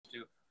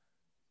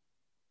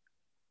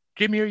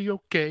Jamie, are you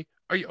okay?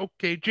 Are you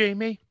okay,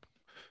 Jamie?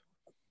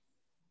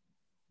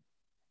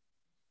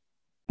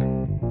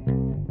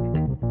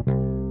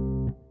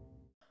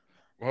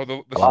 Well,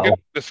 Hello.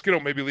 the skittle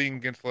may be leaning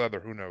against leather.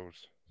 Who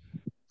knows?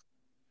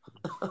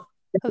 The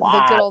good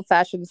Wow. old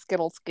fashioned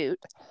Skittle Scoot.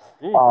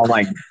 Ooh. Oh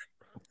my.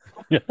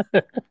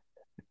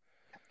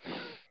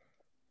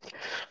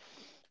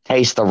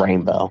 Taste the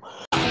rainbow.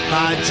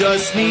 I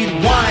just need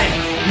one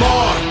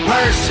more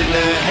person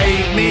to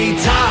hate me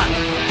talk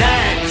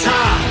that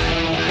talk.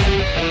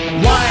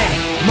 One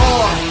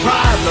more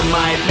problem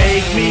might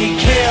make me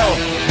kill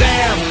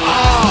them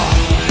all.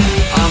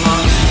 I'm a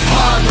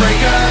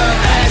heartbreaker,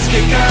 ass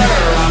kicker.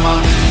 I'm a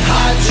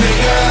hot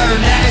trigger,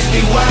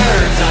 nasty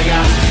words. I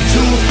got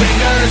two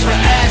fingers for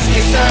ass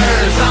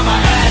kissers. I'm an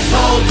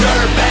asshole,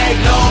 dirtbag,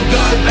 no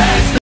good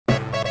bastard.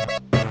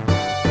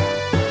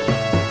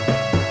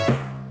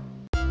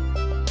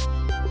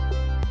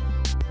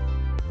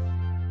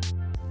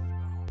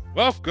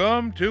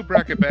 Welcome to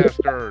Bracket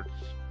Bastards,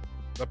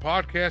 the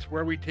podcast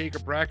where we take a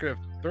bracket of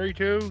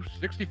 32,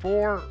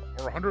 64, or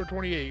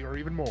 128, or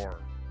even more,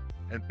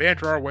 and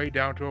banter our way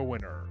down to a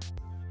winner.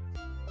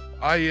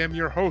 I am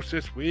your host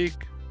this week,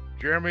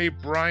 Jeremy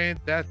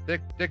Bryant, that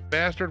thick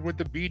bastard with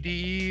the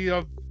BDE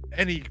of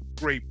any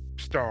great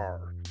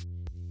star.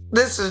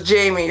 This is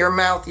Jamie, your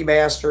mouthy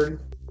bastard.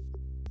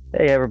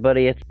 Hey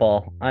everybody, it's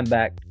Paul. I'm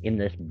back in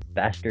this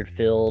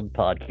bastard-filled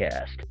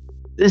podcast.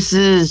 This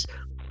is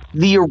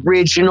the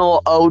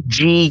original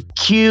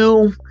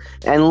OGQ,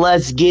 and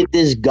let's get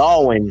this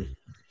going.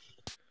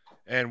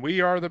 And we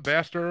are the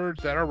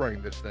bastards that are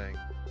running this thing.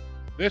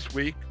 This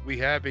week, we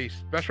have a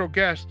special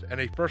guest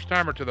and a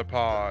first-timer to the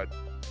pod.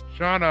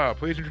 Shauna,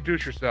 please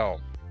introduce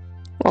yourself.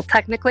 Well,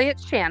 technically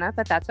it's Shanna,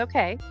 but that's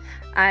okay.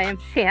 I am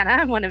Shanna.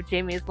 I'm one of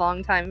Jamie's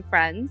longtime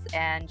friends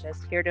and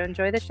just here to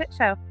enjoy the shit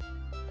show.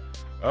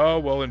 Oh,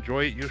 well,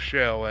 enjoy it, you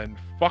shall. And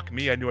fuck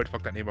me, I knew I'd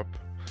fuck that name up.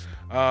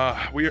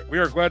 We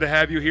are glad to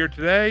have you here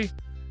today.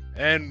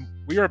 And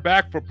we are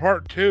back for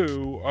part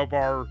 2 of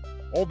our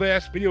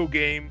old-ass video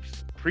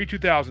games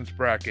pre-2000s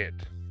bracket.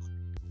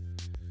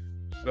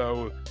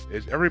 So,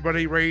 is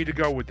everybody ready to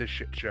go with this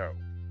shit show?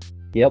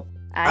 Yep.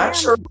 I'm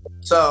sure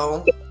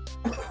so.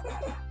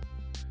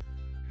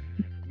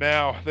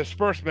 Now, this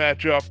first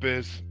matchup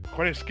is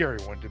quite a scary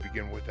one to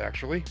begin with,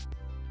 actually.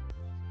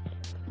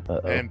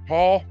 Uh-oh. And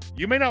Paul,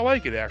 you may not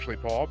like it, actually,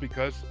 Paul,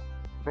 because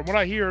from what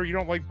I hear, you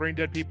don't like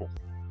brain-dead people.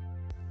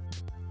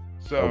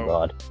 So, Oh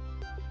god.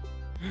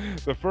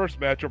 the first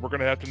matchup we're going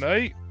to have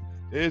tonight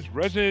is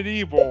Resident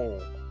Evil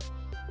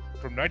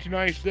from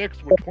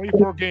 1996 with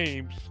 24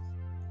 games,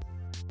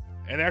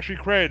 and actually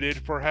credited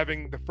for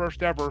having the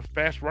first ever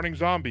fast-running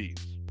zombies,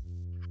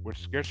 which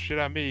scares the shit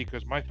out of me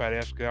because my fat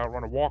ass can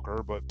outrun a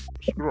walker, but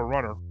screw a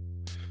runner.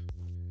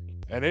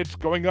 And it's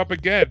going up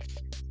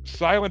against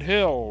Silent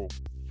Hill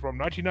from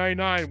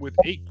 1999 with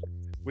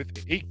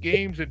eight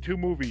games and 2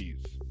 movies.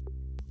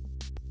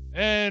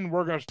 And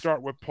we're going to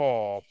start with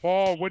Paul.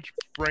 Paul, which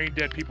brain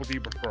dead people do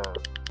you prefer?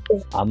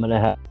 I'm gonna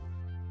have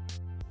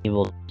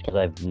evil because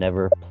I've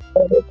never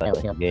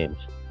played games.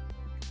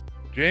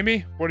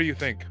 Jamie, what do you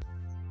think?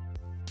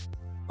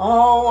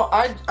 Oh,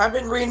 I've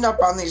been reading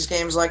up on these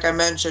games like I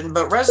mentioned,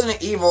 but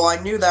Resident Evil, I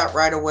knew that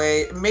right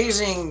away.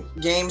 Amazing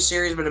game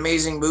series, but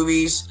amazing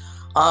movies.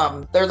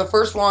 They're the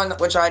first one,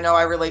 which I know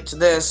I relate to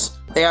this.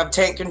 They have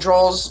tank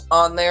controls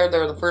on there.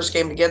 They're the first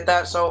game to get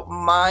that, so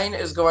mine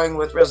is going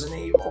with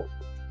Resident Evil.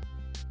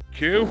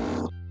 Q?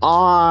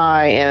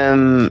 I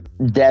am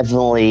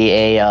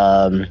definitely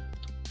a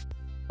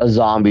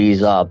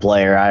zombies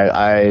player.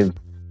 I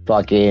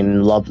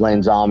fucking love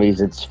playing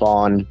zombies. It's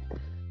fun.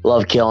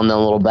 Love killing them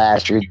little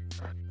bastards.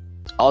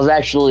 I was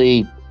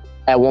actually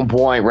at one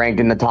point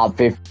ranked in the top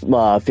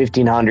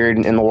 1500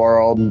 in the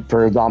world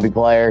for a zombie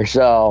player.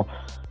 So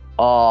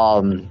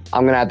I'm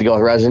gonna have to go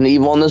with Resident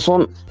Evil on this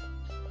one.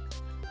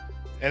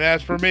 And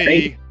as for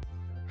me,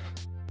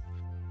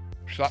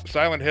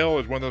 Silent Hill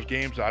is one of those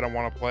games that I don't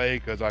want to play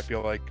because I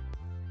feel like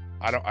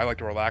I like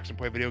to relax and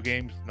play video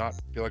games, not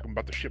feel like I'm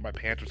about to shit my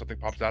pants or something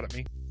pops out at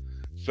me.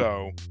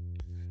 So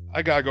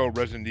I gotta go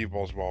Resident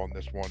Evil as well in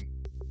this one.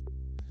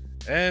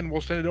 And we'll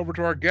send it over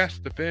to our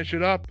guest to finish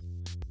it up.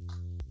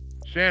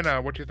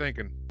 Shanna, what you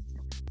thinking?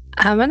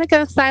 I'm going to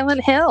go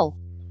Silent Hill.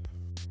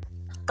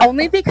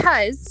 Only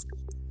because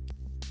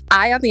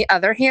I, on the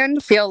other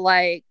hand, feel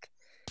like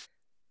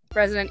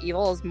Resident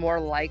Evil is more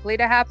likely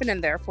to happen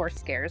and therefore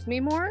scares me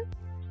more.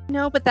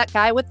 No, but that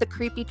guy with the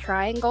creepy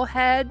triangle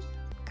head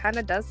kind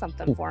of does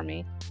something for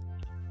me.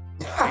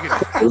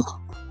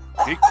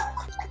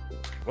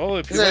 Well,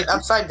 if Is you it like, an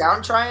upside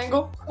down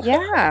triangle?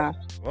 Yeah.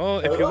 well,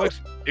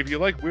 if you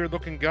like weird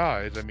looking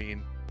guys, I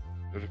mean,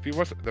 there's a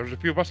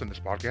few of us in this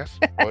podcast.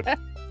 But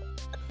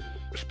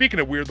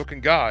speaking of weird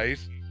looking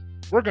guys,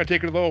 we're gonna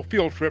take a little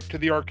field trip to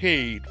the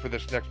arcade for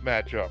this next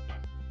matchup.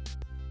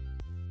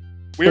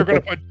 We are gonna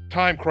put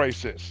Time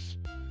Crisis,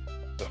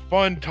 the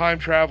fun time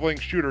traveling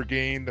shooter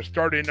game that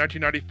started in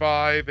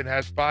 1995 and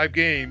has 5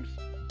 games,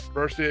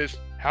 versus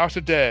House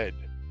of Dead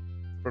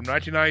from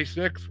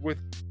 1996 with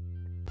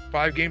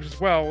 5 games as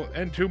well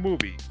and 2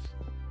 movies.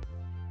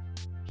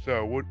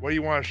 So, what do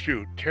you want to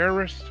shoot?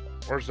 Terrorists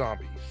or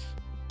zombies?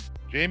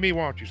 Jamie,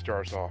 why don't you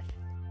start us off?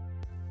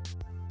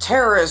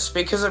 Terrorists,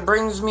 because it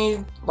brings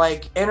me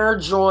like inner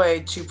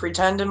joy to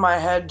pretend in my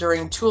head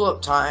during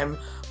tulip time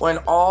when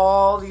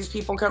all these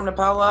people come to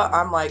Pella.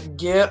 I'm like,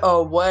 get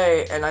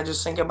away, and I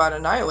just think about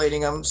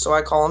annihilating them. So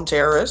I call them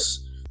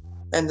terrorists.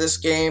 And this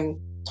game,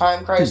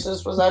 Time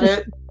Crisis, was that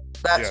it?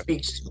 That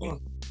speaks to me.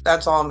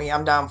 That's all me.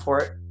 I'm down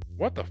for it.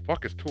 What the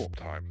fuck is tulip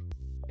time?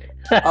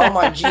 Oh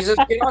my Jesus!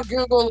 Get on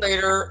Google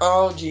later.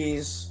 Oh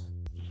jeez,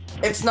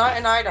 it's not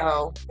in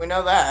Idaho. We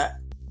know that.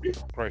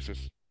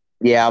 Crisis.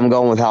 Yeah, I'm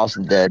going with House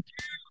of the Dead.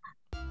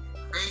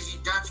 Crazy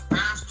Dutch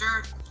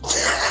bastard.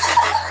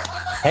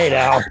 Hey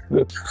now.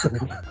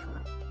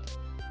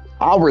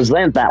 I'll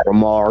resent that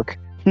remark.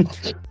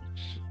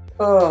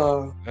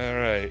 Oh. All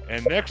right,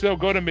 and next they'll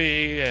go to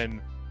me.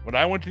 And when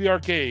I went to the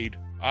arcade,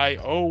 I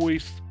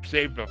always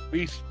saved at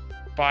least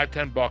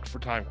 $5-10 for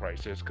Time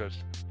Crisis because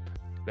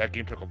that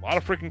game took a lot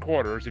of freaking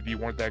quarters if you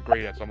weren't that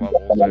great at some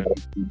levels.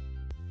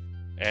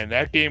 And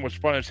that game was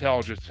fun as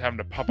hell, just having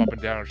to pop up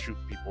and down and shoot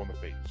people in the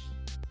face.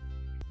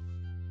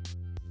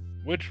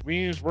 Which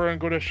means we're gonna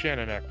go to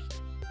Shannon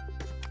next.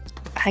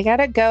 I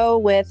gotta go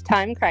with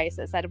Time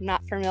Crisis. I'm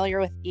not familiar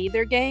with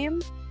either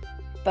game,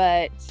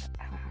 but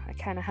I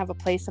kind of have a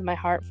place in my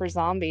heart for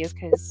zombies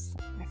because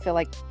I feel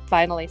like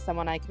finally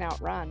someone I can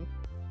outrun.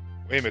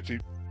 Wait a minute, so you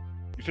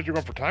said you're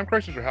going for Time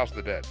Crisis or House of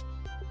the Dead?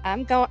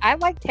 I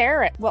like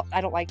terrorists. Well, I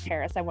don't like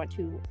terrorists. I want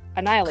to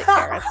annihilate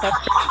terrorists. So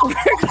we're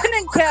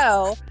gonna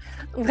go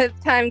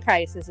with Time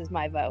Crisis as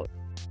my vote.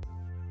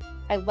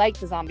 I like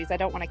the zombies. I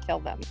don't want to kill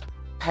them.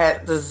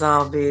 Pet the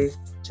zombies.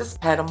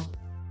 Just pet them.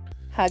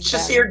 Hug Just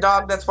them. see your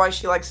dog. That's why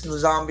she likes the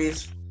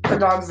zombies. The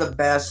dog's the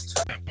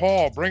best.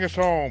 Paul, bring us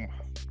home.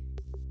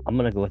 I'm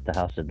gonna go with the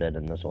House of Dead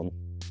in this one.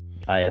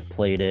 I have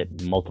played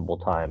it multiple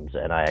times,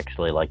 and I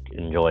actually like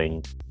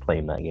enjoying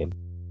playing that game.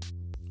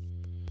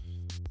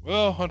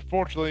 Well,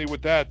 unfortunately,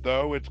 with that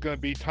though, it's going to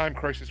be Time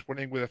Crisis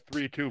winning with a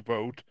 3-2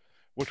 vote,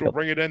 which will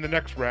bring it in the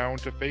next round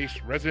to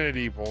face Resident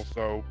Evil.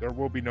 So there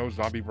will be no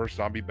zombie vs.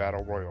 zombie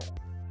battle royal.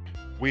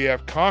 We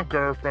have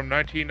Conquer from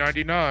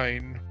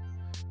 1999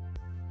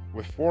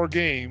 with 4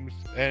 games,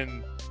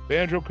 and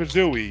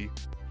Banjo-Kazooie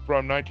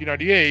from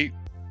 1998,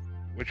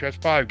 which has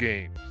 5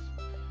 games.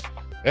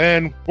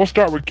 And we'll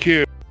start with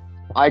Q.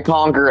 I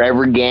conquer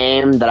every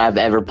game that I've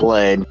ever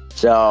played,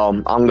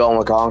 so I'm going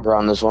with Conquer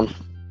on this one.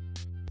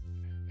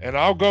 And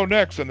I'll go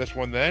next on this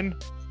one then.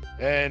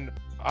 And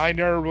I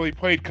never really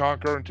played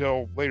Conquer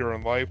until later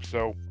in life,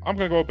 so I'm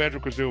going to go with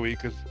Banjo-Kazooie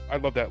because I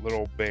love that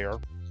little bear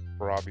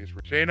for obvious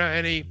reasons. Shayna,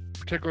 any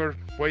particular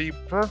way you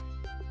prefer?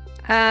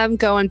 I'm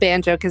going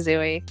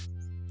Banjo-Kazooie.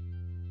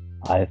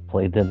 I've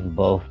played them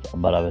both,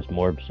 but I was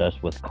more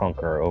obsessed with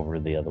Conquer over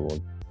the other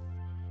one.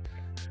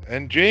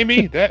 And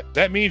Jamie,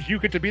 that means you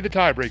get to be the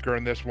tiebreaker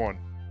in this one.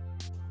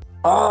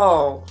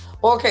 Oh,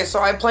 well, okay.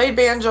 So I played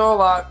banjo a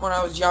lot when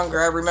I was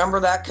younger. I remember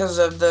that because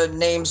of the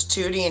names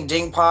Tootie and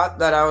Dingpot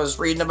that I was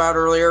reading about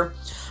earlier.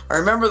 I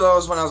remember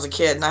those when I was a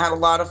kid, and I had a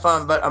lot of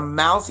fun. But a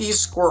mouthy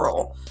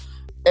squirrel,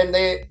 and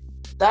that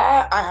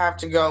I have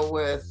to go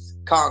with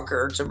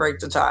Conquer to break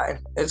the tie.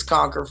 It's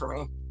Conquer for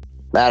me.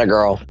 That a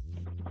girl.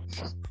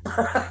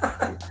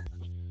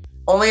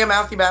 Only a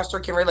mouthy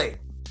bastard can relate.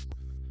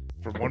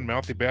 From one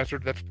mouthy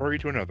bastard that's furry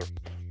to another.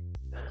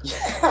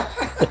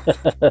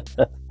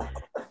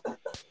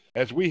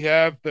 As we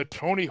have the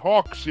Tony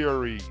Hawk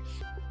series,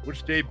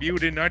 which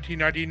debuted in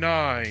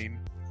 1999,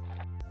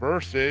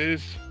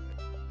 versus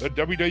the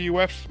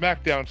WWF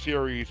SmackDown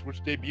series,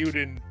 which debuted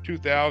in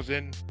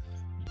 2000.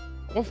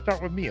 We'll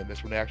start with me on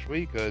this one,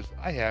 actually, because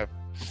I have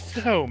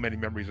so many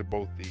memories of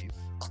both these.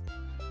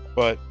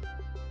 But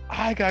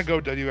I gotta go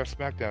WWF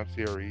SmackDown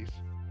series,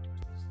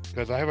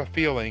 because I have a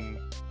feeling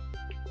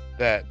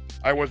that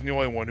I wasn't the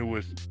only one who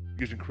was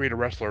using Create a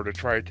Wrestler to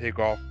try to take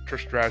off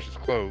Trish Stratus's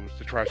clothes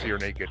to try to see her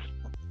naked.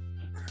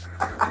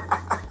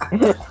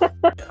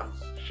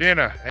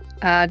 Shanna.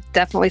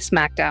 Definitely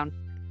SmackDown.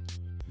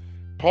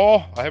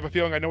 Paul, I have a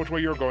feeling I know which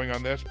way you're going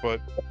on this, but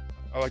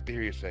I'd like to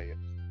hear you say it.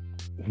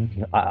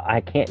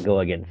 I can't go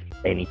against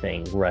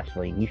anything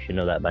wrestling. You should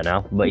know that by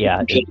now. But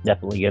yeah, it's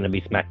definitely going to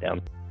be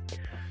SmackDown.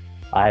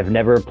 I've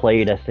never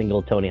played a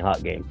single Tony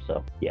Hawk game,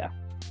 so yeah.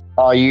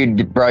 Oh,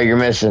 bro, you're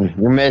missing.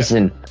 You're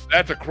missing.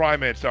 That's a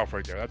crime in itself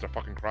right there. That's a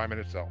fucking crime in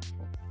itself.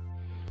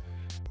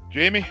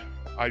 Jamie,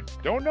 I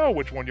don't know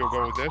which one you'll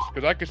go with this,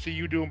 because I could see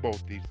you doing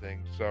both these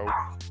things. So,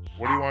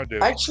 what do you want to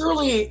do? I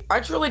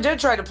truly did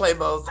try to play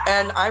both,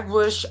 and I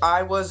wish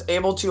I was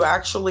able to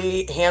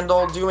actually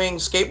handle doing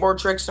skateboard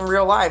tricks in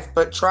real life,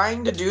 but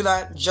trying to do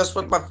that just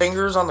with my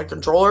fingers on the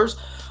controllers,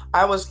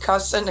 I was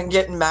cussing and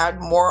getting mad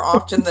more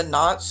often than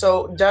not.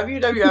 So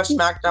WWF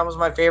SmackDown was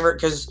my favorite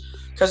because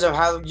of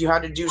how you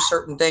had to do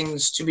certain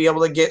things to be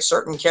able to get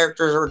certain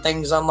characters or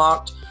things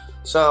unlocked.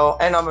 So,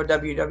 and I'm a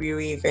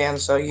WWE fan,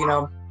 so, you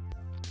know,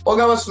 we'll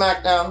go with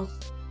SmackDown.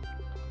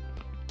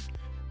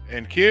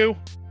 And Q,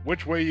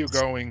 which way are you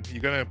going? You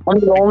gonna? I'm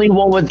the only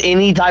one with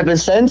any type of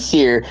sense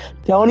here.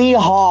 Tony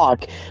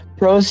Hawk,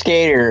 Pro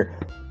Skater,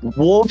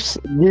 whoops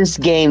this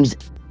game's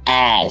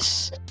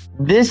ass.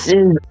 This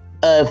is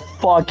a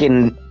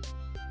fucking.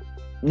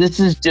 This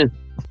is just.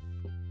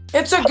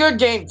 It's a good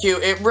game, Q.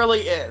 It really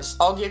is.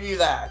 I'll give you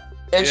that.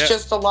 It's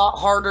just a lot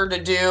harder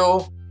to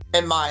do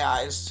in my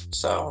eyes.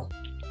 So.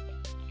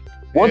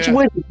 What's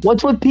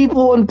with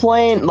people and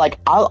playing? Like,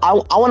 I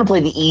want to play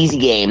the easy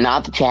game,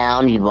 not the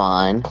challenging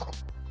one.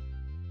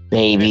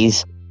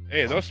 Babies.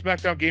 Hey, those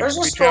SmackDown games. There's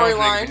a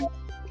storyline.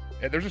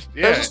 Yeah, there's a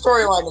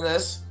storyline to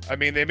this. I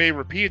mean, they may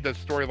repeat the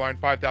storyline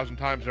 5,000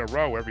 times in a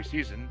row every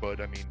season, but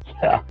I mean,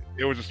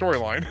 it was a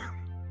storyline.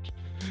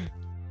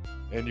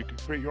 And you can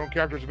create your own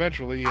characters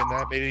eventually, and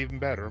that made it even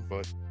better.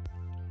 But,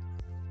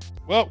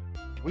 well,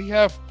 we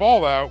have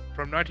Fallout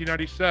from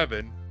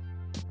 1997,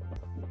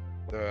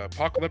 the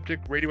apocalyptic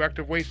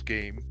radioactive waste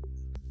game,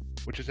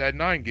 which has had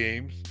 9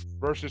 games,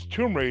 versus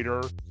Tomb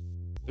Raider,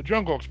 the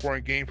jungle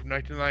exploring game from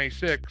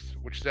 1996,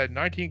 which has had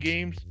 19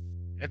 games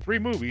and 3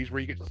 movies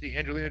where you get to see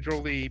Angelina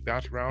Jolie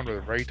bounce around with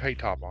a very tight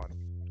top on,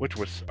 which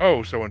was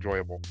so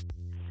enjoyable.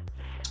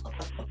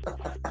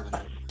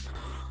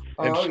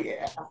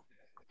 Yeah.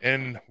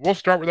 And we'll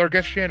start with our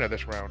guest Shanna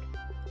this round.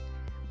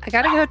 I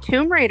gotta go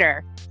Tomb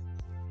Raider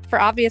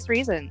for obvious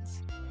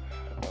reasons.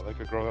 I like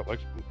a girl that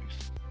likes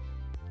boobies.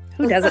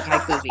 Who doesn't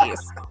like boobies?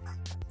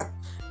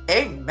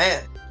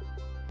 Amen.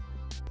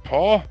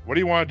 Paul, what do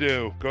you want to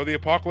do? Go the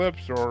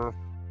apocalypse or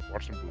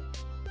watch some boobies?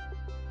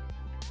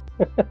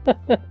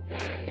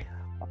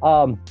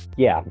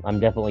 Yeah, I'm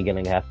definitely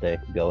gonna have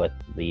to go with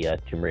the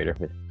Tomb Raider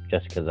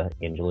just because of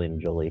Angelina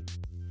Jolie.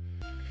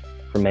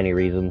 For many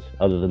reasons,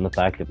 other than the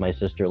fact if my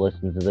sister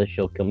listens to this,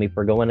 she'll kill me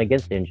for going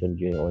against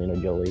Angelina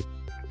Jolie.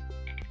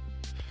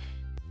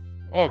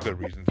 All good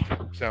reasons,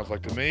 sounds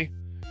like to me.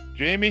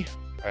 Jamie,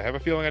 I have a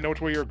feeling I know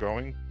which way you're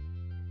going,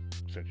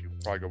 since you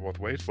probably go both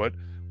ways, but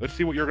let's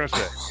see what you're going to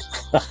say.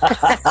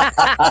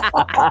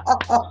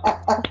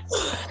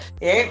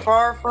 It ain't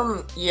far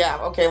from... Yeah,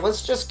 okay,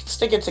 let's just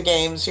stick it to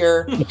games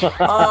here.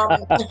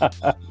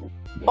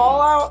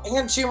 Fallout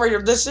and Tomb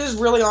Raider. This is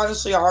really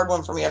honestly a hard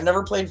one for me. I've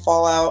never played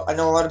Fallout. I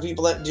know a lot of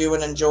people that do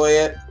and enjoy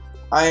it.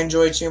 I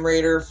enjoy Tomb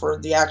Raider for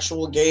the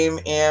actual game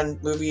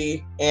and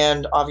movie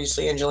and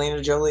obviously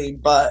Angelina Jolie,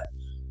 but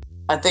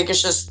I think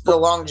it's just the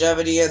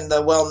longevity and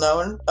the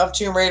well-known of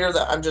Tomb Raider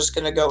that I'm just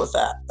going to go with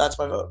that. That's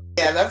my vote.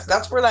 Yeah,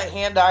 that's where that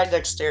hand-eye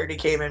dexterity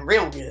came in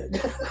real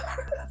good.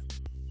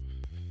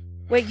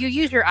 Wait, you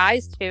use your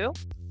eyes too?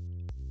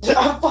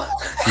 I've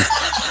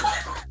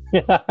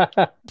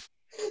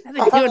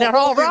been doing it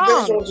all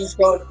wrong.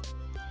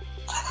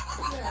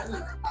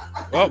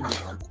 Well,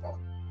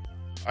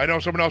 I know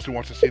someone else who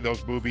wants to see those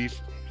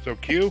boobies. So,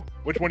 Q,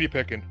 which one are you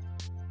picking?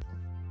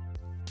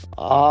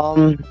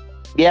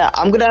 Yeah,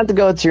 I'm gonna have to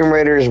go with Tomb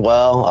Raider as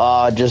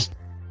well. Just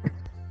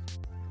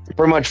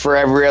pretty much for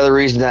every other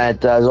reason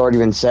that has already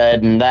been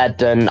said, and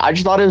I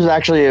just thought it was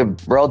actually a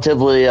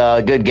relatively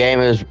good game.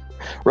 It was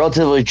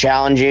relatively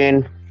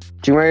challenging.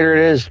 Tomb Raider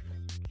it is.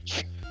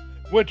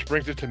 Which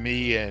brings it to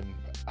me, and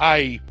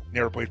I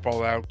never played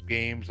Fallout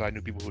games. I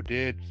knew people who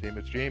did, same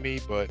as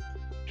Jamie, but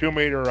Tomb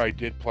Raider I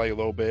did play a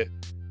little bit.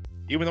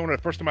 Even though when the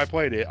first time I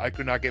played it, I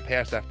could not get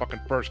past that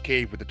fucking first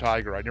cave with the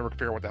tiger. I never could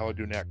figure out what the hell to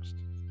do next.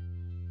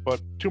 But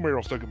Tomb Raider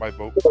will still get my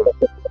vote for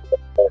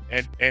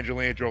and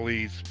Angelina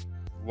Jolie's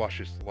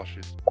luscious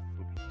boobies.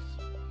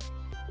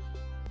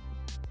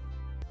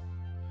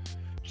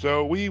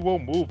 So we will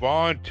move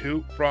on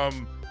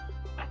from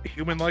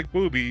human-like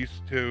boobies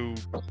to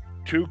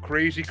 2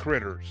 crazy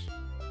critters.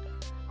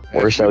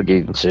 We're so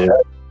getting sued.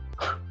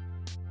 What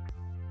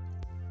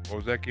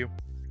was that, Q?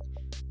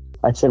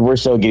 I said we're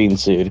so getting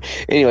sued.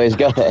 Anyways,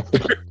 go ahead.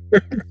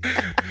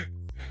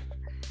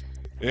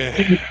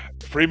 Yeah.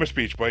 Freedom of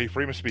speech, buddy.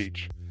 Freedom of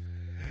speech.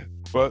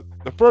 But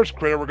the first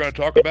critter we're going to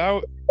talk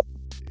about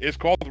is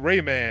called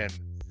Rayman.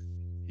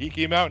 He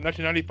came out in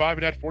 1995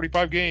 and had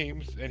 45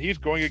 games, and he's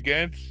going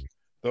against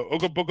the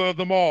Ooga Booga of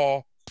them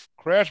all,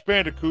 Crash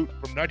Bandicoot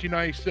from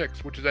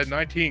 1996, which is at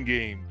 19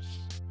 games.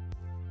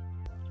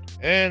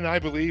 And I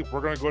believe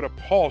we're going to go to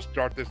Paul to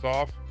start this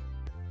off.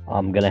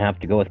 I'm going to have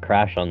to go with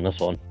Crash on this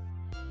one.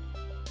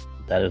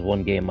 That is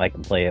one game I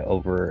can play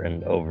over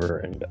and over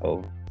and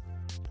over.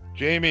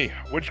 Jamie,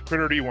 which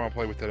critter do you want to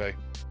play with today?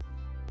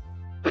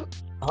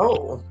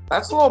 Oh,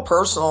 that's a little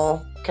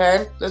personal.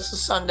 Okay, this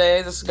is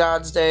Sunday. This is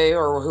God's day,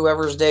 or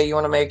whoever's day you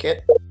want to make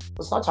it.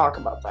 Let's not talk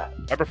about that.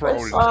 I prefer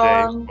Odin's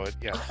day, but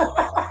yeah.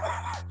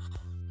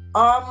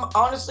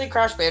 Honestly,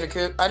 Crash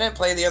Bandicoot. I didn't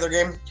play the other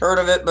game. Heard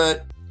of it,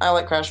 but I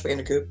like Crash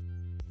Bandicoot.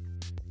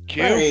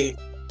 Q? Right.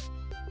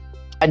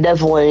 I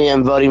definitely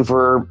am voting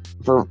for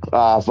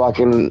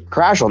fucking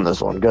Crash on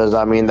this one because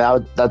I mean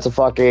that's a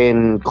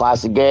fucking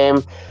classic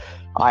game.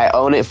 I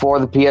own it for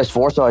the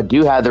PS4, so I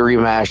do have the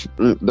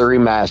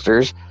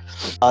remasters.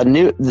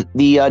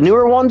 The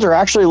newer ones are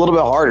actually a little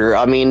bit harder.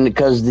 I mean,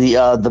 because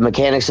the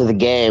mechanics of the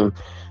game.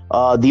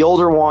 The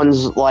older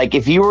ones, like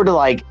if you were to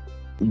like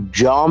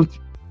jump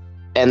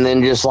and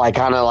then just like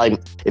kind of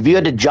like if you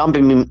had to jump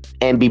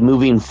and be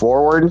moving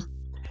forward,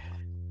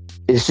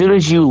 as soon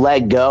as you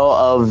let go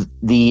of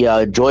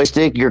the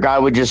joystick, your guy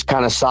would just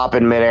kind of stop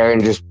in midair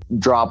and just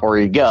drop where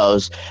he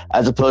goes.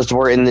 As opposed to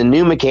where in the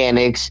new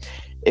mechanics,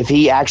 if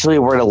he actually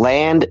were to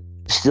land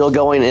still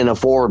going in a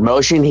forward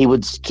motion, he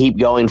would keep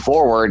going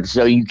forward.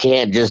 So you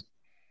can't just,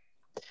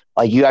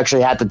 like, you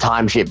actually have to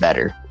time shit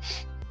better.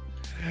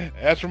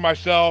 As for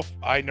myself,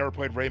 I never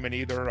played Rayman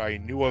either. I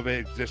knew of it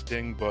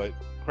existing, but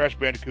Crash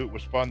Bandicoot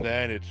was fun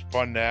then. It's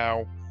fun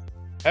now.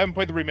 I haven't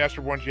played the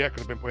remastered ones yet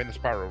because I've been playing the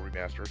Spyro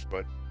remasters,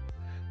 but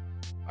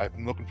I've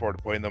been looking forward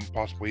to playing them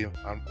possibly when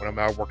I'm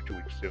out of work 2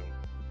 weeks soon.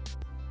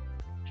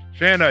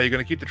 Shanna, are you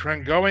going to keep the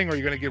trend going, or are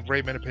you going to give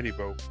Rayman a pity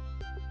vote?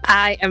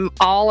 I am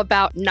all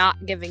about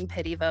not giving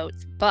pity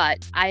votes,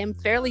 but I am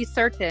fairly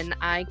certain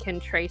I can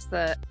trace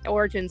the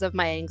origins of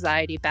my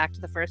anxiety back to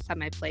the first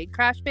time I played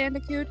Crash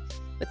Bandicoot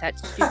with that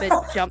stupid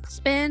jump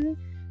spin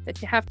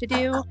that you have to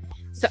do.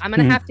 So I'm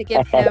going to have to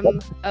give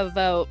him a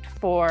vote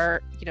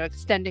for,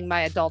 extending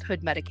my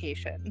adulthood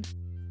medication.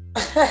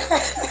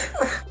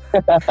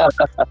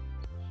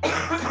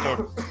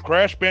 So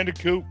Crash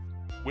Bandicoot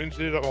wins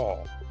it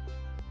all.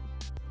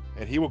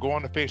 And he will go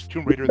on to face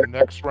Tomb Raider in the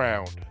next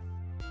round.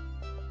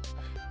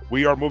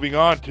 We are moving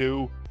on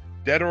to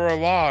Dead or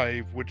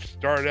Alive, which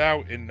started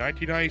out in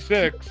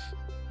 1996,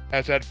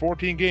 has had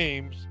 14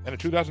 games, and a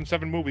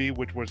 2007 movie,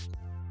 which was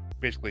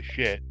basically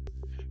shit,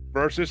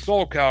 versus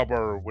Soul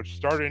Calibur, which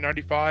started in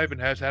 95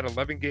 and has had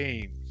 11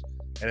 games,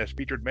 and has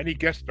featured many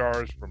guest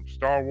stars from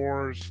Star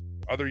Wars,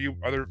 other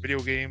video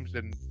games,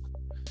 and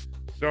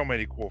so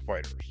many cool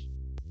fighters.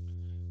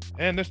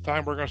 And this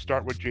time we're going to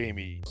start with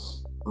Jamie.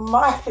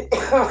 My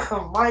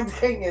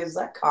thing is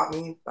that caught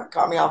me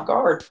off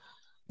guard.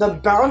 The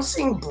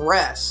bouncing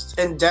breast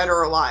in Dead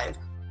or Alive.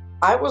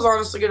 I was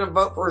honestly going to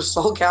vote for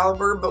Soul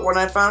Calibur, but when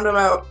I found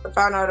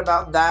out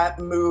about that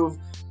move,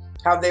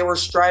 how they were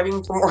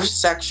striving for more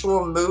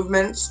sexual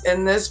movements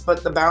in this,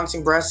 but the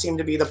bouncing breast seemed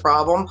to be the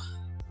problem.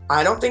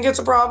 I don't think it's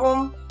a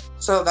problem,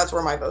 so that's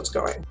where my vote's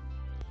going.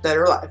 Dead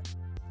or Alive.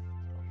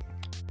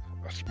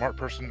 A smart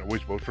person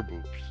always votes for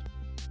boobs.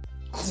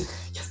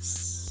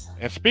 Yes.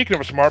 And speaking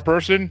of a smart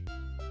person,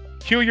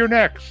 cue your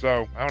next.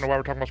 So I don't know why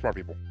we're talking about smart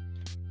people.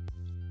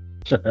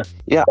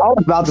 Yeah, I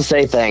was about to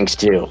say thanks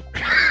too.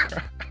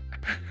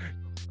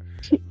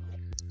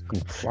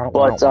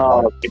 But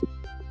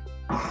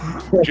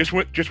just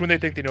when they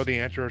think they know the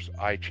answers,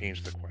 I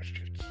change the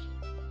questions.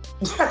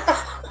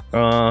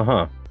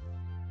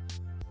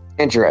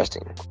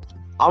 Interesting.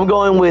 I'm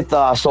going with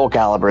Soul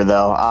Calibur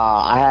though.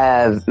 I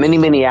have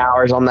many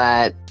hours on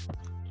that.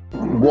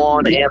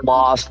 Won and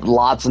lost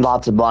lots and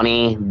lots of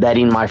money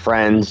betting my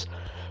friends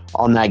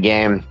on that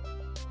game.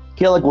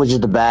 Killick was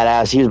just a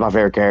badass. He was my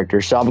favorite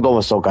character, so I'm going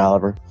with Soul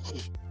Calibur.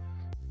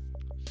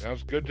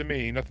 Sounds good to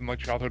me. Nothing like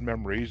childhood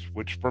memories,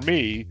 which for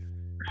me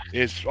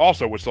is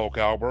also with Soul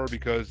Calibur,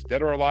 because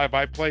Dead or Alive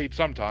I played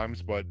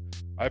sometimes, but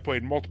I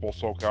played multiple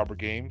Soul Calibur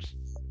games,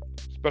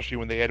 especially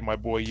when they added my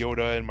boy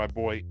Yoda and my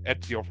boy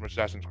Ezio from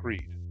Assassin's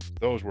Creed.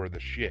 Those were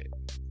the shit.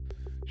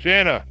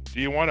 Shanna,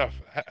 do you want to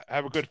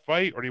have a good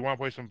fight, or do you want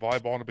to play some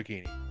volleyball in a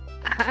bikini?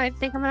 I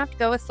think I'm going to have to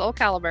go with Soul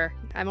Calibur.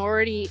 I'm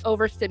already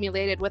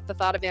overstimulated with the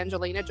thought of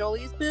Angelina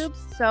Jolie's boobs,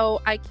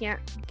 so I can't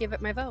give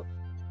it my vote.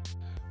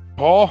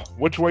 Paul,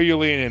 which way are you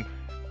leaning?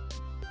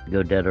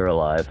 Go Dead or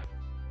Alive.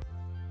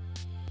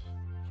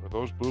 For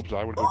those boobs,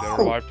 I would go Dead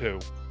or Alive too.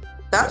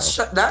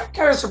 That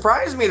kind of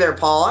surprised me there,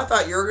 Paul. I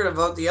thought you were going to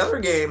vote the other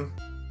game.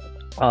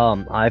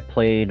 I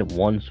played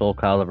one Soul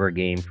Calibur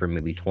game for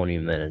maybe 20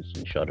 minutes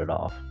and shut it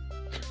off.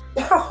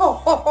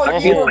 Oh,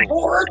 you were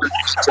bored?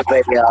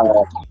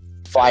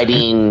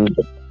 Fighting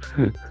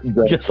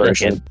Just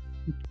version.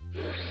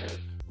 thinking.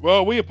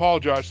 Well, we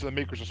apologize to the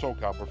makers of Soul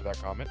Calibur for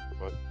that comment,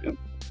 but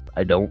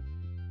I don't.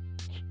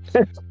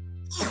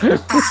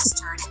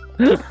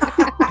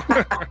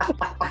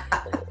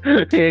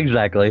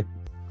 Exactly.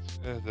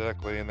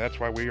 Exactly, and that's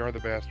why we are the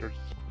bastards.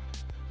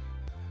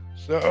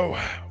 So,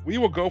 we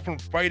will go from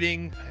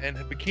fighting and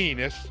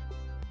bikinis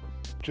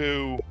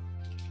to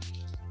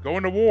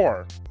going to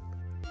war.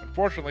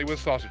 Unfortunately, with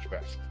Sausage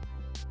Fest.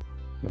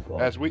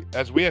 As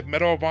we have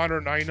Medal of Honor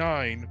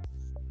 99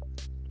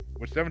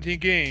 with 17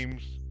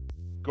 games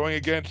going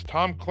against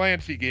Tom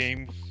Clancy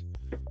games,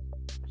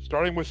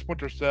 starting with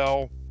Splinter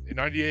Cell in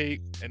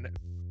 98 and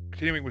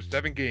continuing with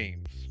 7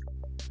 games.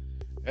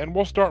 And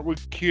we'll start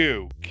with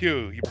Q.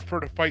 Q, you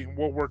prefer to fight in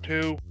World War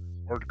II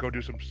or to go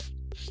do some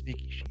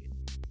sneaky shit?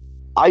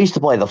 I used to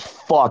play the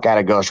fuck out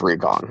of Ghost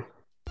Recon.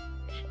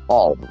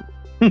 All of them.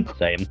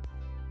 Same.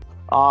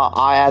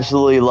 I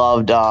absolutely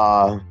loved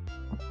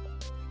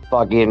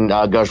fucking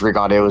Ghost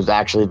Recon. It was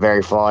actually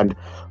very fun.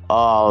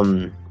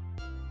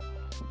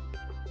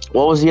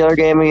 What was the other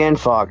game again?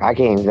 Fuck, I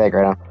can't even think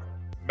right now.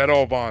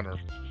 Medal of Honor.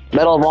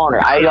 Medal of Honor.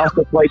 I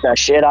also played that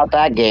shit out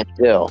that game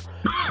too.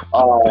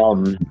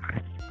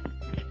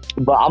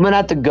 But I'm gonna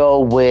have to go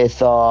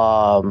with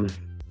I'm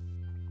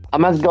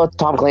gonna have to go with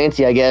Tom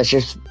Clancy, I guess,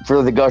 just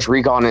for the Ghost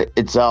Recon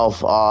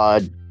itself.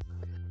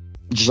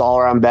 Just all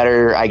around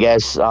better, I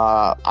guess.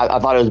 I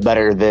thought it was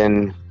better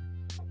than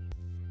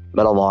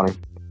Medal of Honor.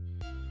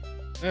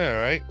 All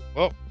right.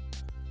 Well,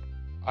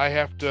 I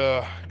have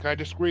to kind of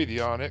disagree with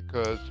you on it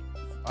because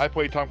I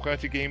played Tom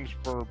Clancy games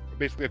for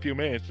basically a few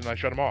minutes and I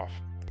shut them off.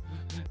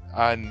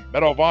 On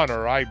Medal of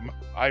Honor,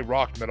 I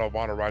rocked Medal of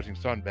Honor Rising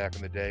Sun back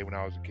in the day when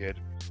I was a kid,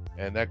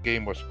 and that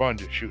game was fun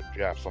just shooting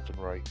jabs left and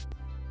right.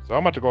 So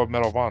I'm about to go with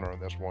Medal of Honor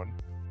on this one.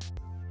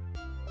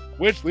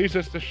 Which leads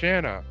us to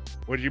Shanna.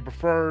 Would you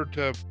prefer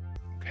to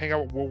hang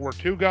out with World War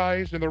II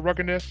guys in their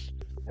ruggedness,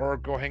 or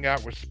go hang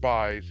out with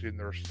spies in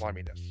their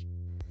sliminess?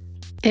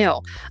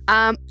 Ew.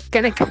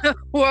 Gonna go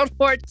World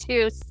War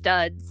II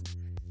studs.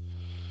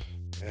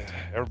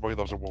 Everybody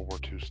loves a World War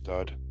II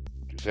stud.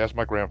 Just ask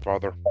my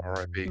grandfather,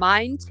 R.I.P.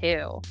 Mine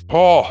too.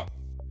 Paul,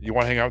 you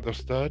want to hang out with those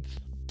studs?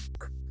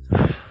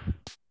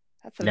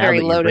 That's a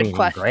very loaded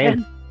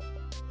question.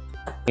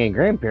 And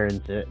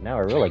grandparents, now I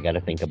really got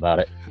to think about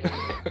it.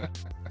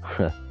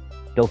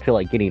 Don't feel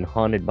like getting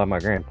haunted by my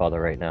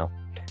grandfather right now.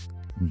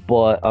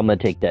 But I'm going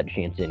to take that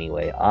chance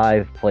anyway.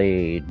 I've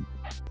played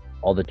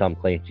all the Tom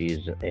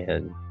Clancy's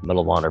and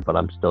Medal of Honor, but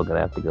I'm still going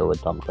to have to go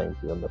with Tom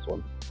Clancy on this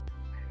one.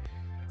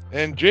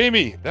 And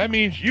Jamie, that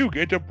means you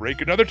get to break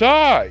another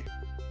tie.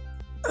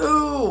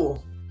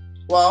 Ooh.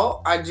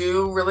 Well, I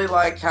do really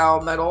like how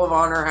Medal of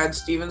Honor had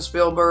Steven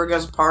Spielberg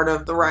as part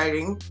of the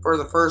writing for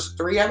the first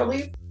 3, I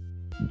believe.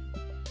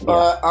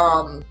 But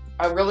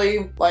I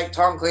really like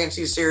Tom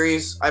Clancy's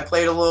series. I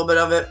played a little bit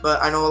of it,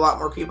 but I know a lot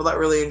more people that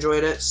really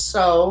enjoyed it.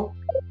 So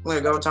I'm going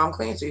to go with Tom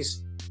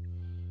Clancy's.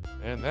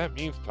 And that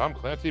means Tom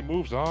Clancy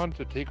moves on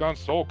to take on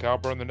Soul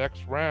Calibur in the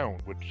next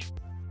round, which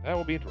that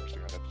will be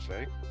interesting, I'd have to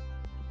say.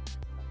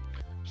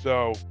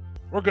 So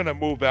we're going to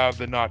move out of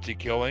the Nazi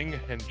killing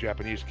and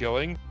Japanese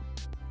killing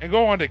and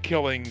go on to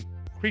killing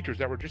creatures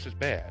that were just as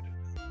bad.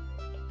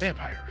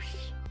 Vampires.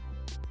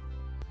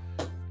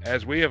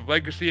 As we have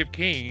Legacy of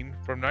Kain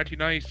from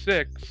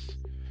 1996,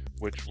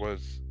 which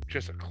was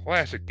just a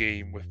classic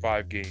game with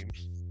 5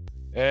 games.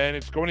 And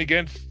it's going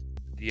against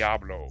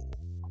Diablo,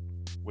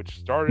 which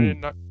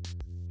started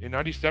in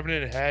 97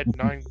 and it had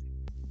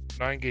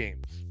 9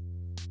 games.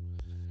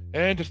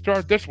 And to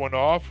start this one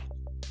off,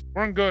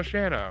 we're going to go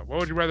Shanna. What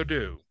would you rather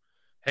do?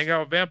 Hang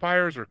out with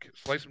vampires or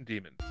slay some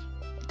demons?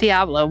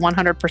 Diablo,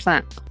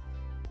 100%.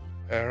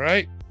 All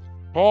right.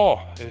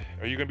 Paul,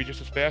 are you going to be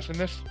just as fast in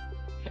this?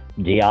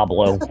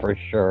 Diablo, for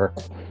sure.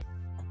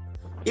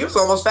 He was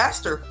almost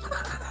faster.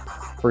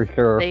 For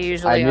sure. They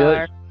usually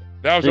are.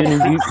 That was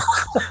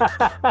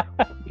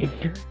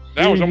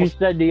almost, you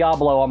said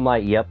Diablo, I'm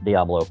like, yep,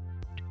 Diablo.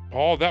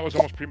 Paul, that was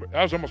almost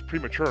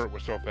premature. It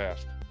was so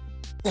fast.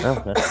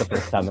 Well, that's the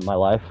first time in my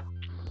life.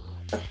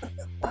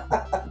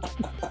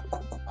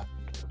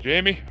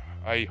 Jamie,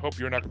 I hope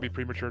you're not going to be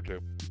premature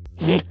too.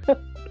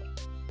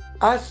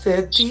 I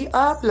said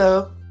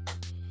Diablo.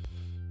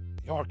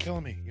 Y'all are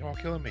killing me. I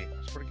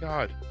swear to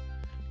God.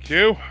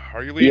 Q,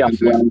 are you leading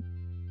this in?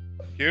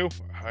 Q,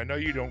 I know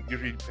you don't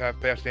usually have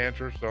fast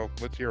answers, so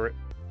let's hear it.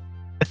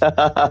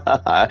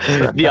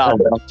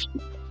 Diablo.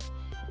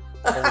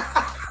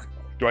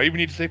 Do I even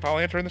need to say final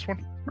answer on this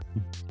one?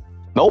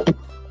 Nope.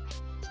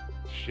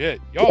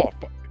 Shit, y'all.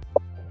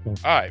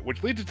 Alright,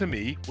 which leads it to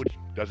me, which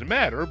doesn't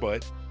matter,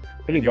 but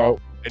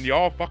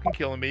y'all fucking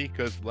killing me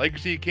because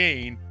Legacy of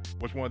Kain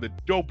was one of the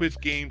dopest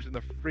games in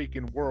the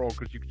freaking world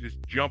because you could just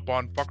jump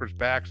on fuckers'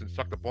 backs and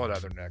suck the blood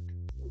out of their neck.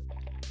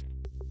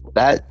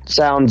 That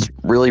sounds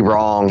really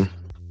wrong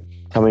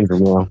coming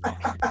from you.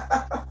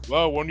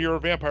 Well, when you're a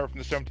vampire from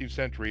the 17th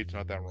century, it's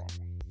not that wrong.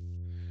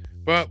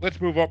 But let's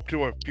move up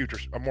to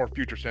a more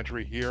future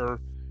century here,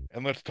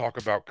 and let's talk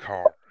about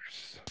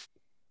cars.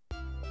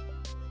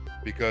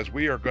 Because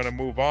we are going to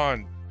move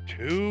on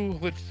to,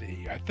 let's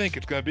see, I think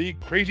it's going to be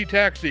Crazy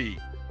Taxi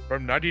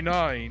from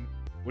 99,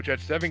 which had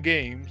 7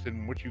 games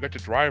in which you got to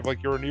drive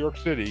like you're in New York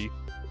City,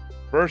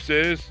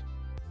 versus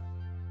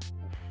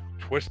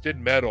Twisted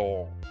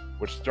Metal,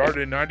 which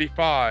started in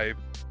 95,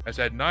 has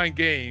had 9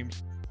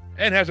 games,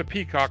 and has a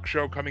Peacock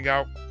show coming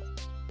out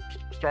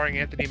starring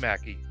Anthony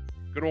Mackie,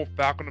 good old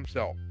Falcon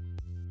himself.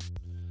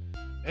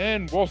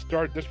 And we'll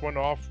start this one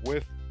off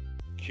with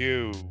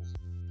Q.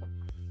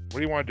 What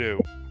do you want to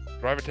do?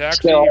 Drive a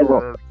taxi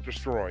or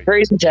destroy?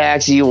 Crazy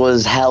Taxi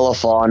was hella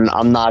fun,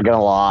 I'm not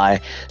gonna lie,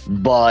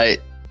 but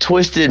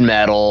Twisted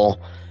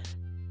Metal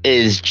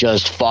is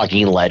just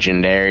fucking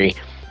legendary.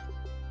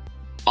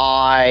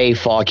 I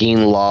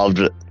fucking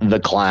loved the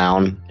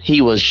clown.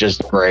 He was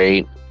just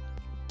great.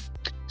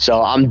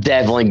 So I'm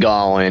definitely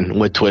going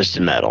with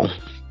Twisted Metal.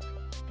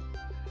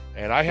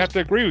 And I have to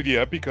agree with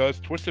you because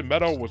Twisted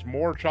Metal was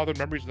more childhood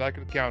memories than I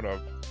could count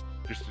of.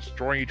 Just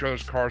destroying each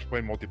other's cars,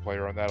 playing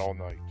multiplayer on that all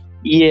night.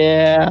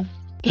 Yeah.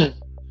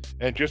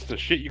 And just the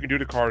shit you can do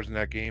to cars in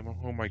that game.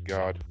 Oh my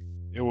god.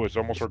 It was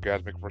almost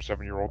orgasmic for a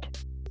 7-year-old.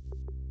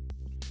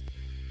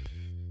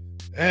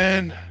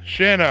 And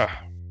Shanna,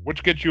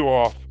 which gets you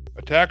off?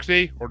 A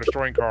taxi or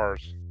destroying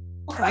cars?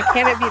 Why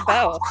can't it be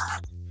both?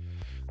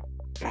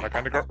 My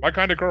kind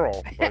of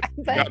girl. But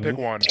you gotta pick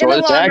one. In the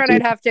long run,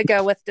 I'd have to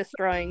go with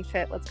destroying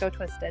shit. Let's go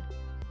Twisted.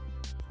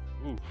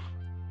 Ooh. You're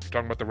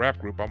talking about the rap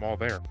group, I'm all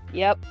there.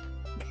 Yep.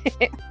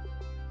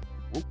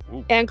 Ooh,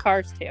 ooh. And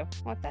cars too.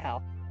 What the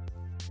hell?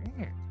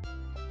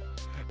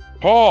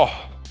 Paul,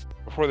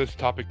 before this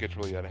topic gets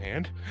really out of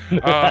hand, you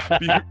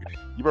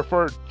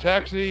prefer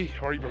Taxi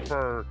or you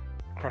prefer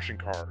Crushing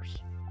Cars?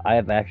 I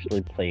have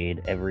actually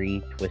played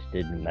every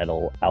Twisted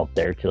Metal out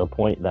there to the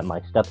point that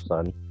my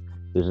stepson,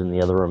 who's in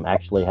the other room,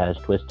 actually has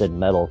Twisted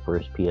Metal for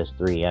his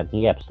PS3, and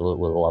he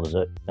absolutely loves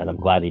it, and I'm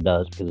glad he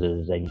does because it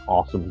is an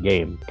awesome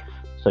game.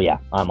 So yeah,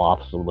 I'm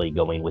absolutely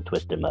going with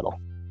Twisted Metal.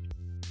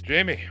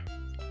 Jamie.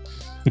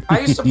 I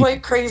used to play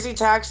Crazy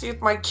Taxi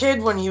with my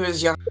kid when he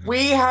was young.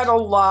 We had a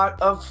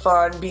lot of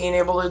fun being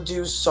able to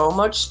do so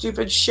much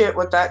stupid shit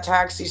with that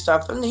taxi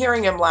stuff, and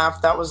hearing him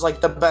laugh, that was like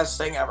the best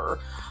thing ever.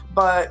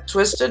 But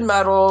Twisted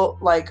Metal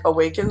like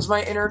awakens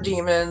my inner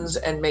demons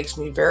and makes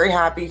me very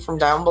happy from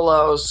down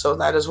below, so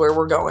that is where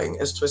we're going,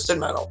 is Twisted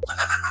Metal.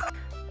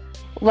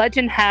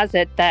 Legend has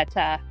it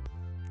that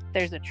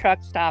there's a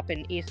truck stop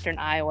in eastern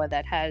Iowa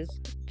that has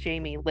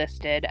Jamie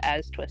listed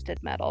as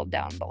Twisted Metal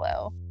down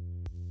below.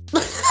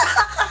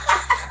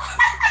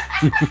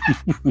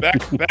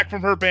 back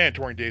from her band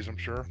touring days, I'm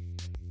sure.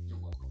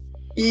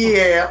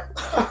 Yeah.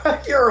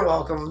 You're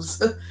welcome.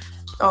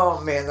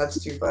 Oh man,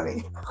 that's too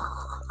funny.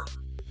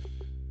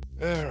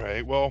 All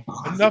right, well,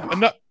 enough.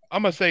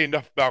 I'm gonna say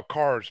enough about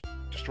cars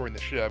destroying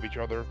the shit out of each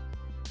other,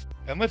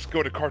 and let's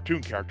go to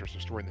cartoon characters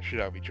destroying the shit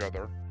out of each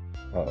other.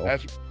 Uh-oh.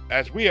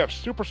 As we have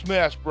Super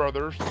Smash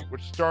Brothers,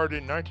 which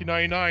started in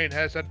 1999 and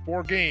has had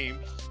 4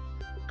 games,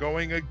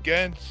 going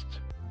against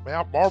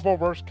Marvel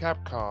vs.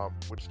 Capcom,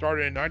 which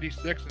started in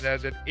 96 and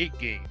has had 8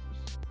 games.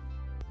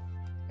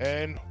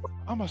 And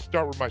I'm gonna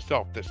start with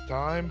myself this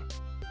time.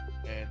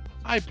 And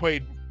I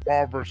played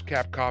Marvel vs.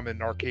 Capcom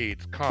in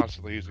arcades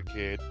constantly as a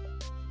kid,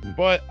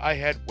 but I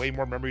had way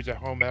more memories at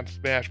home than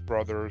Smash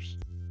Brothers,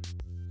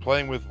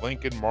 playing with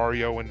Link and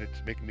Mario, and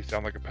it's making me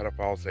sound like a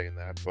pedophile saying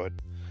that, but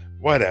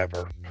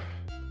whatever.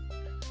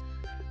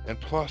 And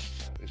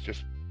plus, it's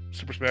just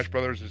Super Smash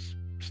Brothers is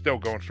still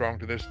going strong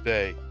to this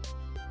day.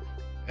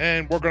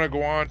 And we're gonna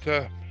go on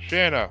to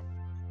Shanna.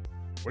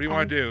 What do you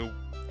want to do?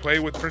 Play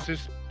with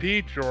Princess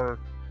Peach or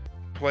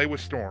play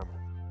with Storm?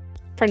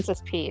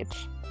 Princess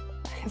Peach.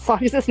 As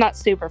long as it's not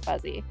super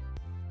fuzzy.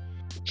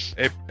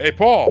 Hey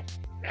Paul.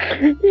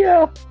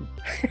 Yeah.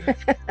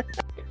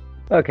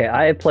 Okay,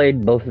 I have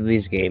played both of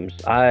these games.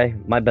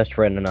 My best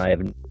friend and I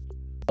have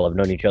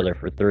known each other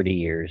for 30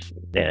 years,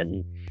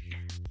 and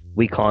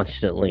we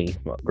constantly,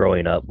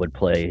 growing up, would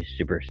play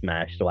Super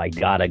Smash, so I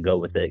gotta go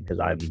with it because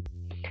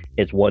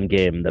it's one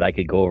game that I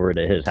could go over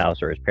to his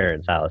house or his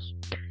parents' house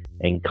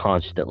and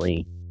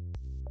constantly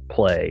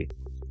play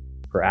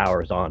for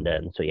hours on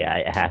end. So yeah,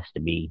 it has to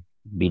be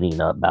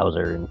beating up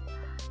Bowser and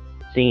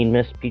seeing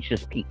Miss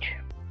Peach's peach.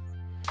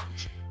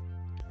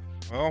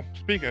 Well,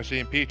 speaking of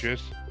seeing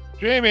peaches,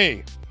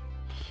 Jamie,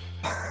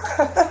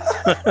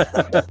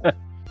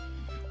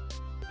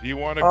 do you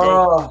want to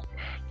go?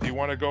 Do you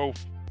want to go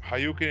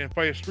Hadouken and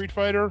fight a Street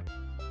Fighter,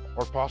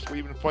 or possibly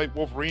even fight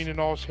Wolverine in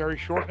all his hairy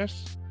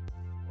shortness,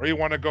 or you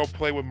want to go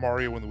play with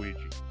Mario and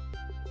Luigi?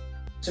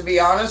 To be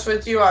honest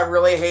with you, I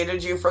really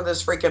hated you for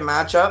this freaking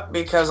matchup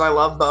because I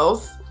love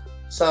both.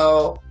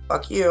 So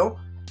fuck you.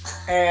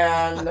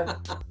 And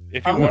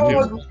If you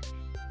want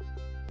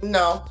to.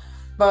 No.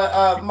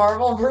 But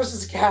Marvel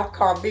vs.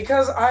 Capcom,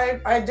 because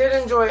I did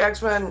enjoy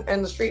X-Men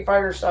and the Street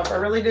Fighter stuff. I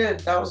really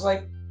did. That was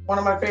like one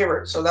of my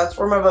favorites. So that's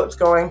where my vote's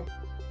going.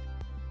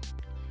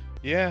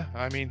 Yeah,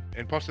 I mean,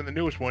 and plus in the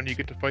newest one, you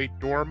get to fight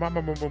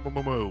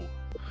Dormammu.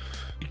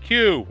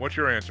 Q, what's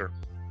your answer?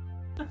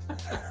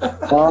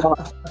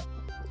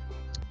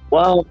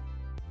 Well,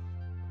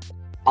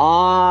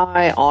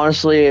 I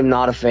honestly am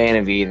not a fan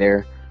of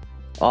either.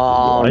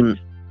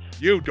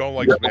 You don't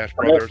like Smash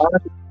Brothers.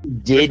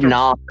 Did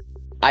not.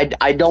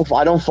 I don't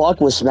fuck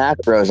with Smash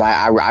Bros.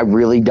 I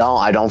really don't.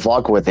 I don't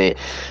fuck with it.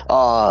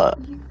 I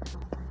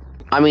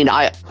mean,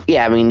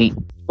 you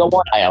know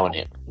what? I own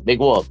it. Big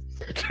whoop.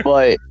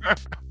 But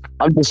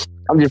I'm just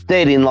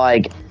stating,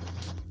 like,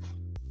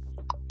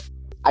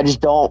 I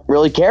just don't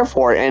really care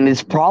for it, and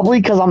it's probably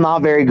because I'm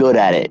not very good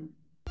at it.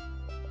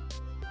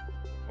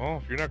 Well,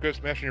 if you're not good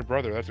at smashing your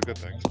brother, that's a good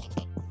thing.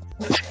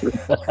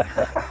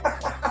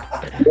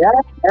 Yeah,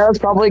 that's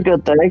probably a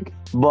good thing.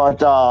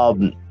 But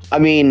I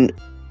mean,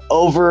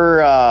 over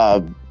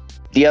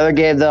the other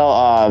game though,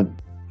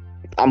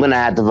 I'm gonna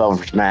have to vote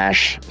for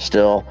Smash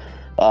still.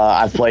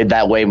 I've played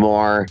that way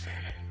more,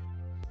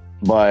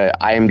 but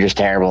I am just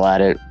terrible at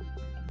it.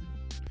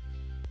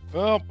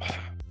 Well,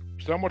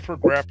 so much for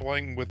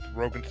grappling with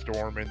Rogue and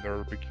Storm in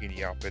their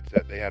bikini outfits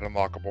that they had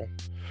unlockable.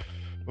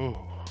 Ooh,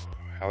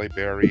 Halle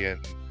Berry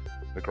and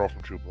the girl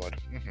from True Blood.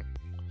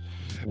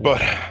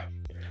 But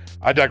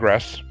I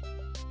digress.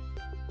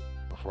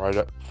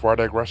 Before I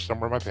digress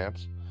somewhere in my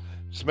pants,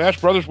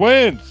 Smash Brothers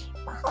wins!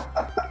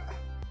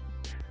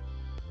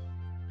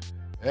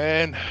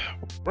 And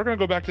we're going to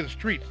go back to the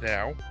streets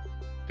now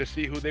to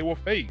see who they will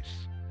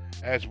face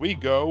as we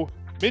go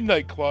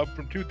Midnight Club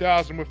from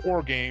 2000 with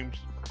 4 games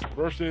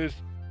versus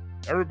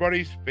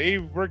everybody's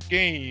favorite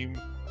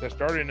game that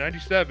started in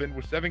 97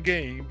 with 7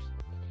 games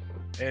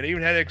and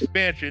even had an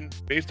expansion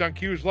based on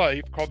Q's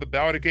life called The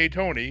Ballad of Gay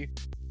Tony,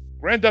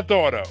 Grand Theft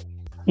Auto.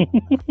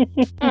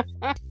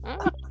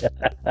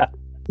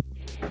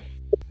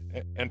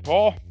 And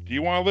Paul, do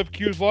you want to live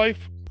Q's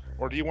life,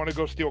 or do you want to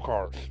go steal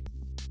cars?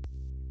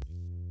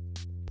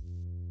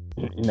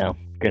 No,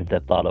 Grand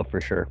Theft Auto for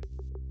sure.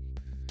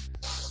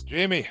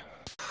 Jamie.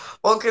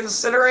 Well,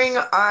 considering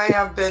I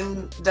have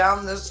been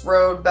down this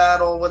road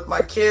battle with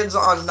my kids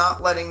on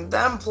not letting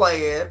them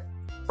play it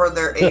for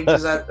their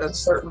ages at a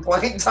certain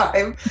point in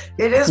time,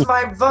 it is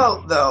my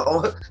vote,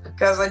 though,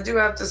 because I do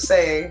have to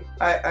say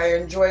I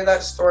enjoy that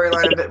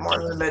storyline a bit more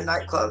than the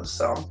Midnight Club,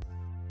 so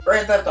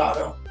Grand Theft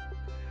Auto.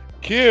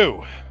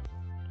 Q.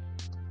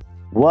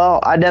 Well,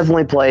 I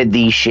definitely played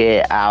the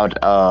shit out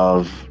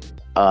of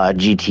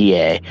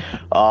GTA,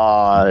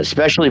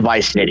 especially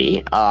Vice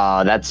City.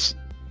 That's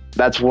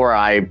where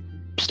I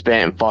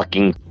spent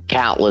fucking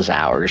countless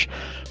hours.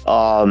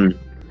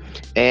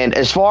 And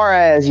as far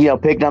as,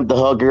 picking up the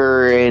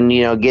hooker and,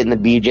 getting the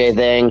BJ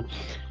thing,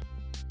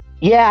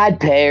 yeah, I'd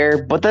pay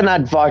her, but then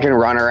I'd fucking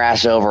run her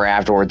ass over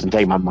afterwards and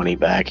take my money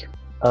back.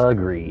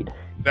 Agreed.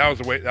 That was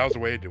the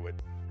way to do it.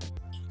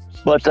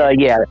 But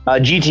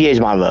GTA is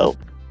my vote.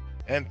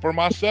 And for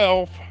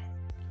myself,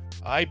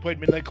 I played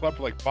Midnight Club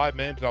for like 5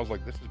 minutes, and I was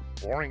like, this is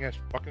boring as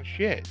fucking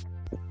shit.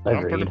 But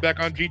I'm turning back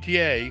on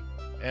GTA,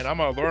 and I'm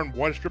going to learn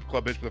what a strip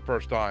club is for the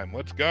first time.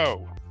 Let's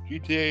go.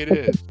 GTA it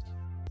is.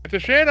 It's a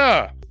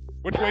Shanna.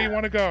 Which way you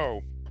want to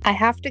go? I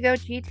have to go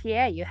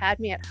GTA. You had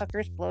me at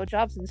hookers,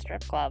 blowjobs, and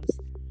strip clubs.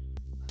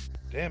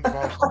 Damn,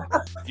 That's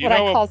what I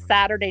call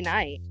Saturday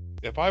night.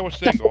 If I was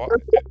single,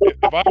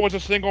 if I was a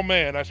single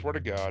man, I swear to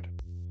God,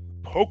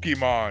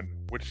 Pokemon,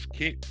 which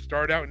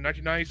started out in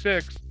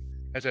 1996,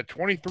 has had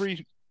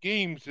 23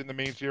 games in the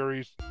main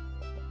series,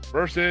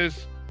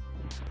 versus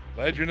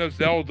Legend of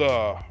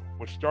Zelda,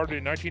 which started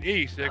in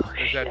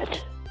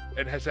 1986,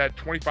 and has had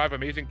 25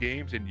 amazing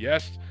games. And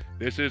yes,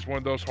 this is one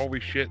of those holy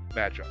shit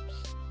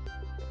matchups.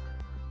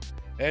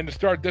 And to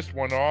start this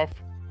one off,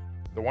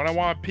 the one I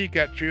want to peek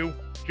at you,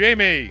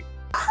 Jamie.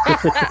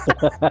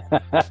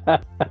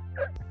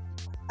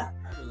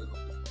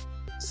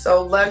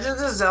 So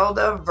Legends of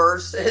Zelda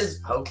versus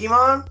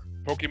Pokemon?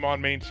 Pokemon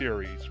main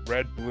series.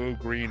 Red, blue,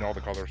 green, all the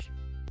colors.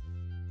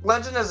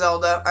 Legend of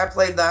Zelda. I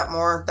played that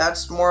more.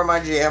 That's more my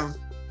jam.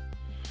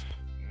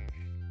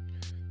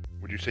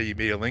 Would you say you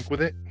made a link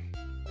with it?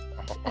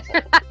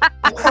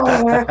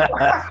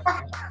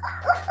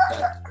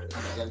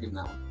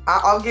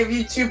 I'll give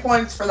you 2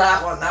 points for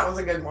that one. That was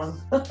a good one.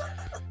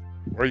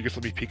 Or you just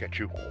let me peek at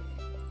you.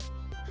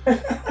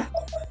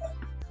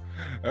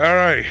 All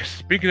right.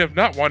 Speaking of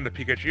not wanting to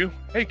peek at you,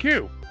 hey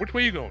Q, which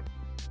way you going?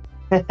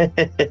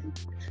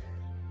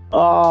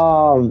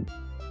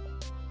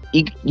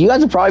 You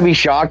guys would probably be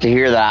shocked to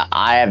hear that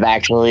I have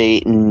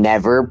actually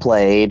never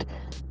played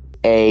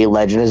a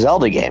Legend of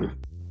Zelda game.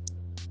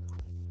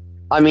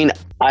 I mean,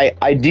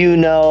 I do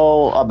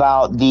know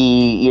about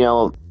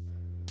the,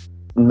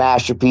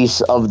 masterpiece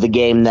of the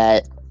game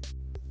that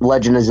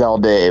Legend of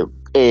Zelda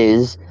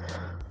is.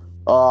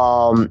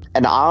 And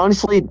I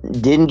honestly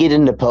didn't get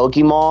into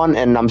Pokemon,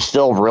 and I'm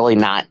still really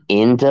not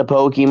into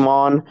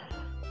Pokemon,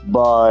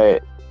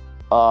 but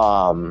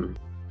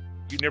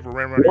you never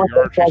ran around your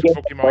yard chasing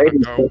Pokemon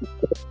and go?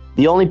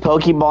 The only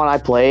Pokemon I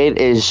played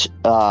is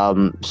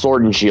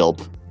Sword and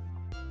Shield.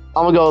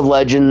 I'm gonna go with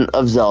Legend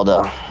of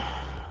Zelda.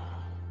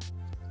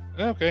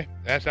 Okay,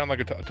 that sounds like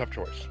a tough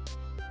choice.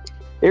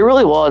 It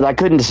really was. I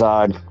couldn't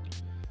decide.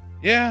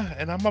 Yeah,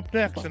 and I'm up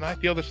next, and I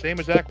feel the same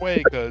exact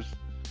way, because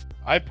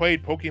I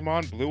played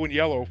Pokemon Blue and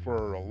Yellow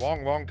for a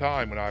long, long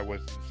time when I was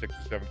in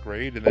 6th and 7th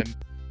grade, and then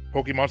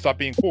Pokemon stopped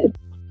being cool.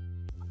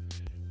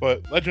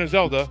 But Legend of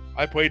Zelda,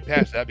 I played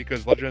past that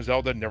because Legend of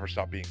Zelda never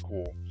stopped being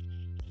cool.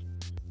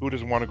 Who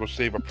doesn't want to go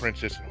save a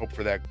princess and hope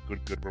for that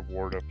good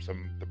reward of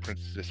the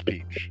Princess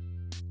Peach?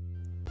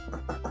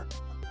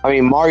 I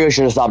mean, Mario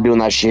should have stopped doing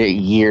that shit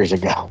years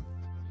ago.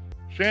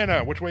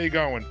 Shanna, which way are you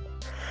going?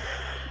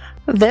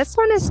 This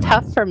one is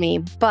tough for me,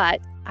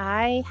 but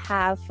I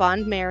have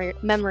fond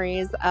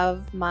memories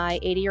of my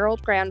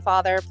 80-year-old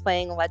grandfather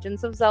playing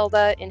Legends of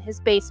Zelda in his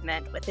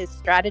basement with his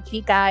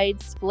strategy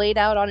guide splayed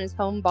out on his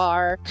home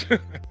bar.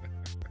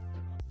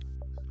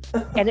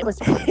 And it was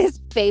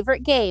his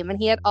favorite game, and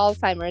he had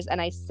Alzheimer's,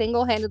 and I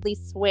single-handedly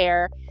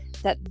swear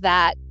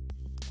that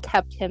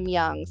kept him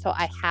young, so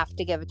I have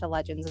to give it to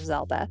Legends of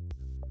Zelda.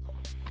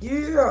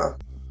 Yeah.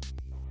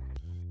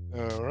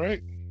 All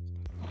right.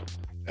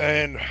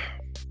 And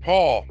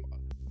Paul,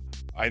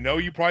 I know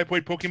you probably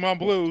played Pokemon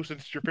Blue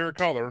since it's your favorite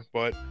color,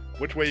 but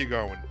which way are you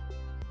going?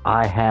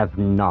 I have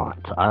not.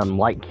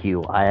 Like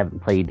you, I haven't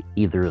played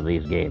either of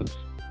these games.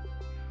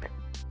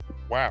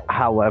 Wow.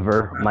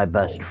 However, my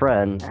best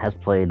friend has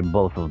played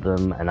both of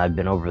them, and I've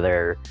been over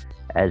there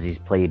as he's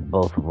played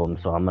both of them,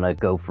 so I'm going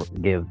to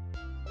give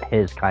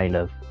his kind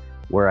of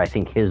where I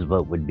think his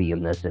vote would be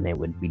in this, and it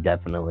would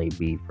definitely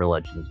be for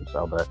Legends of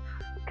Zelda,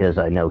 because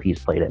I know he's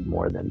played it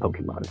more than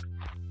Pokemon.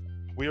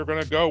 We are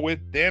going to go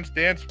with Dance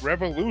Dance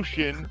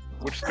Revolution,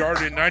 which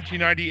started in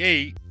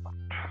 1998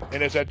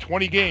 and has had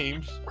 20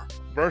 games,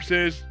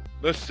 versus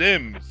The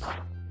Sims.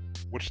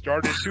 which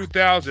started in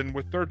 2000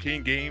 with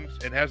 13 games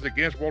and has the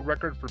Guinness World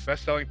Record for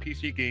best-selling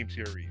PC game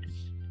series.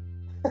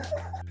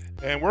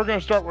 And we're going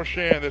to start with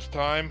Shannon this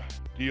time.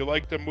 Do you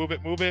like to move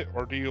it,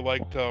 or do you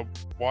like to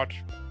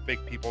watch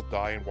fake people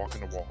die and walk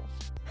into walls?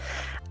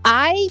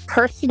 I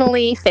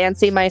personally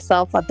fancy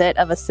myself a bit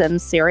of a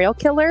Sims serial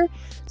killer,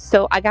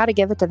 so I gotta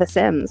give it to The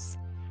Sims.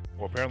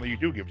 Well, apparently you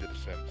do give it to The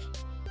Sims.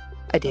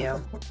 I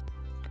do.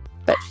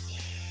 But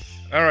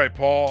all right,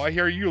 Paul, I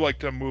hear you like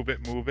to move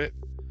it.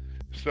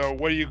 So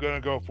what are you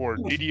going to go for,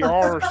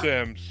 DDR or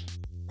Sims?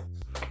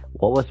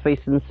 What was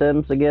facing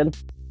Sims again?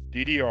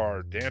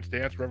 DDR, Dance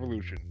Dance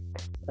Revolution.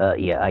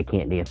 Yeah, I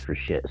can't dance for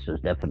shit, so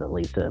it's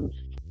definitely Sims.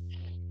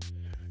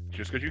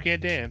 Just because you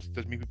can't dance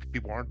doesn't mean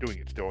people aren't doing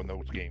it still in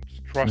those games.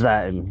 Trust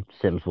That and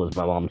Sims was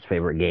my mom's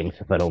favorite game, so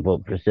if I don't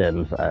vote for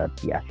Sims,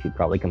 yeah, she'd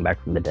probably come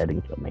back from the dead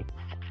and kill me.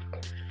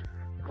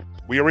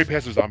 We already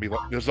passed the zombie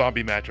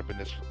matchup in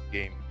this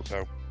game,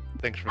 so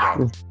thanks for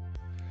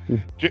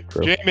that.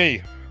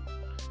 Jamie,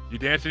 you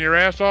dancing your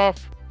ass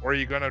off, or are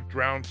you gonna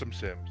drown some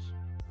Sims?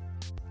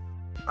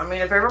 I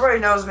mean, if everybody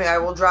knows me, I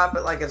will drop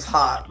it like it's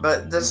hot.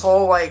 But this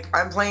whole, like,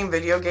 I'm playing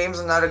video games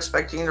and not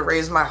expecting to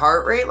raise my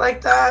heart rate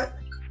like that,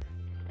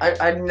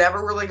 I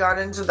never really got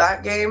into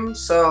that game.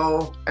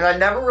 So, and I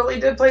never really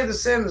did play The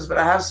Sims, but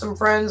I have some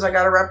friends I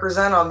got to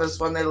represent on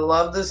this one. They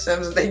love The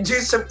Sims, and they do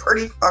some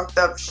pretty fucked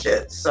up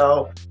shit.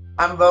 So,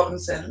 I'm voting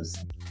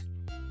Sims.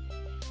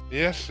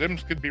 Yes,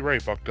 Sims could be very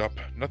fucked up.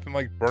 Nothing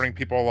like burning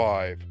people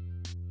alive.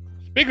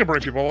 Speaking of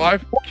burning people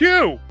alive,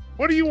 Q,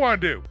 what do you want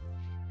to do?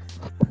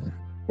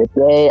 The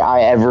day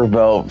I ever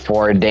vote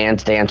for a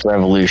Dance Dance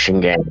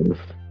Revolution game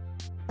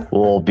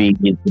will be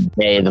the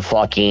day the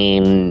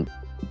fucking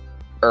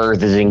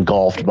Earth is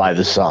engulfed by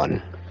the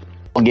sun.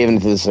 I'm giving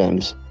it to The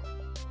Sims.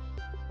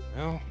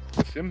 Well,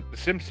 the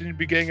Sims seem to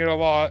be getting it a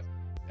lot,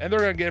 and they're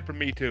going to get it from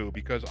me too,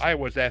 because I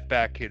was that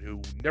fat kid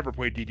who never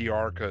played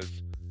DDR,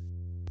 because,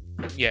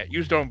 yeah, you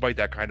just don't invite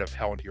that kind of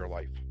hell into your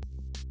life.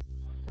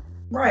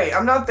 Right,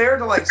 I'm not there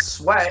to, like,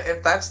 sweat.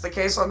 If that's the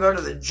case, I'll go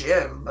to the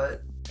gym,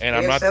 but... And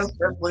I'm not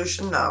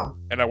Revolution, no.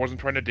 And I wasn't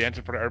trying to dance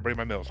in front of everybody in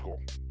my middle school.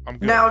 I'm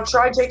good. Now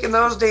try taking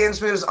those dance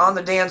moves on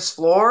the dance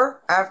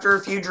floor after a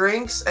few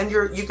drinks, and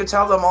you could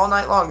tell them all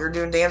night long you're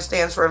doing Dance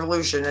Dance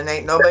Revolution, and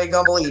ain't nobody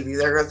gonna believe you.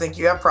 They're gonna think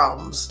you have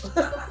problems.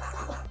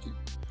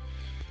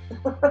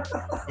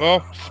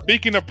 Well,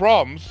 speaking of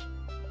problems,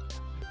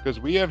 because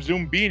we have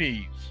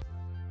Zoombinis,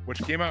 which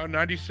came out in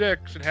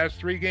 '96 and has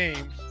 3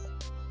 games,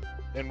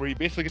 and where you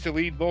basically get to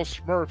lead little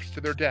Smurfs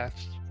to their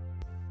deaths,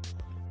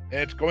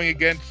 and it's going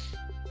against.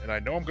 And I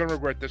know I'm going to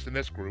regret this in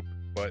this group,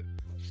 but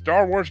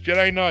Star Wars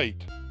Jedi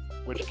Knight,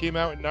 which came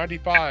out in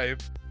 '95,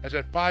 has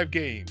had 5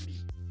 games.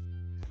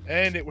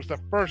 And it was the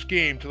first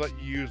game to let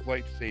you use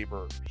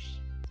lightsabers.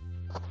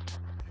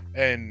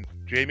 And,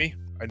 Jamie,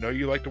 I know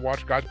you like to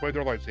watch guys play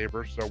their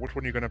lightsabers, so which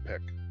one are you going to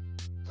pick?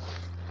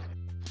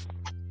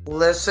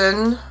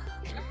 Listen,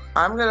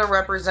 I'm going to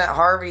represent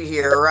Harvey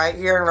here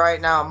and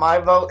right now. My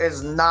vote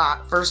is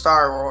not for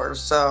Star Wars,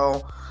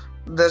 so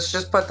let's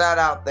just put that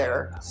out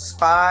there.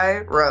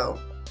 Spyro.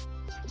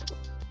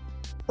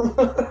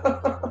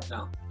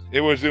 No. It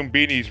was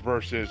Zoombinis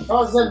versus...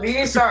 Oh,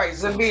 Zoombinis?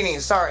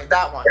 Sorry,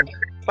 that one.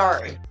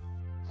 Sorry.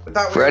 I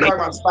thought we were talking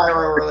about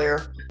Spyro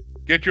earlier.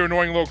 Get your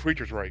annoying little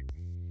creatures right.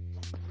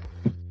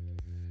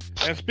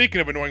 And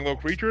speaking of annoying little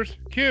creatures,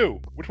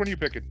 Q, which one are you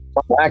picking?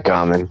 That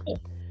common.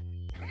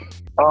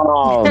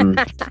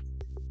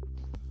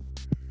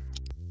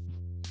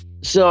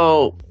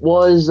 So,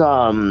 was,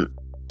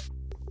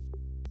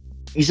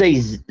 you say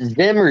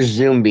Zim or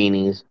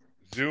Zoombinis?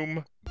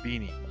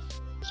 Zoombinis.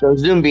 So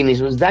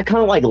Zoombinis, was that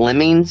kind of like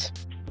Lemmings?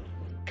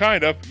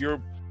 Kind of.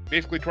 You're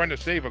basically trying to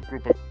save a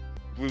group of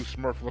blue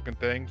Smurf-looking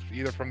things,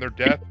 either from their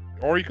death,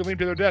 or you can lead them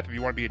to their death if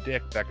you want to be a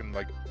dick back in,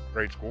 like,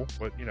 grade school.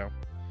 But, you know,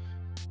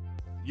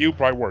 you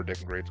probably were a dick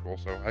in grade school,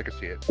 so I can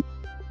see it.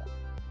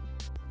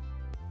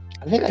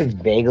 I think I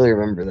vaguely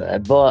remember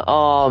that, but,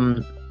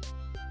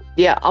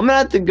 yeah, I'm gonna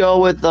have to go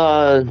with,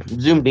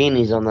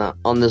 Zoombinis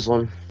on this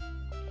one.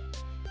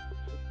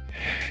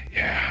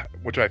 Yeah,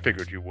 which I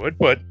figured you would,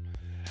 but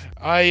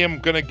I am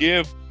going to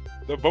give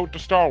the vote to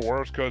Star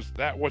Wars because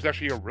that was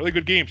actually a really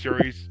good game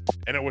series,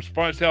 and it was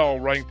fun as hell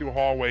running through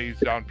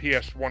hallways on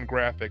PS1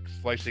 graphics,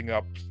 slicing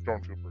up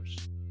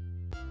stormtroopers.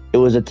 It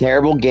was a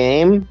terrible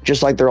game,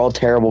 just like they're all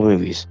terrible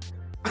movies.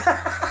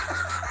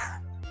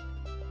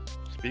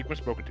 Speak when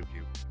spoken to,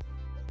 you.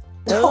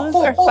 Those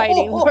are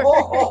fighting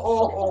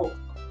words.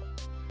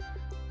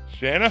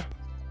 Shanna,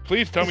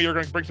 please tell me you're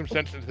going to bring some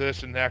sense into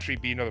this and actually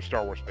be another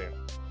Star Wars fan.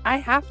 I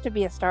have to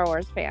be a Star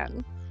Wars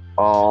fan.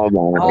 Oh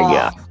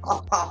my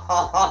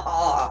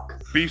god.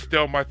 Be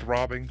still, my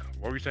throbbing.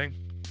 What were you saying?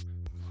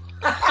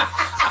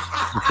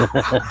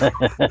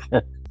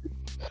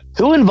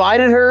 Who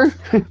invited her?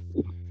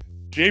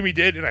 Jamie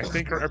did, and I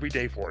thank her every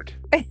day for it.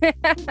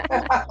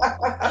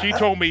 She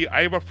told me,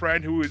 I have a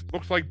friend who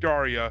looks like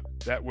Daria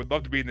that would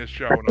love to be in this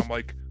show, and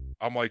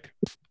I'm like,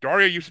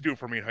 Daria used to do it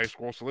for me in high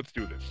school, so let's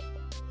do this.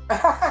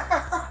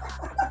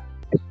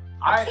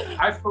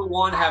 I for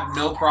one have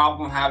no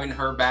problem having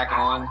her back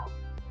on.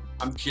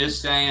 I'm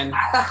just saying.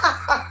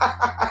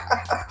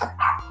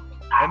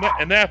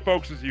 And that,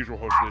 folks, is the usual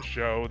host of this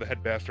show, the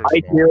head bastard.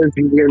 I hear if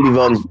you're going to be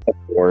voting Star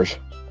Wars.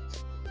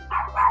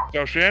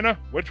 So, Shanna,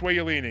 which way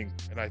you leaning?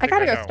 And I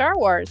gotta go know. Star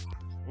Wars.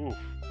 Oof,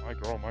 my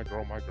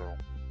girl.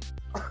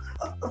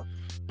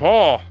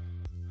 Paul,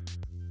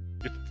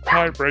 it's the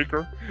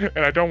tiebreaker,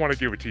 and I don't want to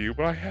give it to you,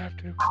 but I have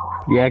to.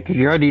 Yeah, because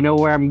you already know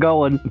where I'm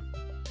going.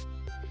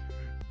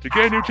 To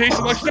get a new taste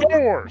of like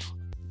Star Wars.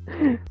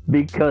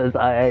 Because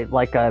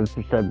like I've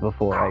said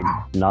before,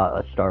 I'm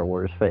not a Star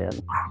Wars fan.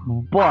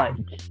 But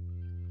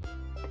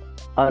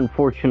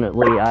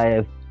unfortunately, I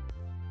have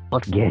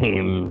bought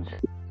games,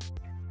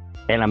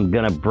 and I'm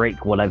gonna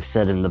break what I've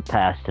said in the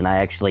past, and I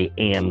actually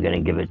am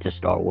gonna give it to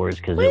Star Wars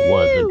because it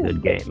was a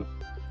good game.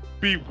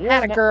 Be Had a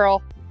warned.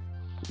 girl.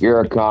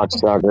 You're a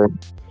cocksucker.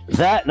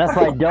 That, and if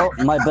I don't,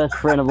 my best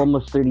friend of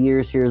almost 30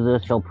 years hears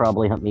this, he'll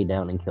probably hunt me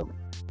down and kill me.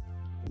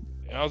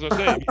 I was gonna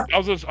say, I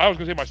was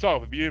gonna say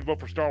myself, if you didn't vote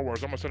for Star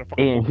Wars, I'm gonna send a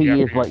fucking. And Wookiee he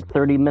after is you. like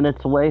 30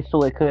 minutes away,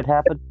 so it could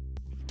happen.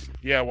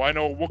 Yeah, well, I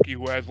know a Wookiee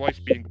who has light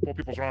speed and can pull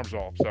people's arms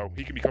off, so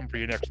he can be coming for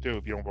you next too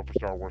if you don't vote for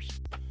Star Wars.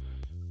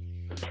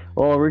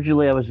 Well,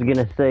 originally I was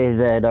gonna say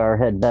that our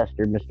head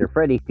bastard, Mr.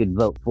 Freddy, could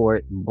vote for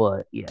it,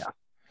 but yeah.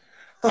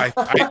 I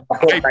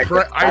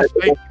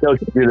Go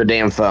through the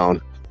damn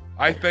phone.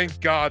 I thank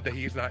God that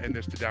he's not in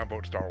this to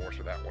downvote Star Wars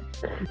for that one.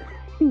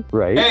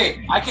 Right?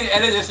 Hey, I can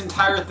edit this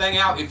entire thing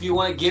out. If you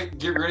want to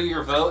get rid of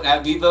your vote,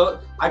 have me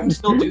vote, I can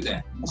still do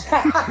that.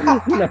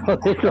 No,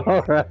 it's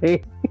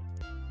alright.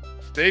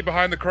 Stay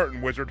behind the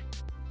curtain, wizard.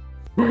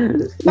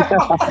 Nothing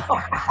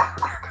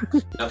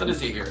to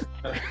see here.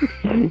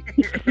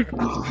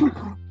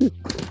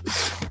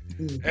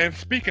 And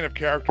speaking of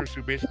characters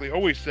who basically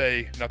always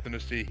say nothing to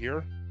see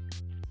here,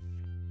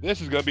 this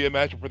is going to be a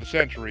matchup for the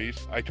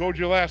centuries. I told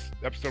you last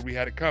episode we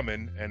had it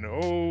coming, and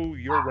oh,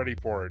 you're ready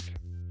for it.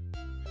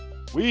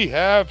 We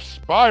have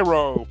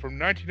Spyro from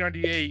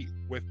 1998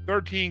 with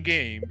 13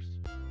 games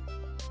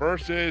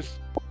versus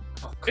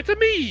It's a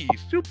Me,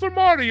 Super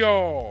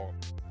Mario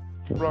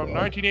from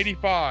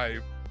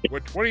 1985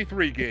 with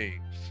 23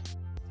 games.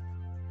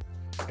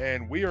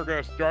 And we are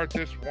going to start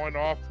this one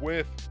off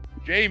with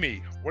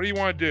Jamie. What do you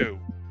want to do?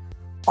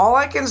 All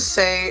I can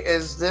say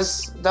is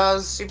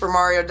Super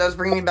Mario does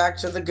bring me back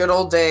to the good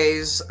old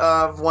days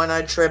of when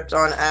I tripped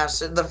on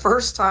acid the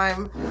first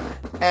time.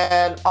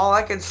 And all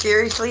I can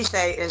seriously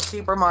say is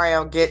Super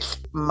Mario gets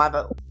my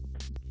vote.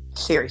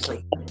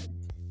 Seriously.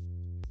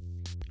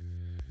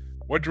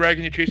 What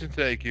dragon you chasing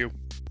today, Q?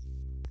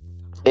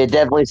 It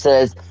definitely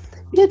says,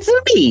 it's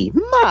me,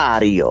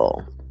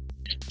 Mario.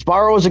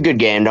 Spyro was a good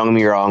game, don't get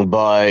me wrong,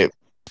 but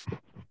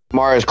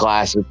Mario's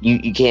classic.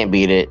 You can't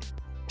beat it.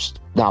 It's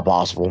not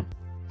possible.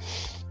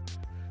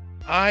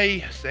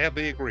 I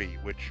sadly agree,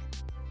 which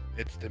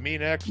it's to me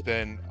next,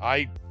 and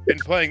I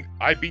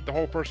beat the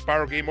whole first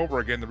Spyro game over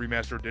again, the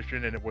remaster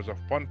edition, and it was a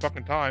fun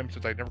fucking time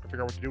since I never could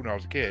figure out what to do when I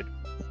was a kid.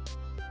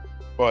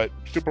 But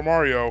Super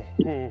Mario,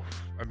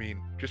 I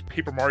mean, just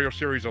Paper Mario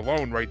series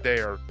alone right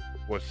there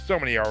was so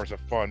many hours of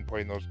fun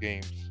playing those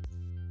games.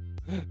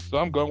 So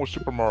I'm going with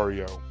Super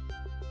Mario.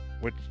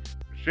 With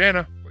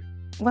Shanna.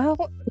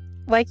 Well,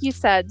 like you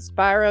said,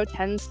 Spyro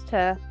tends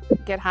to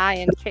get high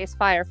and chase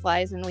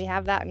fireflies, and we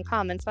have that in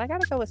common, so I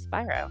gotta go with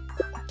Spyro.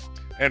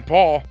 And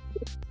Paul,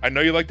 I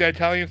know you like that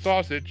Italian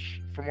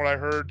sausage from what I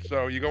heard,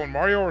 so you going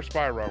Mario or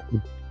Spyro?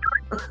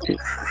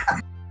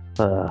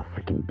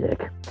 Freaking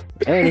dick.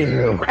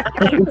 Anywho.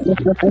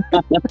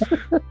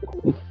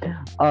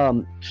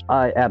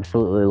 I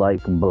absolutely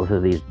like both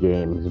of these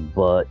games,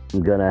 but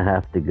I'm gonna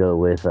have to go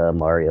with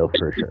Mario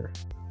for sure.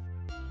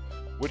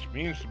 Which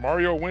means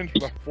Mario wins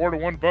with a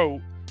 4-1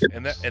 vote,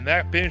 and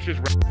that finishes.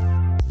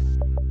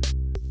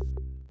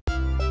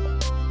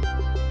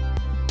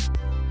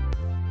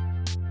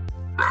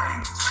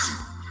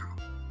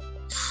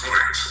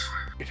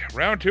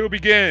 Round 2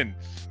 begins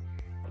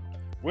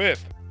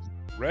with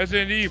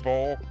Resident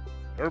Evil,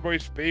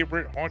 everybody's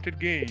favorite haunted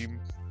game,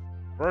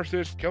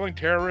 versus Killing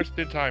Terrorists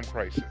in Time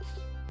Crisis.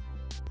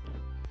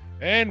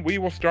 And we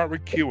will start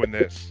with Q in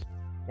this.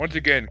 Once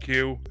again,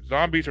 Q,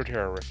 zombies or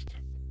terrorists?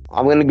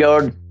 I'm gonna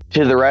go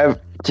to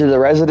the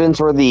residence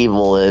where the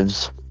evil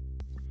lives.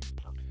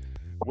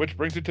 Which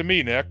brings it to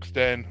me next,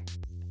 and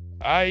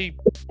I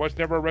was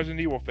never a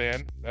Resident Evil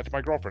fan. That's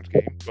my girlfriend's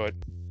game, but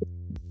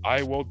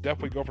I will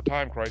definitely go for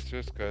Time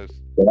Crisis, because...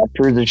 That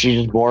proves that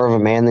she's just more of a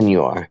man than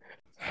you are.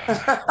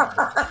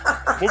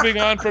 Moving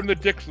on from the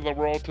dicks of the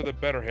world to the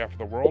better half of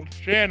the world.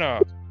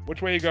 Shanna,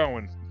 which way you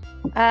going?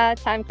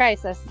 Time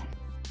Crisis.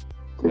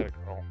 That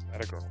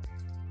a girl.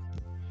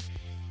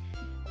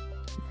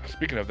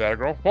 Speaking of that a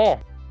girl, Paul,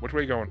 which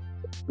way you going?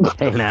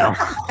 Hey now.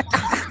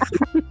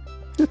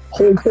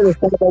 Holy shit, I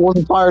thought that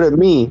wasn't fired at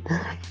me.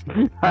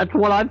 That's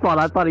what I thought.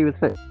 I thought he was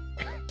saying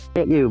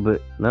at you,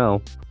 but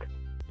no.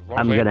 As long as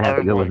I'm they gonna ain't have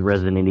to go with firing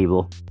Resident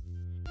Evil.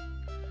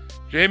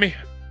 Jamie,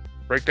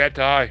 break that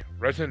tie.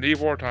 Resident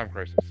Evil or Time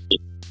Crisis?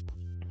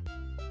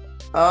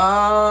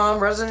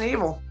 Resident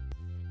Evil.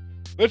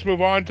 Let's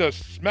move on to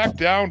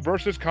SmackDown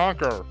versus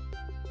Conquer.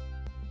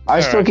 I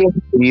All still right.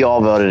 can't believe you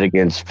all voted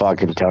against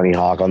fucking Tony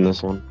Hawk on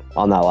this one,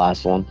 on that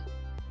last one.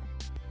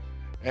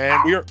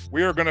 And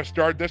we are gonna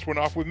start this one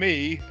off with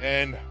me,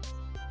 and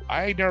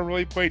I never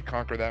really played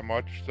Conquer that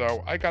much,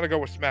 so I gotta go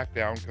with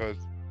SmackDown because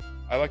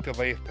I like to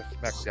lay the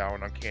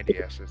SmackDown on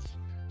candy asses.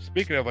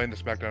 Speaking of laying the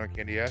SmackDown on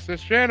candy asses,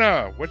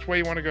 Shanna, which way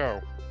you want to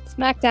go?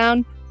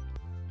 SmackDown.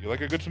 You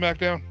like a good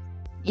SmackDown?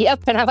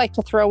 Yep, and I like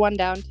to throw one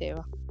down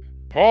too.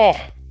 Paul,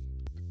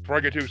 before I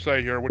get too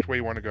excited here, which way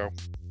you want to go?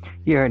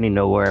 You already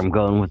know where I'm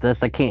going with this.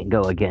 I can't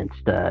go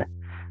against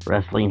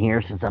wrestling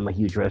here since I'm a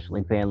huge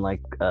wrestling fan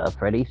like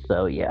Freddie.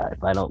 So yeah,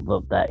 if I don't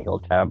vote that, he'll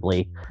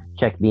probably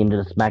check me into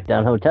the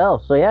SmackDown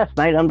hotel. So yeah,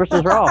 SmackDown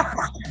versus Raw.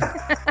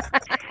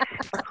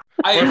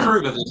 I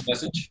approve of this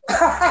message.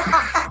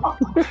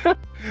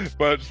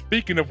 But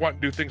speaking of wanting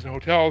to do things in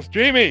hotels,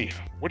 Jamie,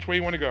 which way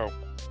you want to go?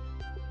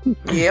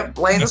 Yep,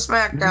 laying the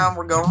SmackDown.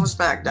 We're going with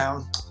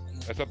SmackDown.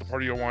 That's not the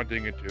part you don't want to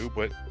dig into,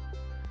 but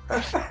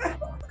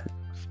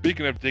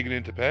speaking of digging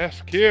into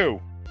past,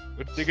 Q,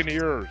 let's dig into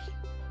yours.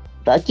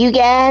 Fuck you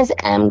guys,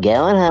 I'm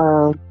going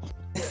home.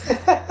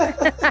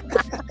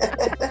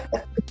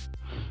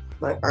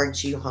 But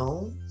aren't you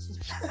home?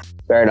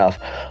 Fair enough.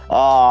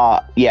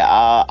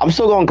 I'm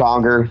still going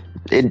Conquer.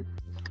 It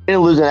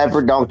didn't lose an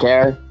effort, don't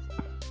care.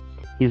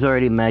 He's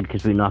already mad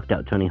because we knocked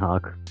out Tony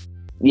Hawk.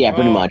 Yeah,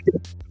 pretty much.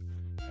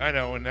 I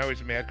know, and now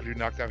he's mad because you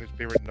knocked out his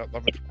favorite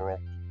nut-loving squirrel.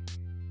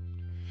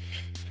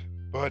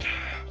 But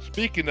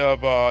speaking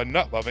of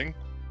nut-loving,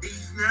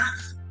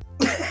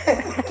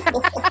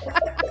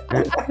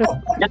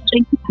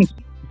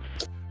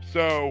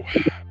 so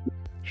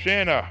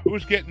Shanna,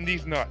 who's getting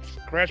these nuts?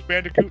 Crash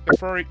Bandicoot, the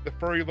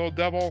furry little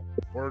devil,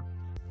 or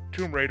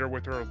Tomb Raider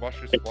with her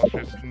luscious,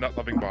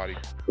 nut-loving body?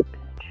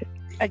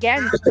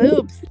 Again,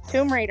 boobs.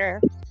 Tomb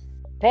Raider.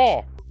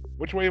 Paul,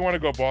 which way you want to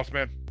go, boss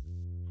man?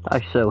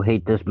 I so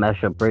hate this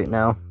mashup right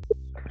now.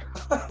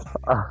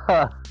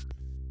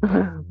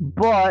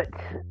 But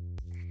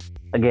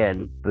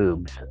again,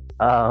 boobs.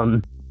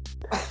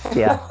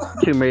 Yeah,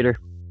 Tomb Raider.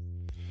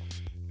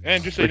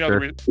 And just so you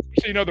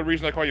know, the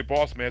reason I call you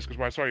boss man is because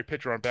when I saw your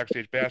picture on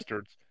Backstage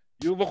Bastards,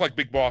 you look like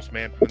Big Boss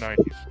Man from the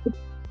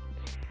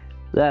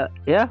 90s.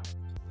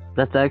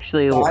 That's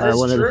actually one of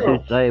the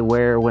suits I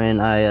wear when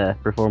I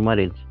perform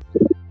weddings.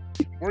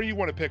 Where do you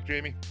want to pick,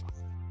 Jamie?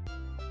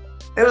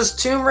 It was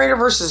Tomb Raider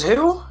versus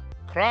who?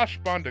 Crash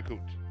Bandicoot.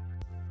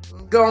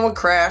 I'm going with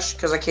Crash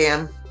because I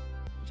can.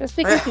 Just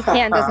because you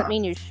can doesn't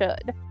mean you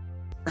should.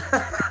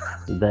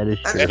 That is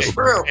true. That's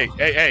true.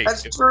 Hey,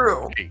 That's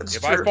true. Hey, That's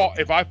if true.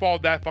 I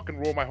followed that fucking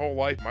rule my whole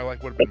life, my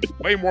life would have been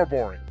way more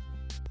boring.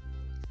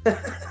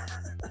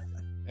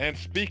 And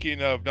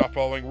speaking of not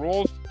following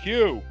rules,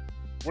 Q,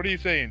 what are you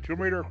saying?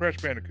 Tomb Raider or Crash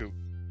Bandicoot?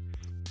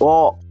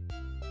 Well,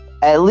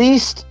 at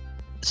least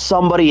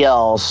somebody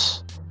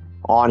else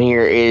on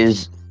here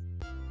is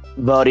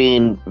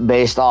voting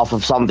based off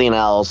of something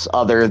else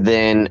other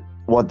than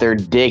what their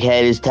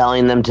dickhead is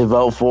telling them to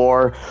vote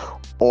for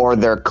or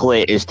their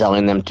clit is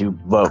telling them to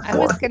vote I for.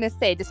 was going to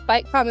say,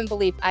 despite common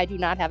belief, I do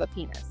not have a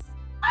penis.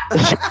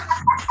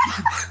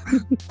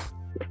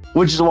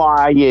 Which is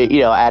why I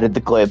added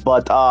the clit.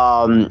 But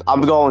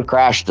I'm going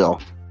Crash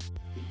still.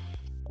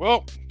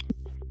 Well,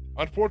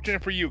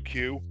 unfortunate for you,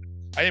 Q,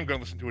 I am going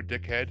to listen to a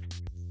dickhead,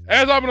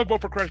 as I'm going to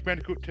vote for Crash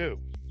Bandicoot too.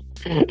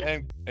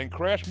 And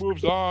Crash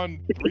moves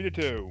on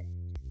 3-2.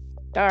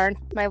 Darn,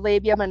 my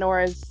labia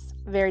minora is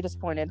very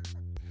disappointed.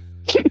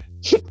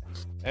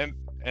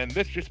 And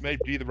this just may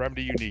be the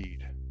remedy you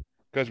need,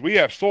 because we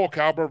have Soul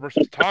Calibur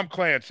versus Tom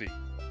Clancy.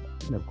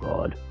 Oh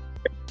God.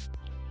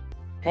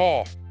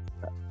 Paul.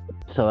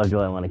 So do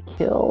I want to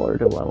kill or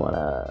do I want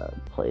to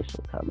play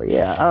Soul Calibur?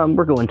 Yeah,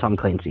 we're going Tom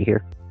Clancy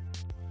here.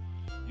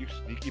 You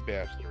sneaky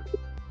bastard.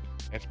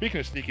 And speaking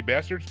of sneaky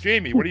bastards,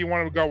 Jamie, what do you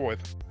want to go with?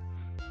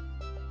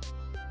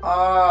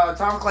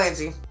 Tom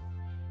Clancy.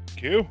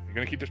 Q, you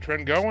gonna keep this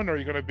trend going, or are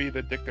you gonna be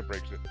the dick that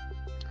breaks it?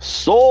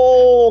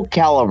 Soul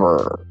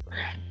Calibur.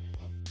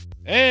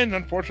 And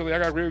unfortunately, I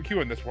gotta agree with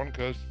Q on this one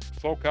because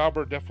Soul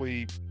Calibur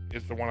definitely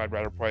is the one I'd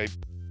rather play.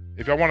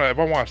 If I want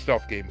a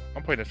stealth game,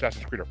 I'm playing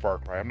Assassin's Creed or Far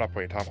Cry. I'm not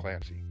playing Tom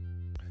Clancy.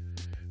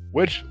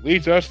 Which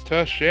leads us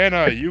to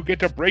Shanna. You get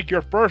to break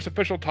your first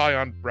official tie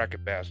on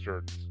Bracket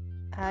Bastards.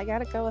 I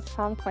gotta go with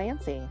Tom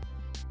Clancy.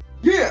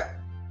 Yeah.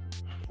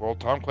 Well,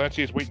 Tom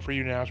Clancy is waiting for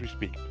you now as we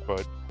speak,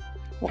 but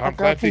What Tom a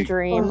girl Clancy- can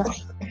dream.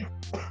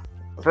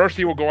 first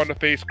he will go on to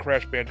face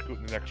Crash Bandicoot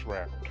in the next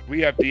round.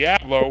 We have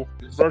Diablo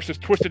versus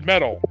Twisted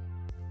Metal.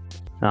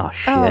 Oh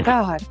shit. Oh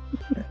God.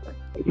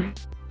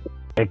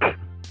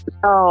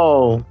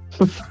 Oh.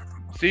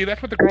 See,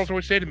 that's what the girls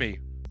always say to me.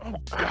 Oh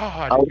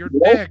God, Oh, you're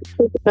yeah. dick.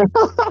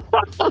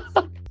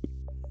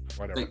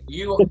 Whatever. Like,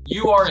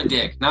 you are a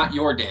dick, not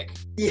your dick.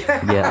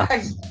 Yeah.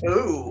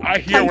 Ooh. I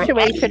hear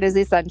Punctuation is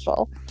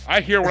essential.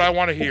 I hear what I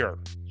want to hear.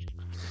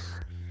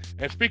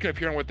 And speaking of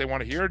hearing what they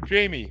want to hear,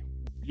 Jamie,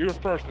 you're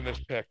first in this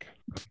pick.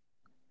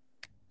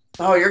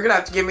 Oh, you're gonna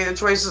have to give me the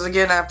choices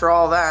again after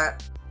all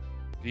that.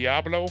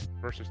 Diablo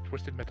versus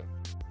Twisted Metal.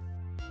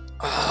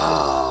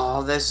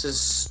 Oh, this is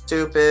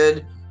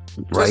stupid.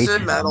 Right?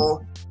 Twisted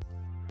Metal.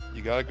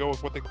 You gotta go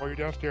with what they call your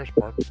downstairs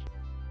parts.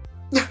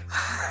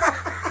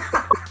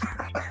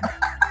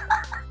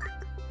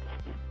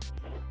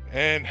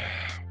 And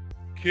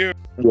Q.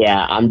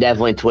 Yeah, I'm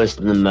definitely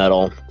twisting the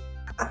metal.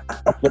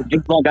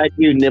 Just like I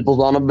do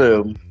nipples on a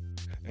boob.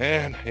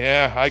 And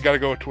yeah, I gotta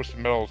go with Twisted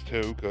Metals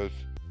too, because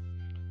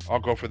I'll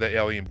go for the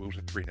alien boobs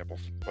with 3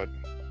 nipples. But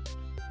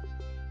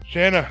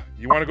Shanna,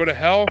 you want to go to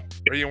hell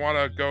or you want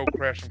to go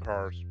crash some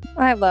cars?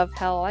 I love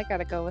hell. I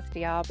gotta go with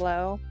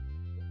Diablo.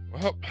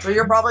 Well, So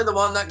you're probably the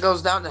one that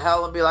goes down to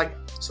hell and be like,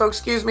 so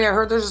excuse me, I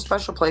heard there's a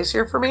special place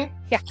here for me?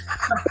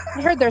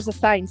 I heard there's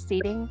assigned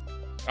seating.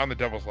 on the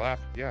devil's lap,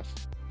 yes.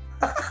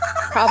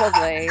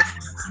 Probably.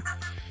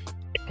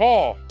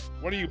 Paul,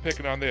 what are you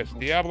picking on this?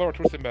 Diablo or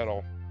Twisted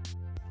Metal?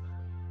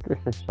 This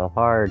is so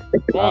hard.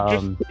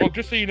 Well,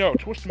 just so you know,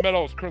 Twisted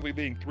Metal is currently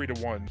leading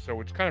 3-1,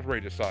 so it's kind of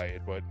already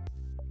decided, but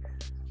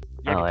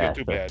you don't feel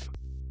too bad.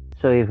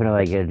 So even if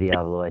I get a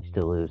Diablo, I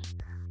still lose.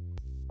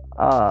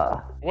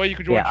 Well, you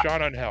could join yeah.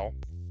 Sean on Hell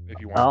if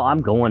you want. Oh,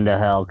 I'm going to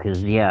hell because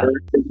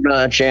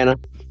Shanna.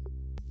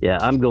 Yeah,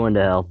 I'm going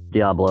to hell.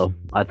 Diablo,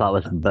 I thought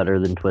was better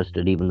than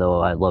Twisted, even though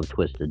I love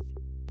Twisted.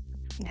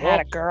 Had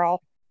a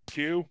girl.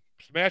 Q,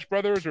 Smash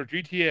Brothers or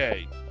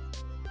GTA?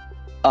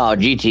 Oh,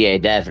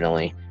 GTA,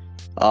 definitely.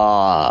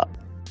 I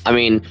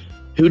mean,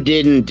 who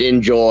didn't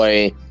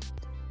enjoy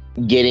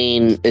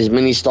getting as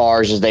many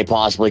stars as they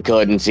possibly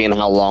could and seeing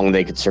how long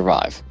they could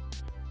survive?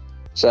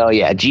 So,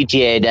 yeah,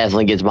 GTA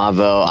definitely gets my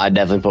vote. I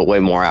definitely put way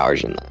more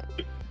hours in that.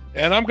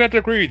 And I'm going to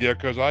agree with you,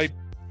 because I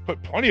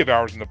put plenty of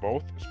hours into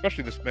both,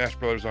 especially the Smash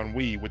Brothers on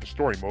Wii with the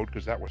story mode,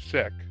 because that was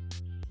sick.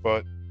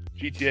 But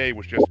GTA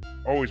was just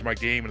always my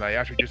game, and I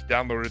actually just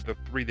downloaded the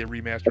 3 they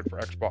remastered for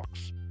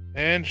Xbox.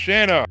 And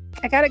Shanna.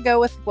 I gotta go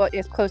with what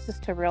is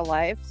closest to real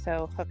life,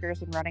 so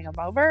hookers and running them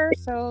over,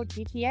 so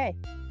GTA.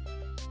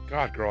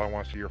 God, girl, I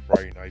want to see your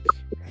Friday nights.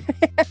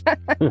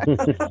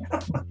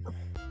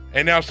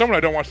 And now someone I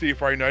don't want to see a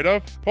Friday night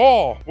of.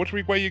 Paul, which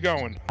way you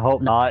going? I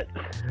hope not.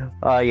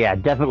 Yeah,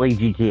 definitely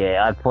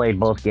GTA. I've played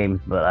both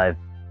games, but I've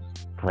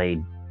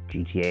played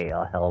GTA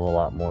a hell of a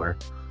lot more.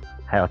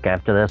 Heck,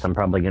 after this, I'm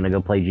probably going to go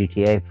play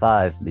GTA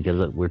 5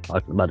 because we're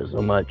talking about it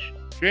so much.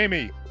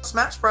 Jamie.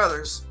 Smash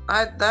Brothers.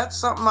 That's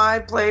something I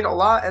played a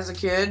lot as a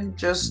kid.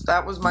 Just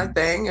that was my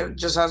thing. It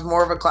just has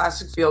more of a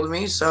classic feel to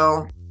me.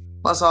 So,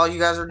 plus all you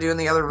guys are doing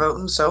the other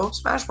voting, so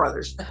Smash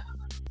Brothers.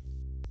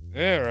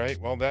 All right.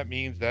 Well, that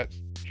means that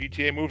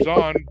GTA moves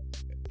on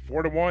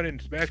 4-1,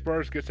 and Smash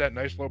Bros. Gets that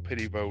nice little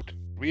pity vote.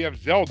 We have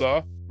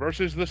Zelda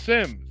versus The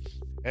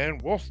Sims,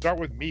 and we'll start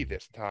with me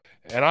this time.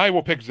 And I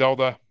will pick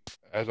Zelda,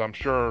 as I'm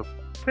sure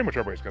pretty much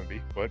everybody's going to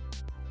be. But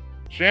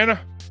Shanna,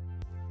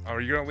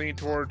 are you going to lean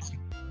towards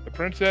the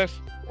princess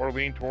or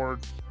lean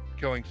towards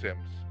killing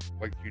Sims,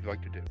 like you'd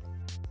like to do?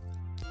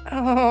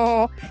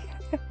 Oh.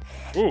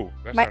 Ooh,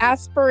 that's my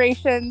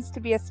aspirations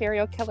to be a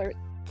serial killer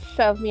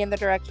shove me in the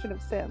direction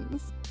of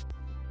Sims.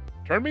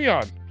 Turn me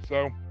on.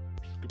 So,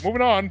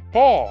 moving on.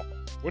 Paul,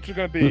 what's it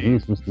going to be?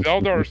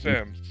 Zelda or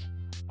Sims?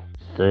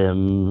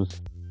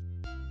 Sims.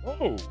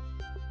 Oh,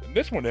 and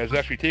this one has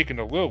actually taken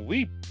a little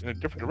leap in a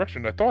different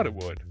direction than I thought it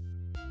would.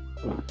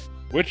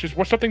 Which is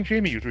something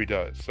Jamie usually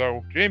does.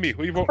 So, Jamie,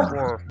 who are you voting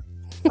for?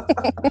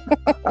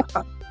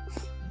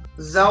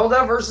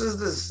 Zelda versus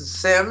the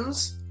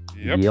Sims?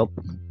 Yep.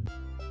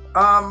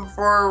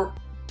 For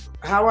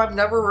how I've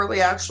never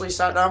really actually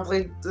sat down and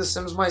played The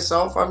Sims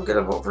myself, I'm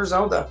going to vote for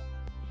Zelda.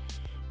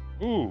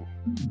 Ooh.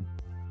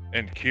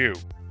 And Q,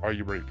 are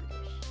you ready for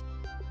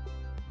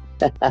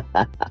this?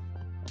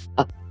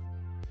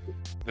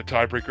 The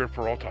tiebreaker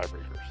for all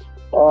tiebreakers.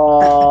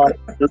 Oh,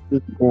 this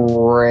is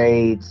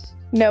great.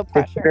 No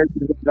pressure.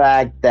 The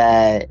fact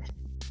that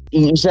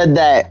you said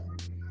that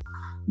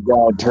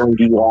God turned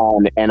you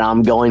on, and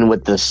I'm going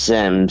with The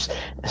Sims.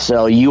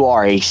 So you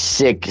are a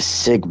sick,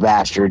 sick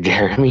bastard,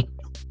 Jeremy.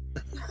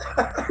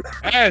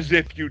 As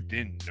if you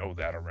didn't know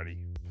that already.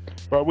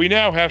 But we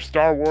now have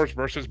Star Wars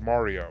versus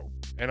Mario.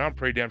 And I'm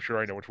pretty damn sure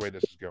I know which way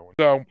this is going.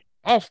 So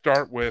I'll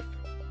start with,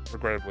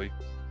 regrettably,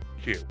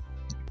 Q.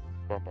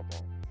 Bum, bum,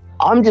 bum.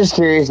 I'm just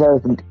curious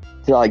to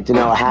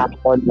know how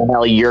in the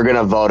hell you're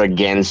gonna vote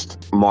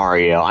against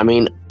Mario. I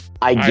mean,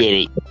 I get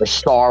it. You're a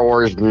Star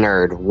Wars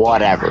nerd,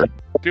 whatever.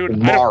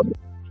 Dude, I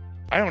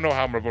don't know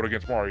how I'm gonna vote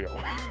against Mario.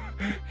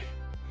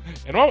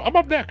 And I'm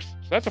up next,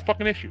 so that's a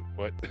fucking issue.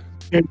 But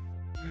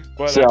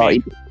so, I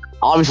mean,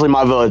 obviously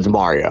my vote is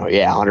Mario.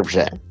 Yeah,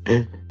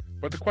 100%.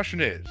 But the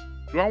question is,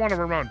 do I want to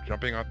run around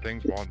jumping on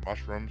things while on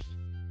mushrooms?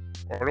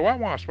 Or do I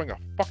want to swing a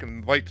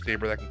fucking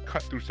lightsaber that can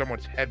cut through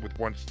someone's head with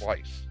one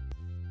slice?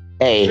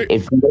 Hey,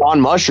 if you're on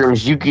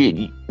mushrooms, you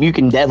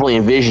can definitely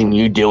envision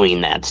you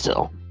doing that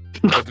still.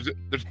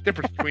 There's a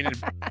difference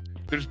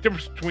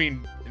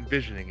between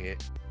envisioning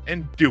it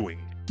and doing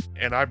it.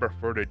 And I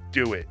prefer to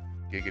do it,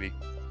 giggity.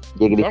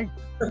 Giggity.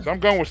 So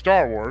I'm going with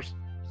Star Wars.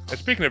 And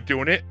speaking of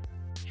doing it,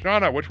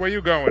 Shauna, which way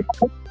you going?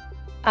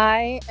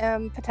 I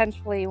am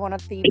potentially one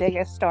of the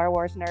biggest Star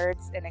Wars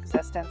nerds in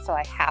existence, so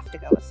I have to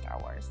go with Star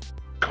Wars.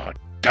 God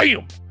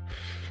damn!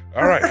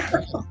 All right.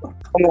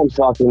 Someone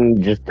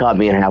fucking just cut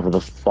me in half with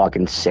a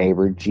fucking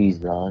saber.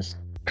 Jesus.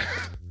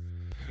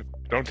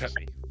 Don't tempt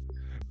me.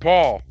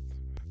 Paul,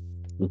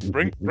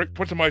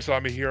 put some ice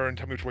on me here and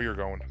tell me which way you're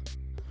going.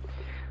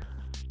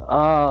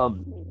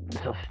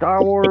 So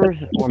Star Wars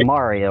or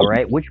Mario,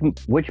 right?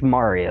 Which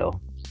Mario?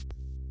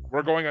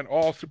 We're going on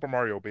all Super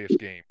Mario based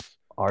games.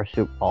 All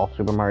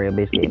Super Mario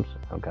based games?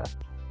 Okay.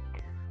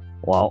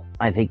 Well,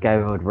 I think I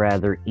would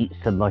rather eat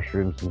some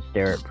mushrooms and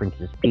stare at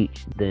Princess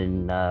Peach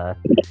than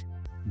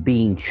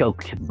being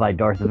choked by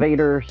Darth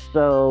Vader,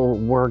 so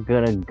we're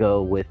gonna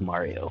go with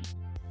Mario.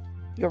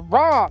 You're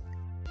wrong.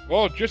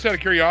 Well, just out of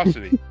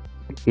curiosity.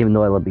 Even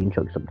though I love being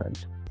choked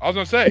sometimes. I was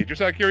gonna say,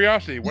 just out of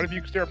curiosity, what if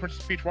you could stare at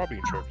Princess Peach while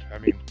being choked? I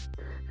mean,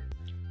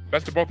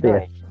 best of both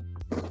worlds.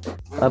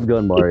 I'm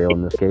going Mario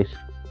in this case.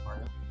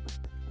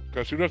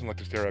 Because who doesn't like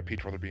to stare at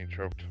Peach while they're being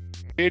choked?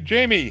 Hey,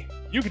 Jamie,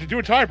 you get to do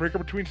a tiebreaker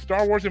between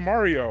Star Wars and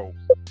Mario.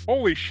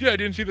 Holy shit, I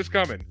didn't see this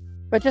coming.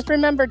 But just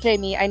remember,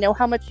 Jamie, I know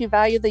how much you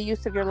value the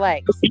use of your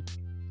legs.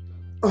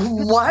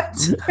 What?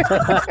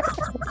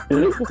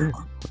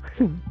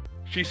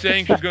 She's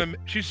saying she's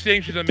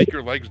gonna make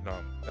your legs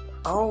numb.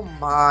 Oh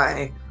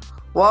my.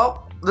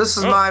 Well, this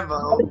is my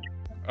vote.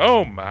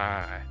 Oh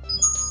my.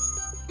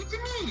 It's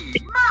me,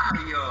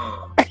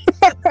 Mario.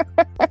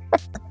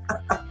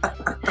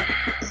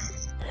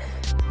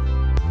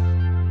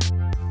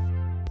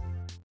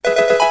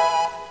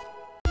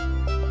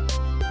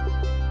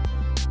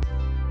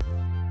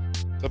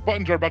 The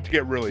buttons are about to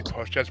get really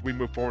pushed as we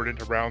move forward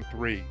into round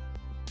 3.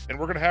 And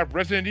we're going to have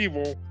Resident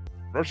Evil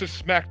versus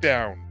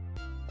SmackDown.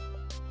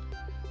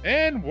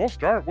 And we'll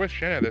start with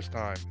Shanna this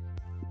time.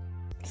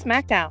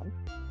 SmackDown.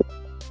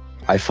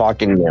 I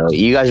fucking know it.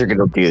 You guys are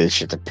gonna do this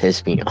shit to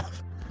piss me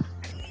off.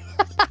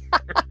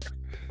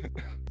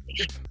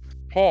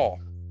 Paul,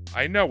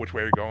 I know which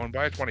way you're going, but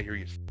I just want to hear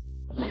you.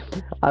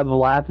 I'm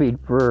laughing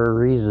for a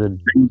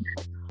reason.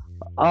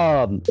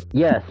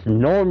 Yes,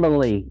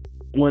 normally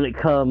when it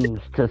comes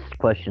to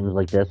questions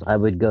like this, I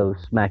would go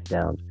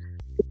SmackDown.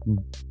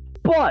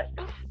 But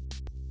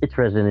it's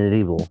Resident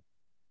Evil.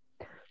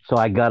 So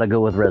I gotta go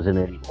with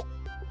Resident Evil.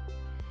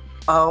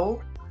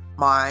 Oh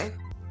my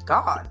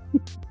god.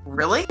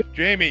 Really?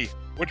 Jamie,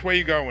 which way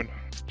you going?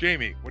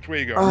 Jamie, which way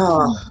you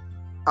going?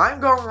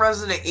 I'm going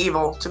Resident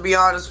Evil, to be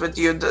honest with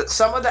you.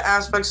 Some of the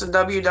aspects of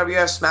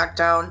WWF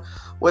SmackDown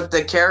with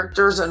the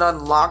characters and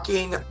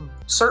unlocking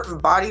certain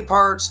body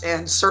parts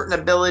and certain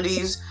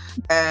abilities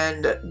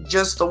and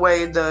just the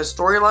way the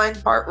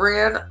storyline part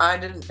ran, I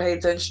didn't pay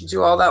attention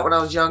to all that when I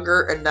was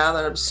younger, and now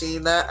that I'm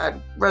seeing that,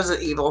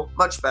 Resident Evil,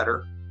 much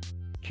better.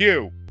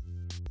 Q,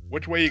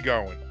 which way you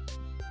going?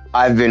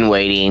 I've been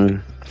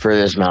waiting for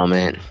this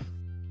moment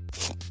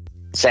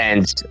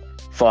since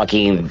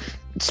fucking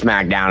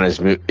SmackDown has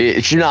moved.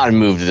 It should not have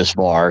moved this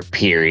far,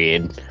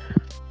 period.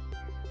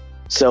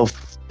 So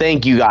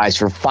thank you guys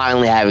for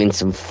finally having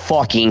some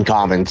fucking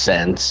common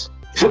sense.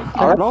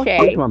 I don't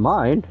change my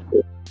mind.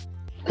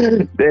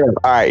 Damn.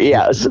 All right,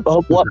 yeah. So,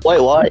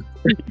 wait, what?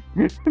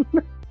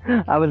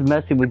 I was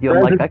messing with you.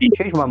 I'm like, I can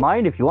change my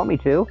mind if you want me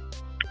to.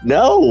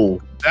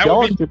 No.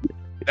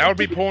 That would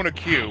be pulling a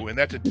Q, and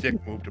that's a dick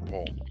move to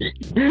pull.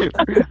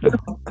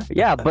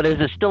 Yeah, but is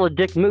it still a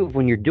dick move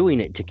when you're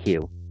doing it to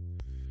Q?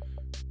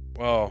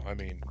 Well, I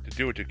mean, to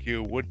do it to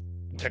Q would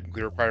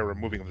technically require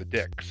removing of the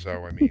dick,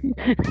 so, I mean...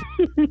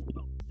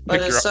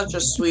 But it's such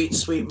a sweet,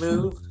 sweet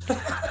move.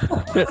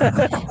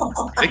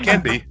 It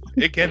can be.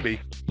 It can be.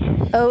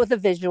 Oh, the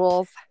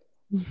visuals.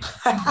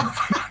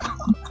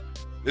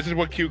 This is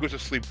what Q goes to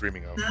sleep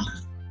dreaming of.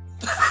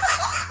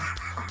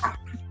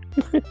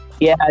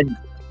 Yeah,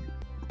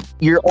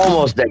 you're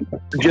almost there.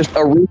 Just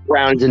a root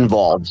round's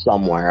involved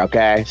somewhere,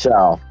 okay?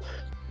 So...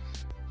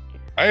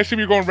 I assume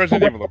you're going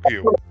Resident Evil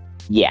Q.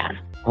 Yeah,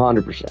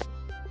 100%.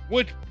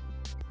 Which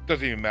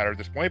doesn't even matter at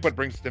this point, but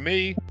brings it to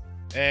me,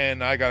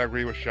 and I gotta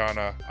agree with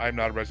Shauna. I'm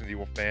not a Resident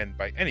Evil fan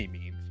by any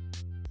means.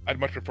 I'd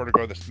much prefer to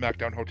go to the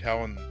SmackDown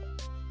Hotel and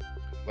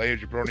lay a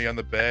jabroni on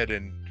the bed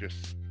and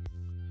just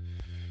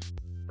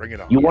bring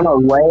it on. You want to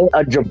lay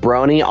a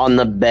jabroni on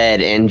the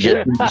bed and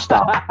just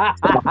stop.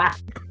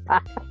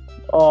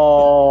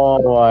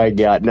 Oh my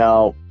god,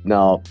 no,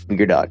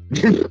 you're done.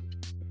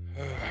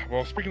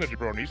 Well, speaking of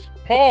jabronis,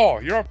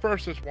 Paul, you're up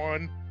first this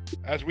one,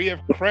 as we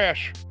have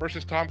Crash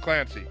versus Tom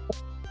Clancy.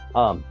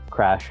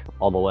 Crash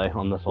all the way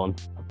on this one.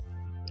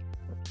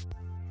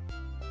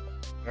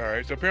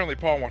 Alright, so apparently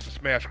Paul wants to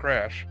smash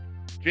Crash.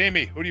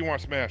 Jamie, who do you want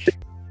to smash?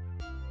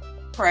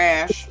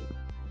 Crash.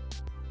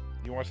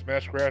 You want to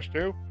smash Crash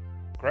too?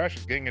 Crash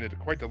is getting into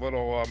quite the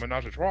little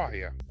menage a trois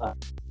here.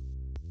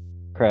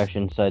 Crash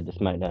inside the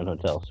SmackDown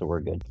Hotel, so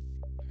we're good.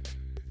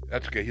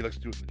 That's okay, he likes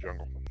to do it in the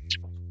jungle.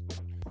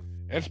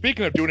 And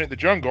speaking of doing it in the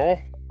jungle,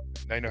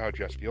 now you know how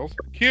Jess feels.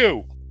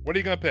 Q, what are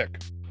you going to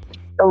pick?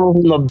 Oh,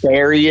 the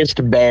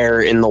beariest bear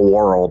in the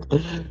world.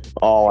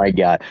 Oh my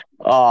god.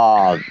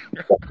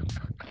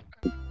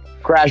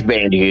 Crash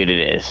Bandicoot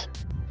it is.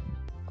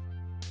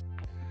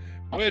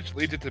 Which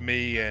leads it to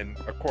me, and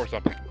of course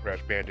I'm picking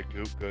Crash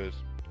Bandicoot because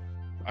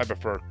I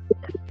prefer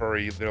a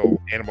furry little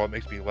animal that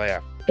makes me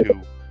laugh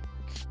to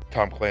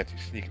Tom Clancy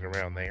sneaking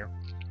around there.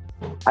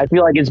 I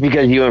feel like it's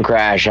because you and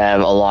Crash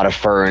have a lot of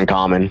fur in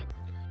common.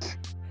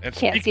 And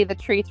Can't see the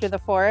tree through the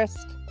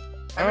forest.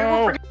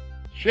 Oh,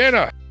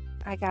 Shanna!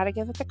 I gotta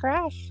give it to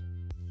Crash.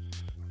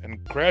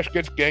 And Crash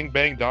gets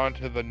gangbanged on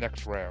to the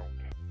next round.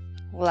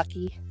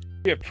 Lucky.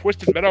 We have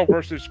Twisted Metal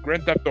versus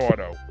Grand Theft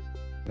Auto.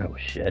 Oh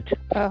shit.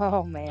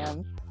 Oh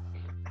man.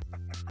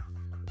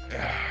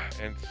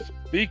 And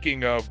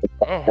speaking of,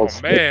 oh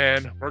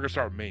man, we're gonna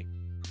start with me.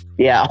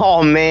 Yeah.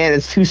 Oh man,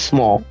 it's too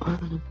small.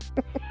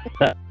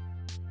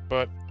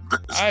 But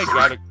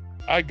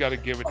I gotta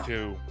give it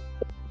to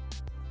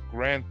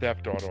Grand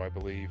Theft Auto, I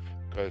believe,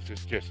 because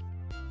it's just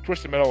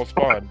Twisted Metal is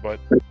fun, but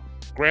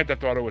Grand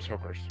Theft Auto is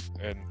hookers.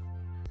 And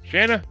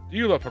Shanna, do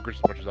you love hookers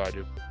as much as I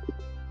do?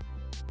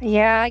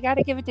 Yeah, I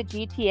gotta give it to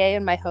GTA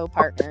and my hoe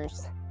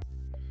partners.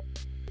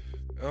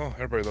 Oh,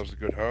 everybody loves a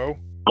good hoe,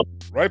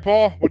 right,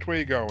 Paul? Which way are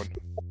you going?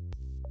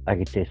 I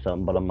could say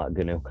something, but I'm not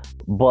gonna.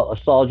 But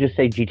so I'll just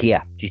say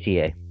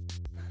GTA.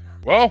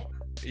 Well,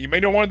 you may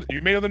know one.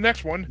 You may know the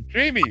next one.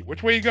 Jamie,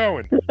 which way are you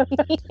going?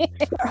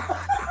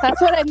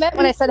 That's what I meant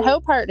when I said hoe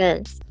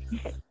partners.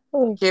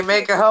 Can't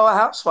make a hoe a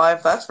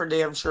housewife, that's for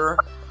damn sure.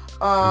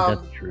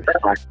 That's true.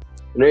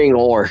 It ain't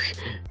gonna work.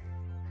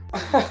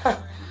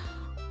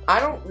 I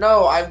don't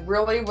know. I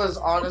really was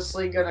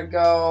honestly gonna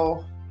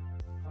go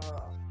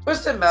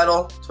Twisted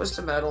Metal.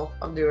 Twisted Metal.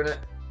 I'm doing it.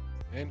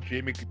 And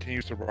Jamie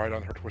continues to ride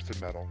on her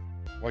Twisted Metal.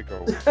 Like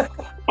always.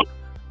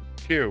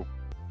 Q.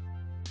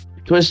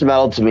 Twisted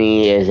Metal to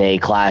me is a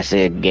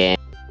classic game.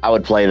 I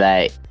would play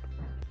that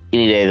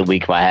any day of the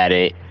week if I had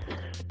it.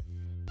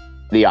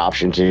 The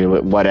option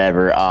to,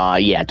 whatever.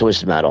 Yeah,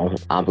 Twisted Metal.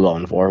 I'm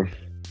going for.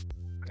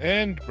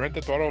 And Grand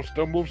Theft Auto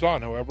still moves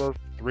on, however,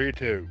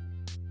 3-2.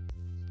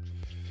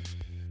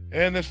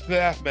 And this is the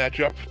last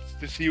matchup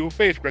to see who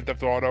faced Grand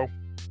Theft Auto.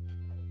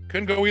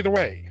 Couldn't go either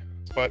way.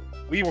 But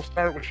we will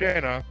start with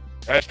Shanna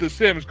as The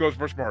Sims goes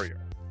versus Mario.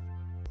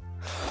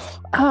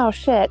 Oh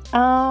shit.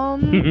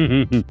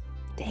 Damn.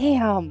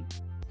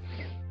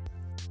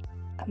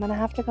 I'm gonna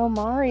have to go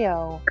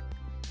Mario.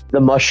 The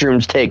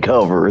mushrooms take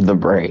over the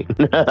brain.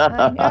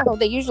 I know,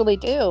 they usually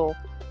do.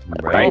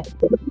 Right.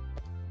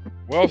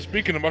 Well,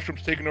 speaking of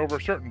mushrooms taking over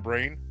a certain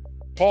brain,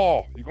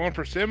 Paul, you going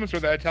for Sims or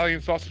the Italian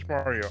sausage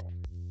Mario?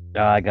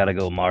 I gotta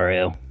go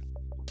Mario.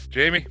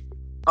 Jamie?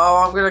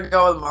 Oh, I'm gonna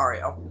go with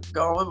Mario.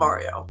 Going with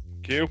Mario.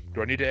 Q,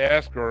 do I need to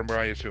ask or am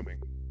I assuming?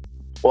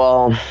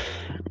 Well,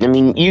 I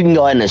mean, you can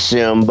go ahead and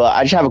assume, but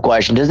I just have a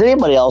question. Does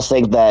anybody else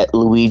think that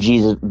Luigi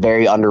is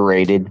very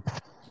underrated?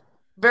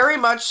 Very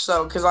much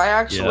so, because I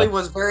actually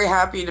was very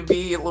happy to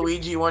be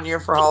Luigi one year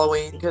for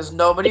Halloween, because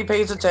nobody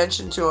pays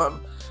attention to him.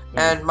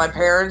 And my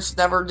parents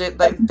never did.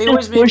 They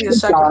always made me the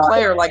second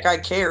player like I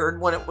cared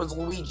when it was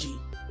Luigi.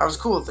 I was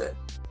cool with it.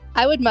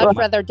 I would much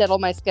rather diddle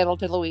my Skittle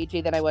to Luigi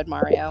than I would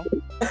Mario.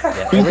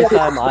 Yeah, every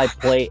time I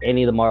play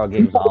any of the Mario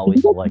games, I always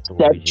select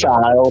That Luigi.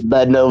 child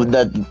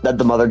that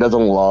the mother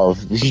doesn't love.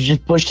 She's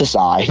just pushed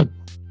aside.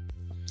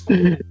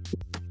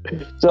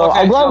 So Okay,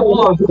 I'm glad hold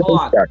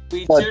on.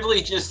 We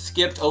literally just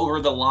skipped over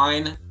the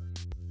line,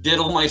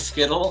 diddle my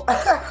Skittle.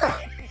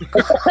 I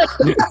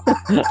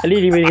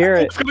didn't even hear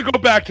I it. was going to go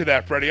back to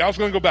that, Freddie. I was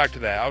going to go back to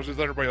that. I was just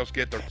letting everybody else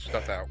get their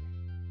stuff out.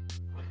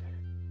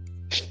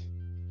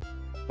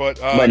 But,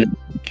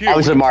 Q, I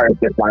would say Mario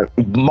gets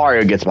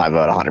my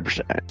vote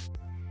 100%.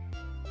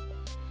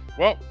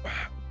 well,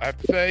 I have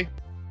to say,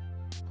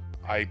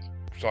 I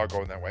saw it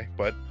going that way,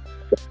 but...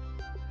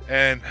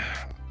 And,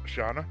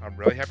 Shauna, I'm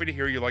really happy to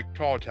hear you like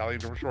tall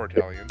Italians over short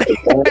Italians.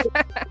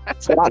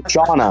 It's not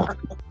Shauna.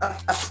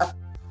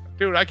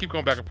 Dude, I keep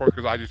going back and forth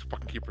because I just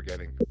fucking keep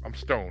forgetting. I'm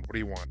stoned. What do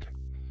you want?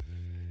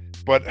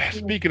 But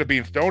speaking of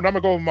being stoned, I'm going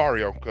to go with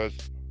Mario because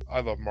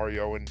I love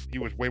Mario and he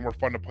was way more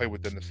fun to play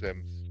with than The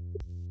Sims.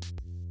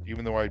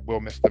 Even though I will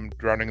miss them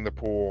drowning in the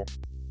pool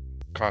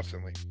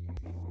constantly.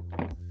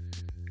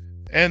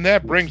 And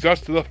that brings us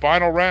to the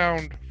final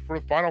round for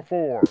the final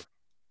four.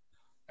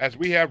 As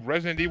we have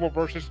Resident Evil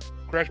versus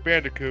Crash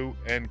Bandicoot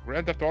and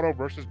Grand Theft Auto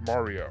versus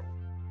Mario.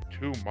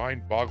 Two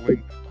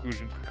mind-boggling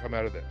conclusions can come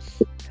out of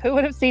this. Who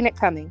would have seen it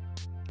coming?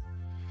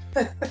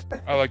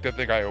 I like to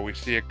think I always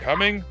see it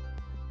coming,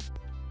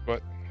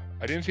 but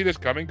I didn't see this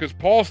coming because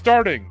Paul's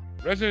starting.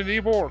 Resident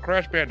Evil or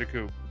Crash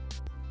Bandicoot?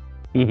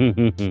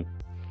 This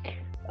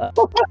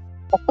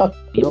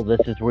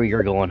is where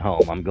you're going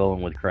home. I'm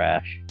going with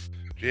Crash.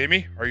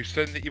 Jamie, are you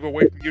sending the evil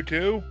away from you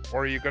too?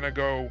 Or are you going to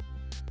go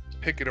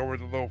pick it over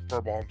the little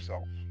furball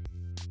himself?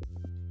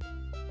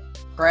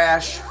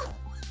 Crash.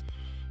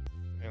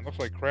 And looks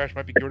like Crash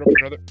might be geared up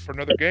for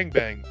another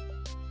gangbang.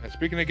 And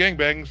speaking of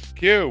gangbangs,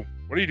 Q,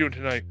 what are you doing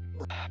tonight?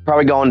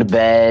 Probably going to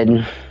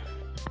bed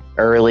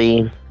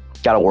early.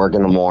 Got to work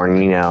in the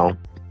morning, you know.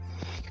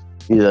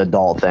 Do the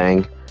adult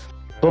thing.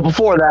 But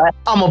before that,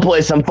 I'm going to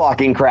play some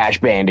fucking Crash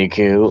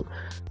Bandicoot.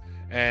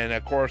 And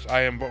of course,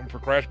 I am voting for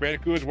Crash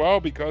Bandicoot as well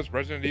because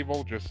Resident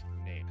Evil just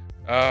neat.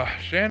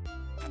 Shan,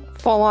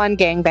 Full on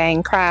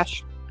gangbang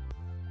Crash.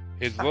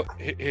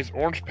 his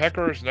orange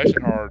pecker is nice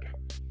and hard.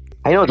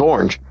 I know it's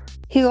orange.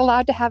 He's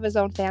allowed to have his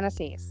own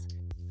fantasies.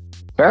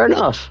 Fair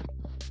enough.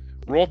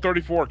 Roll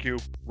 34, Q.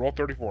 Roll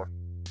 34.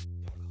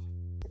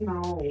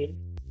 No.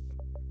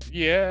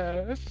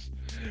 Yes.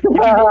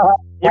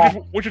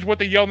 Which is what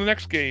they yell in the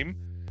next game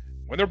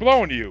when they're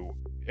blowing you.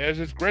 As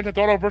it's Grand Theft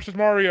Auto versus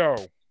Mario.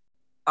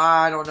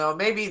 I don't know.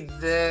 Maybe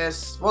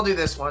this. We'll do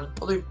this one.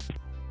 We'll do.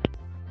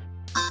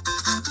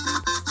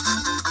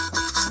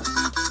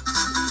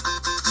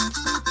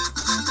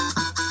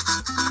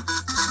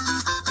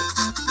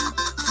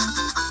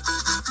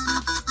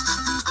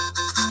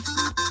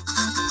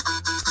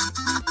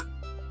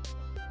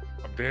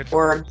 I'm dancing.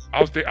 Or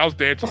I was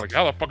dancing like,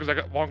 how the fuck is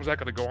that? Long was that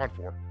gonna go on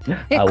for?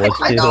 I was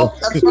I too. know.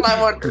 That's what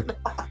I wondered.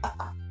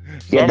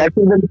 So Yeah, that's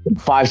even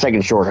 5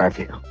 seconds shorter, I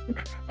feel.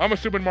 I'm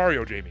assuming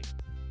Mario, Jamie.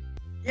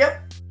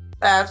 Yep.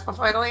 That's my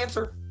final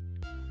answer.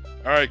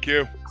 All right,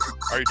 Q.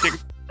 Are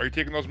you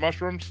taking those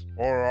mushrooms,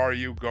 or are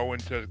you going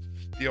to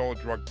steal a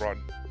drug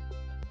run?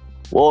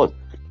 Well,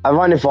 I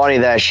find it funny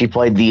that she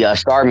played the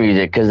star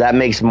music because that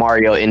makes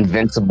Mario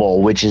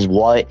invincible, which is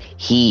what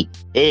he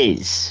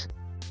is.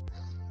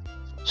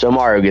 So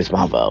Mario gets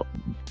my vote.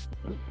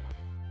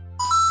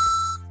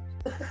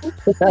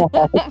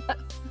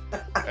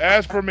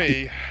 As for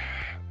me,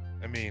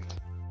 I mean,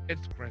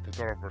 it's Grand Theft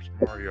Auto versus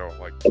Mario.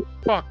 Like,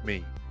 fuck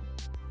me.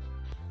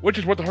 Which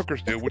is what the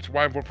hookers do, which is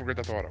why I'm voting for Grand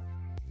Theft Auto.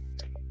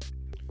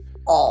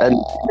 And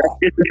Aww.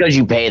 it's because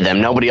you pay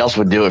them. Nobody else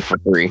would do it for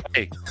free.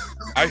 Hey,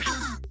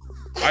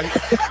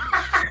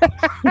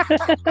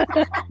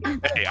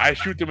 I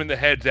shoot them in the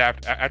heads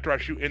after I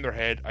shoot in their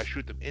head. I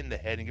shoot them in the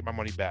head and get my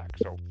money back.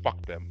 So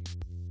fuck them.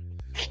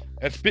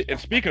 And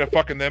speaking of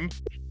fucking them,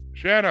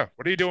 Shanna,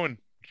 what are you doing?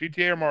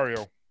 GTA or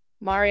Mario?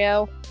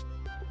 Mario.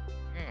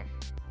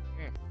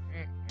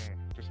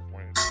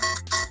 Disappointed.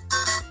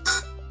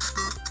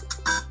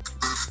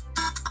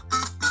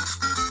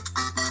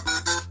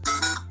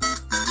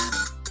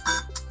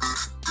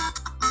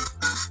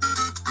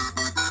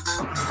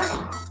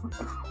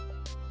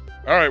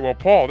 All right, well,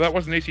 Paul, that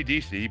wasn't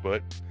AC/DC,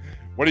 but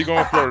what are you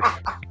going for?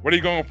 What are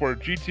you going for,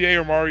 GTA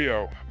or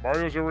Mario?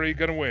 Mario's already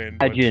gonna win.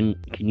 But... Can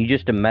you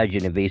just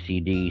imagine if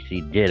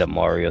AC/DC did a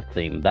Mario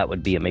theme? That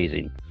would be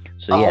amazing.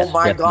 So yes, Oh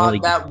my definitely.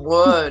 god, that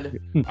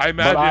would. I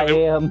But I imagine.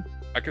 am.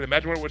 I can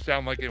imagine what it would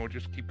sound like, and it would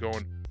just keep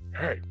going.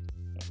 Hey,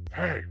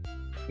 hey.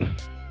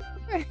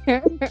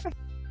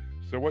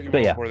 So what you But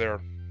going yeah. for there?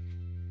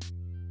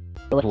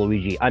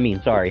 Luigi. I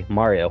mean, sorry,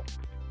 Mario.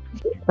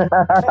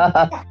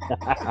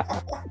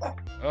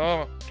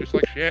 Oh, just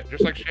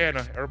like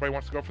Shanna, everybody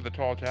wants to go for the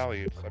tall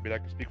Italians. I mean, I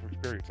can speak from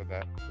experience on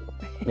that.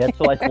 That's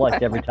what I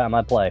select every time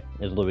I play,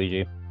 is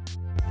Luigi.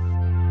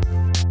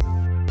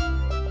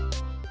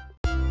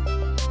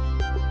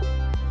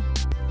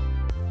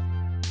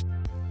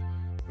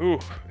 Ooh,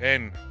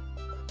 and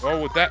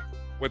well,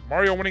 with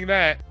Mario winning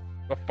that,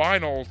 the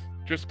finals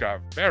just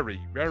got very,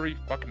 very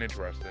fucking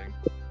interesting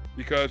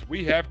because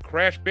we have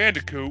Crash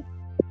Bandicoot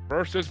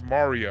versus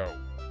Mario.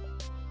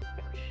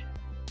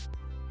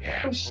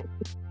 Yeah.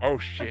 Oh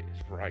shit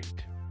is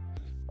right.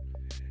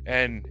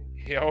 And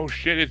oh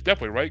shit is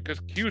definitely right because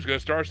Q's gonna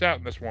start us out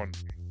in this one.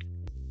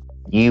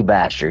 You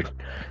bastard.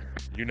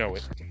 You know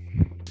it.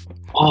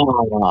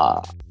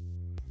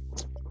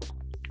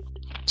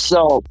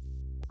 So,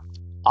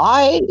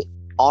 I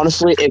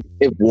honestly,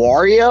 if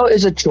Wario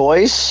is a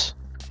choice,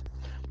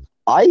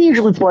 I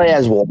usually play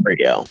as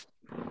Wario.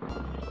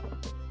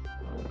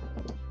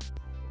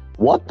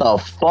 What the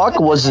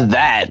fuck was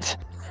that?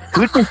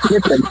 Who just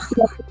hit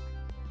the...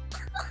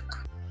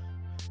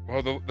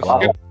 Well,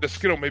 the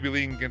Skittle may be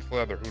leaning against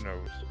leather. Who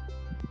knows?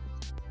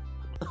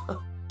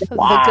 The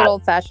good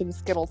old fashioned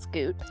Skittle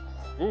Scoot.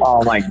 Ooh.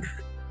 Oh my.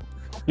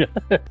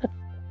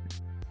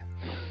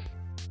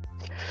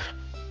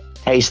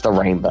 Taste the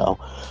rainbow.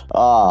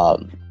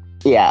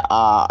 Yeah,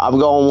 I'm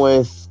going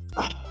with.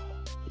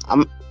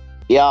 I'm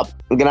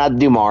gonna have to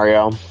do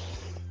Mario.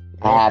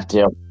 I have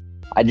to.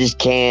 I just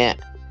can't.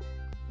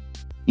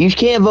 You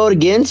can't vote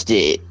against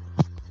it.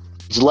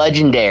 It's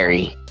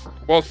legendary.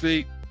 Well,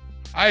 see,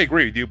 I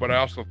agree with you, but I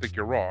also think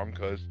you're wrong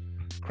because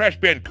Crash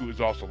Bandicoot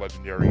is also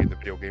legendary in the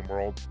video game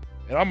world,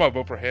 and I'm gonna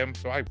vote for him.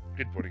 So I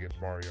did vote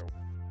against Mario.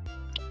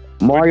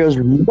 Mario's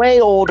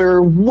way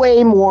older,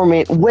 way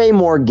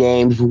more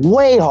games,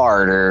 way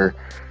harder.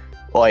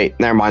 Wait,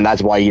 never mind.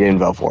 That's why you didn't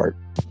vote for it.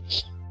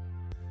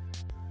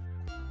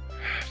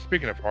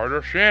 Speaking of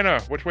harder,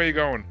 Shanna, which way are you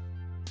going?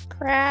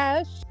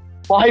 Crash.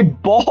 My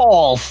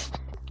balls.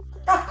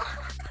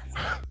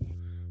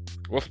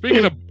 Well,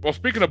 speaking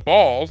of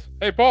balls,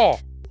 hey Paul,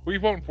 who are you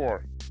voting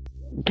for?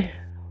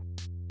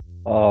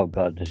 Oh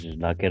god, this is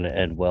not gonna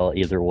end well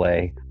either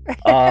way.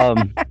 They're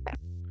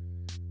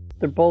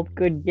both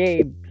good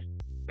games.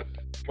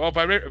 Well, if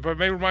I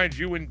may remind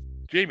you and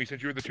Jamie,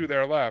 since you're the two that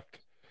are left,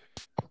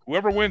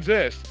 whoever wins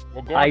this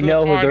will go on to the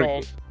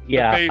finals. To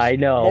Yeah, face I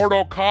know.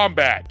 Mortal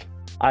Kombat.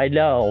 I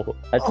know.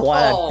 That's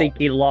why I'm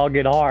thinking long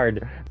and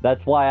hard.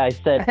 That's why I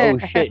said, "Oh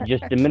shit!"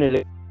 just a minute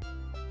ago.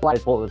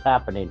 That's what was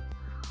happening.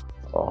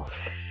 Oh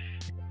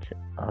shit.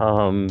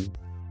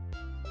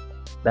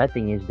 Bad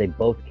thing is they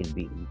both can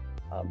beat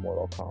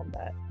Mortal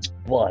Kombat,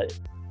 but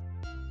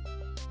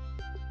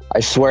I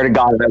swear to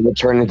God, I will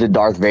turn into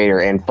Darth Vader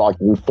and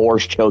fucking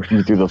force choke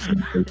you through the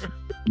floor.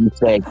 You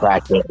say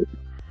crackhead.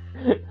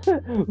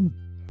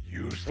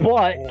 Use the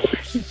What?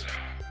 force.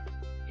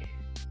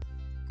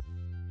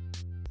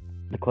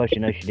 The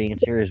question I should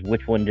answer is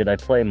which one did I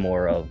play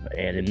more of?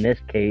 And in this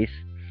case,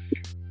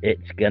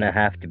 it's gonna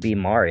have to be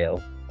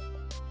Mario.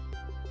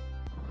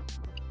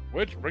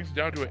 Which brings it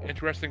down to an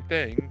interesting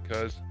thing,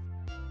 because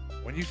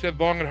when you said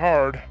long and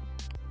hard,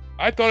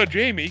 I thought of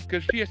Jamie,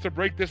 because she has to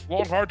break this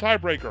long, hard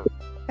tiebreaker.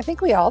 I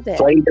think we all did.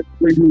 Play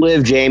where you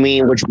live,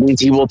 Jamie, which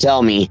means he will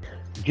tell me.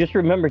 Just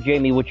remember,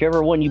 Jamie,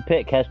 whichever one you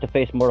pick has to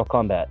face Mortal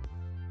Kombat.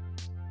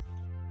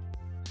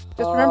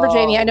 Just remember,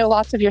 Jamie, I know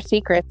lots of your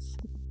secrets.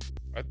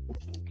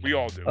 We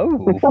all do.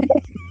 Oh.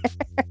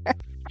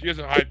 She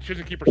doesn't hide. She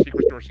doesn't keep her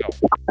secrets to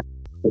herself.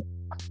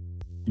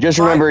 Just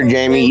remember,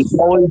 Jamie,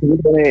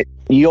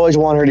 you always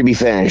want her to be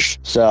finished.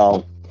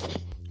 So,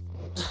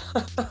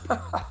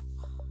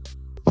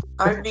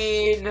 I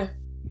mean,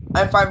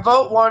 if I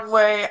vote one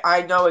way,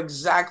 I know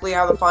exactly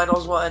how the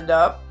finals will end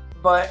up.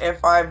 But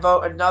if I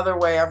vote another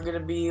way, I'm gonna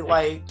be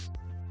like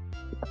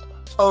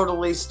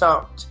totally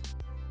stumped.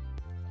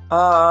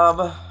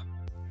 Fuck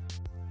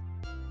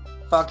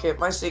it,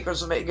 my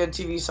secrets will make good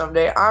TV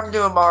someday. I'm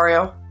doing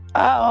Mario.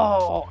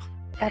 Oh,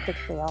 epic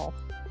fail.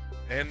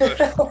 And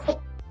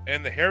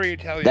the hairy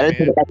Italian that is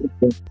man.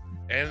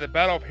 And in the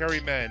battle of hairy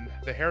men,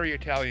 the hairy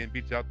Italian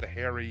beats out the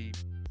hairy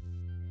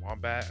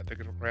wombat. I think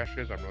it's what Crash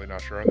is. I'm really not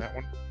sure on that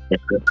one.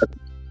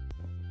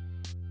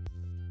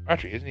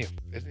 Actually,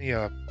 isn't he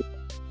a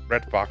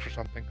red fox or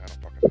something? I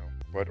don't fucking know.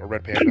 But or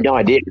red panda. no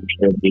idea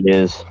who he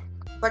is.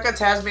 Like a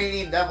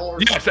Tasmanian devil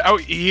or Yes, oh,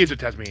 he is a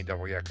Tasmanian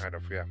devil. Yeah, kind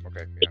of. Yeah,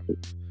 okay, yeah.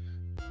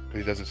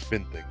 He does a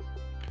spin thing.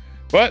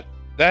 But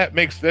that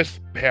makes this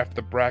half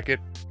the bracket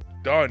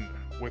done,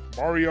 with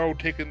Mario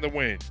taking the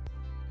win,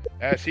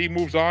 as he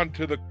moves on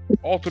to the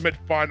ultimate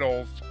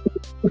finals,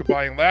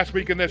 combining last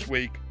week and this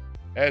week,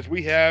 as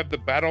we have the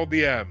Battle of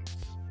the M's.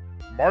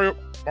 Mario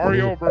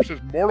versus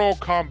Mortal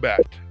Kombat.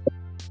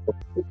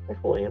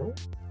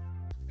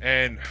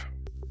 And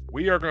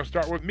we are going to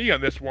start with me on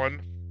this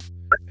one.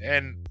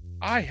 And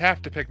I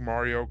have to pick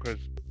Mario because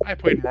I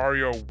played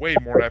Mario way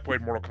more than I played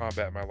Mortal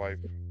Kombat in my life.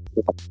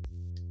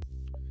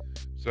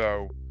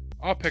 So,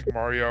 I'll pick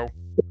Mario.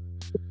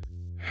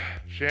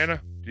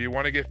 Shanna, do you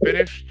want to get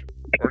finished,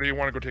 or do you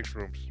want to go take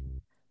shrooms?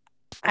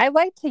 I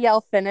like to yell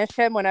finish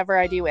him whenever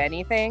I do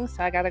anything,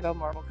 so I gotta go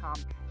Mortal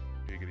Kombat.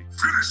 Giggity.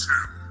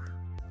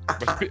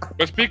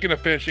 But speaking of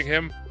finishing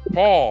him,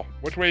 Paul,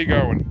 which way are you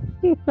going?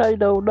 I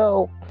don't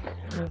know.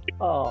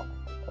 Oh,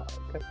 fuck.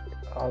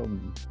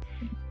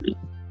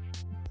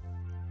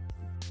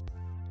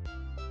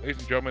 Ladies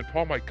and gentlemen,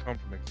 Paul might come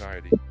from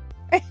anxiety.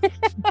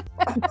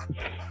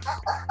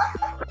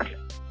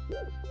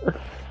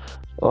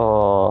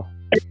 Oh.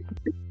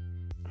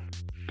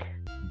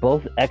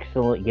 Both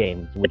excellent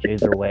games, which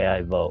either way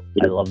I vote.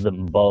 I love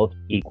them both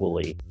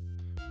equally.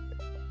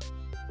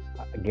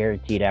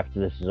 Guaranteed after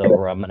this is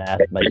over, I'm going to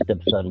ask my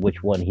stepson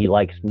which one he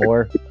likes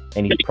more,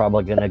 and he's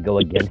probably going to go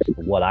against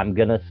what I'm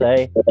going to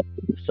say.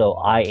 So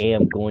I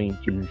am going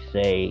to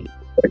say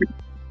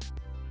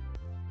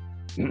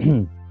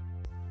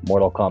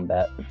Mortal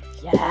Kombat.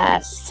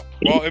 Yes.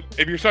 Well,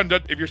 if your son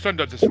does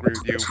disagree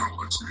with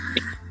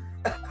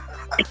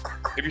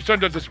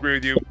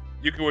you,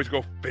 you can always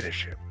go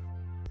finish him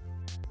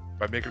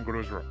by making him go to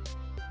his room.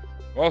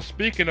 Well,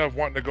 speaking of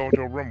wanting to go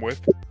into a room with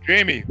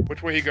Jamie,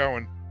 which way are you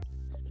going?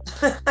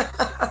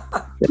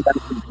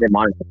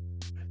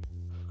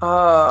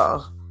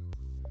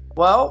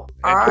 Well,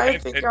 I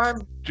And think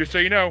I'm. just so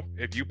you know,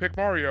 if you pick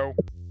Mario,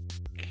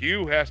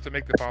 Q has to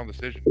make the final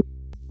decision.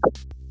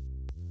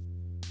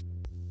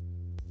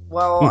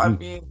 Well, I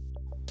mean,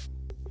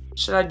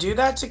 should I do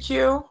that to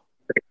Q?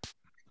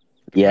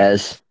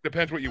 Yes.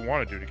 Depends what you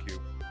want to do to Q.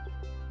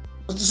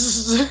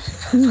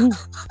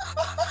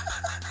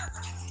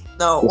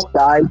 No.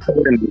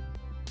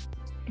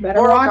 Better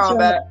Mortal watch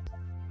Kombat.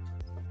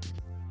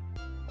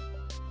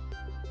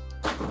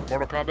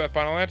 Mortal Kombat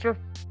final answer?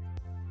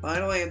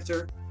 Final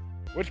answer.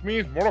 Which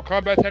means Mortal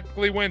Kombat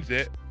technically wins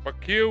it, but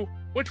Q,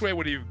 which way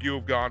would you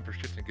have gone for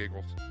shits and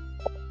giggles?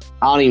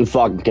 I don't even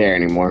fucking care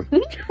anymore.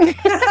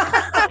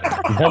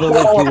 Another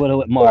one you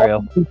with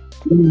Mario.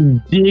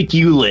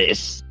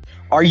 Ridiculous.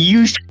 Are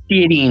you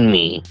shitting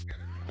me?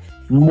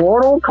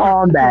 Mortal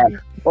Kombat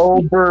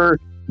over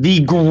the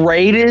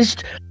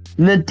greatest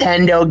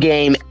Nintendo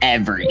game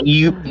ever.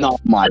 Oh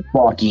my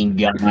fucking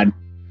god.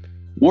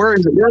 You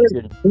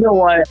know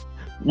what?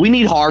 We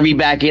need Harvey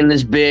back in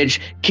this bitch.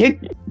 Kick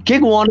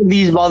one of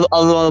these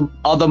other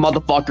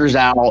motherfuckers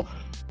out.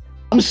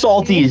 I'm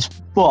salty as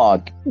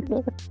fuck.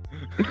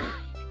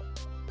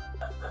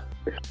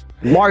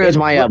 Mario's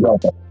my elbow.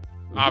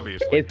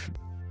 Obviously.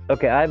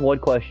 Okay, I have one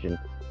question.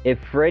 If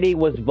Freddy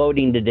was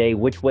voting today,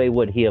 which way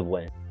would he have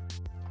went?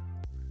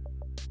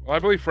 Well, I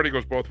believe Freddy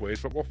goes both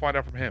ways, but we'll find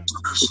out from him.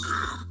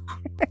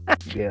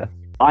 Yeah.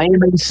 I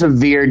am in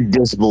severe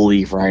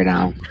disbelief right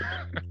now.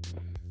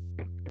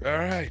 All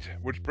right,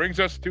 which brings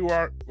us to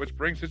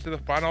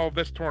the final of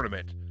this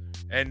tournament.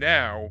 And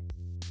now,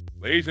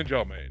 Ladies and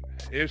gentlemen,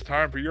 it's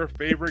time for your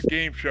favorite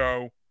game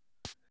show.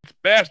 It's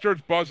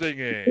Bastards Buzzing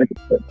In.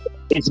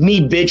 It's me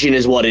bitching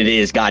is what it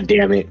is, god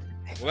damn it.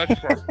 Well,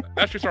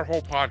 that's just our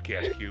whole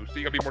podcast, Q, so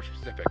you gotta be more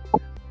specific.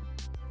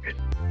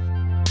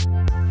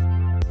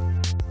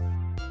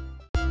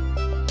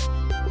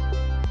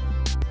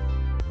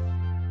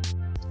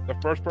 The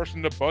first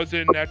person to buzz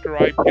in after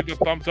I give the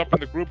thumbs up in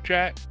the group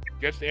chat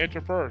gets to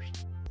answer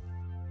first.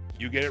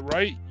 You get it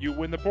right, you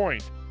win the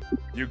point.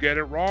 You get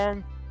it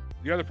wrong,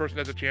 the other person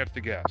has a chance to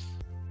guess.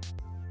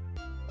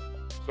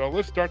 So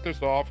let's start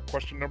this off.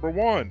 Question number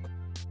 1.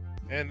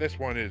 And this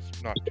one is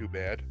not too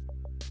bad.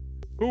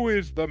 Who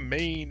is the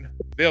main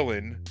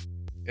villain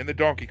in the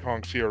Donkey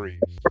Kong series?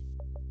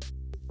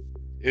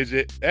 Is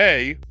it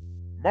A,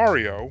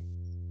 Mario,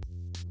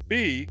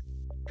 B,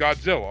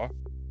 Godzilla,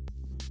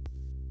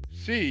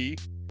 C,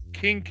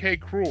 King K.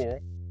 Rool,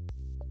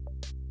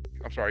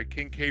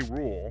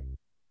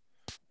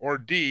 or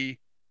D,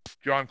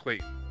 John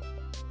Clayton?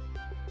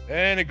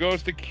 And it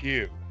goes to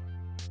Q.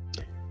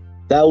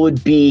 That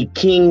would be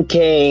King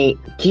K.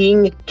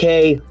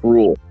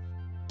 Rool.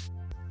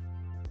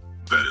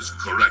 That is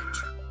correct.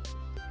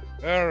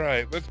 All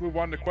right, let's move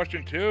on to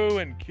question 2,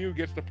 and Q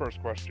gets the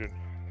first question.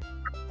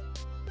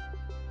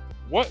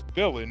 What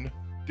villain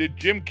did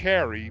Jim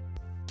Carrey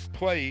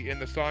play in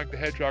the Sonic the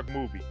Hedgehog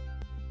movie?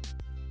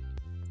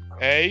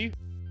 A,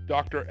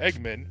 Dr.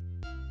 Eggman,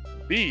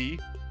 B,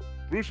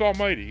 Bruce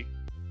Almighty,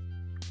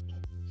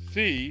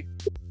 C,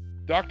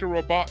 Dr.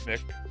 Robotnik,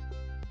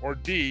 or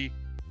D,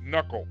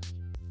 Knuckles?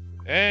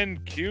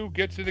 And Q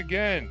gets it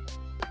again.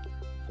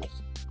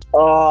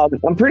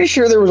 I'm pretty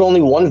sure there was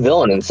only one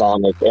villain in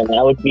Sonic, and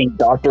that would be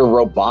Dr.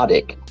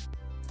 Robotic.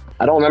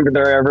 I don't remember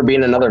there ever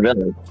being another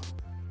villain.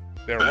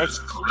 There That was. is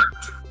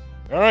correct.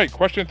 All right,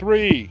 question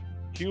 3.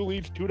 Q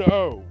leads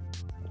 2-0.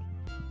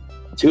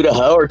 2 to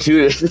hoe or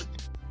 2 to...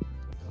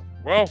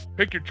 Well,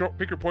 pick your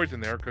poison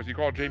there, because you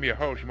call Jamie a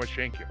hoe, she might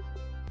shank you.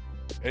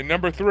 And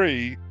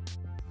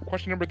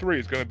question number 3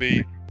 is going to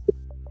be,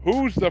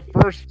 who's the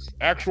first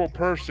actual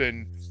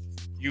person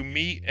you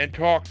meet and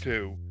talk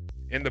to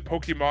in the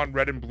Pokemon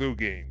Red and Blue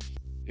games?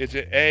 Is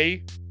it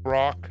A,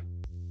 Brock,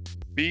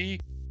 B,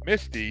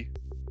 Misty,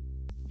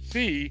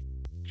 C,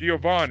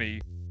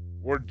 Giovanni,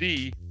 or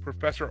D,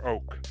 Professor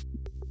Oak?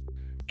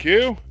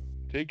 Q,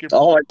 take your...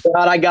 Oh my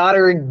god, I got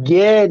her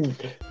again.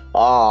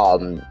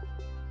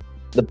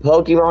 The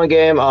Pokemon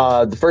game,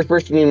 the first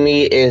person you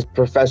meet is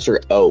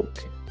Professor Oak.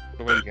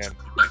 Go it again.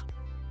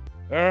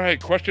 All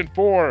right, question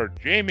 4.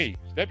 Jamie,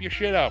 step your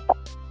shit up.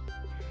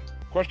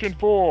 Question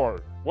 4.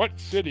 What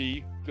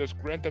city does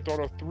Grand Theft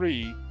Auto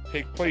 3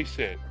 take place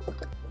in?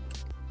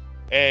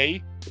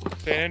 A,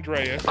 San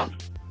Andreas,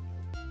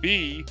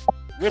 B,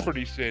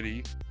 Liberty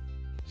City,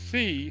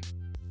 C,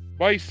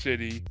 Vice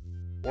City,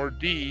 or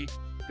D,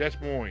 Des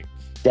Moines?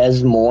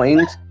 Des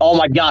Moines? Oh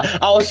my god,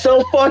 I was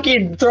so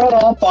fucking thrown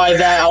off by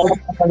that. I was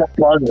on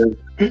the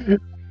buzzer.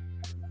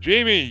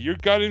 Jamie, you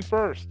got in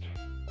first.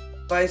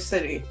 Vice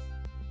City.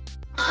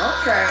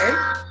 Okay.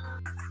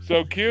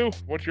 So Q,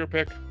 what's your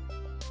pick?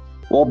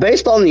 Well,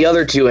 based on the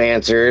other 2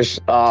 answers,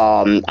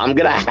 I'm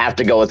gonna have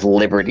to go with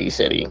Liberty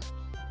City.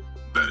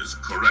 That is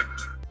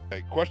correct.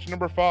 Okay, question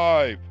number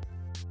 5.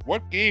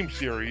 What game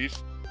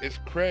series is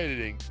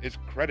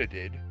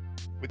credited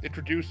with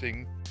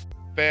introducing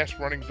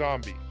fast-running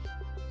zombies?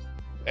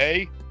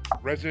 A,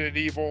 Resident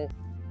Evil,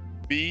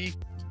 B,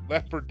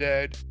 Left 4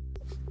 Dead,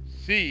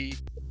 C,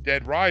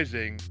 Dead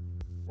Rising,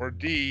 or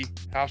D,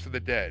 House of the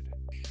Dead?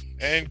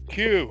 And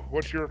Q,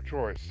 what's your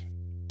choice?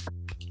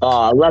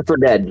 Left 4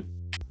 Dead.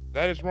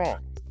 That is wrong.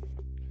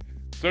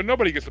 So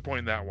nobody gets a point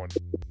in that one.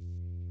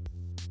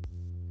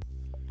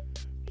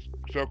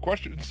 So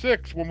question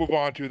 6 we'll move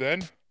on to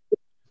then.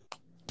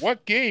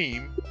 What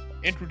game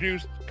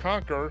introduced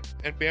Conker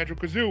and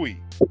Banjo-Kazooie?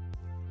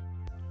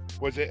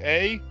 Was it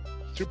A,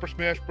 Super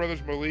Smash Bros.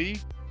 Melee,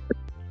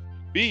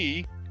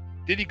 B,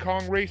 Diddy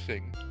Kong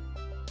Racing,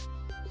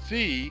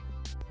 C,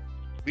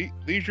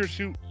 Leisure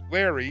Suit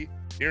Larry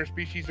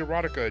Interspecies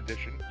Erotica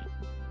Edition,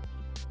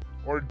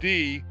 or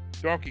D,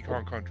 Donkey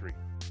Kong Country?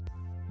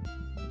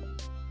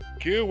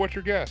 Q, what's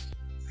your guess?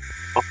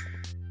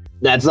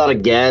 That's not a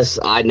guess.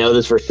 I know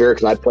this for sure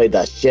because I played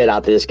the shit out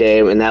of this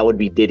game, and that would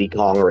be Diddy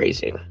Kong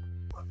Racing.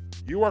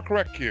 You are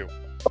correct, Q.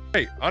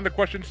 Hey, on to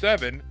question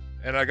 7,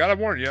 and I gotta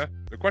warn you,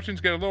 the questions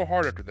get a little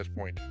hard after this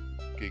point.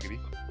 Giggity.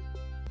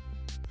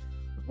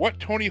 What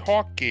Tony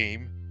Hawk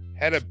game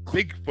had a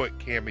Bigfoot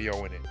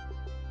cameo in it?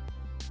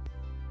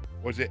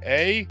 Was it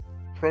A,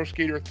 Pro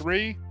Skater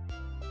 3,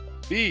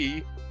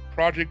 B,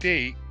 Project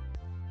 8,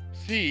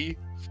 C,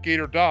 Skate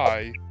or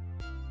Die,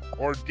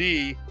 or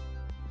D,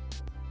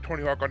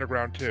 Tony Hawk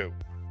Underground 2?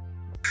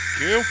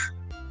 Q?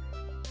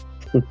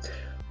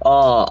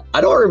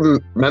 I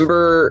don't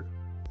remember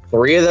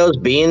 3 of those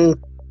being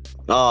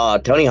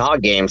Tony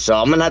Hawk games, so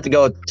I'm gonna have to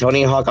go with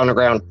Tony Hawk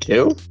Underground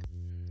 2.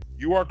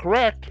 You are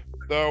correct,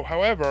 though.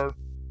 However,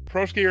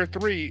 Pro Skater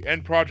 3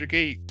 and Project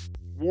 8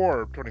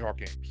 were Tony Hawk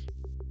games.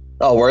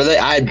 Oh, were they?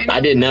 I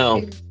didn't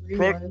know.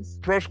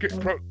 Pro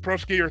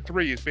Skater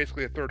 3 is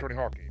basically a third Tony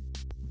Hawk game.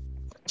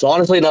 So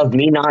honestly enough,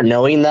 me not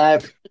knowing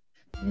that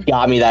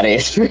got me that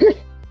answer.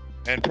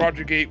 And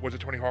Project 8 was a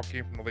Tony Hawk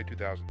game from the late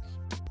 2000s,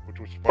 which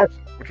was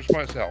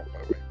fun as hell, by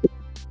the way.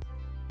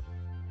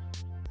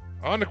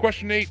 On to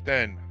question 8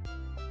 then.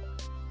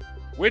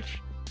 Which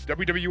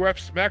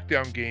WWF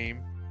SmackDown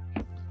game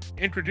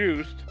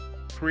introduced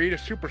Create a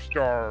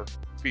Superstar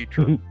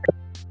feature?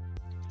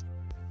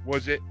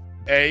 Was it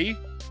A,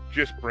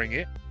 Just Bring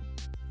It,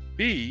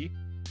 B,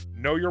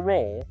 Know Your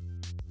Role,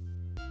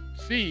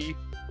 C,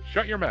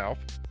 Shut Your Mouth,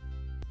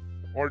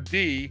 or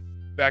D,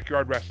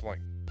 Backyard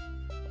Wrestling?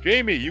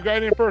 Jamie, you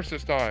got in first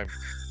this time.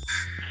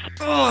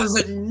 Oh, is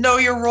it Know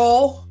Your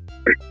Role?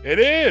 It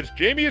is.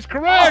 Jamie is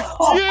correct.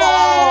 Oh!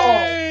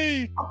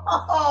 Yay!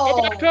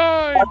 Oh! About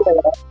time.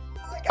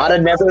 I'd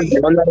have never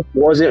done that if it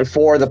wasn't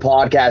for the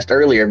podcast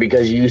earlier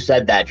because you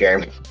said that,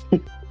 Jeremy. I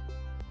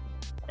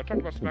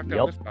talked about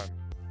SmackDown this time.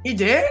 He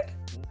did?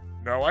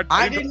 No,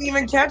 I didn't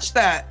even catch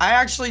that. I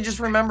actually just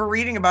remember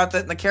reading about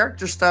that in the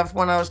character stuff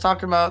when I was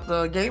talking about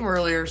the game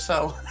earlier,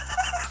 so.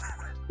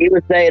 He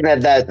was saying that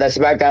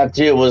SmackDown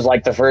 2 was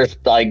like the first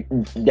like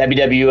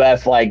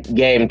WWF like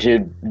game to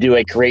do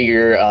a create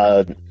your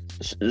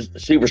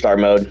superstar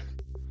mode.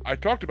 I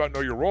talked about Know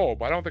Your Role,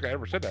 but I don't think I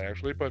ever said that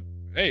actually. But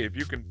hey, if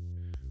you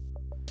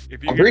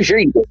I'm pretty sure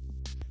you did.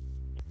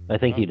 I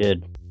think you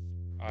did.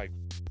 I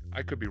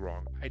could be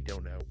wrong. I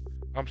don't know.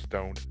 I'm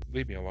stoned.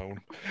 Leave me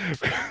alone.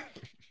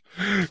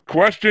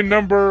 Question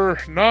number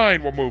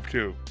 9 we'll move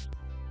to.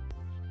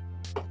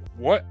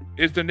 What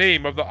is the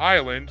name of the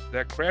island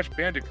that Crash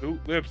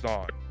Bandicoot lives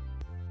on?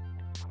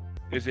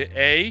 Is it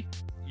A,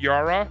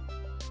 Yara,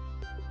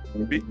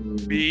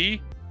 B,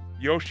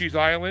 Yoshi's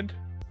Island,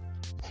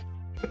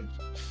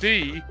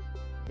 C,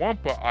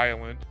 Wampa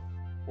Island,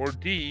 or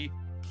D,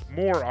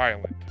 Moore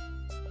Island?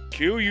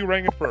 Q, you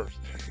rang it first.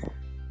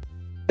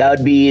 That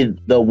would be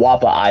the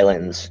Wampa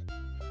Islands.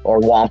 Or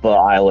Wampa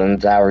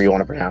Islands, however you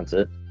want to pronounce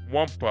it.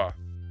 Wampa.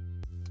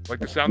 Like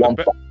the sound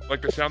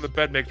the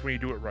bed makes when you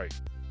do it right.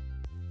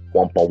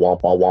 Wampa,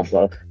 Wampa,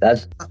 Wampa.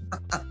 That's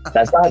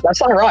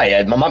not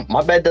right.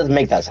 My bed doesn't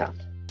make that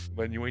sound.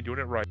 Then you ain't doing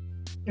it right.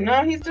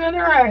 No, he's doing it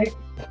right.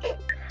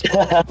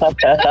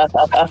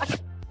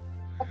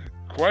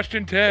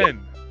 Question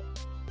 10.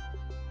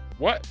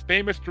 What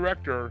famous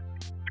director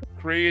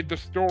created the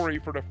story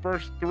for the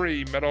first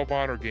 3 Medal of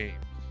Honor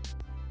games?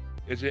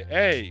 Is it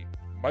A,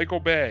 Michael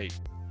Bay,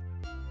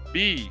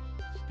 B,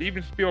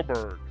 Steven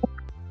Spielberg,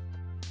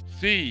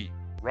 C,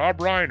 Rob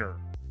Reiner,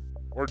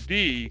 or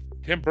D,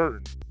 Tim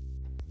Burton?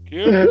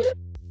 Q?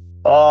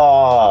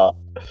 Oh,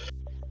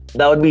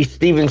 that would be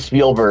Steven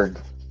Spielberg.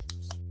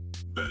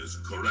 That is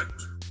correct.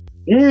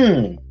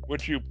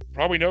 Which you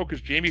probably know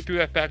because Jamie threw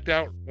that fact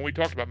out when we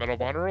talked about Medal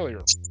of Honor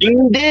earlier.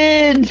 You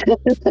did.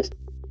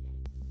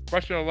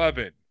 Question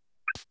 11.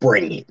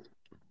 Bring it.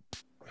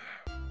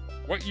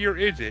 What year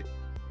is it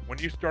when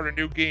you start a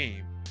new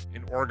game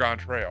in Oregon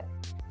Trail?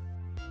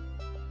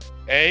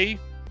 A,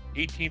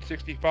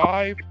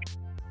 1865,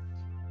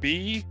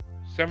 B,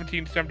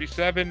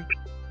 1777,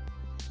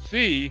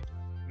 C,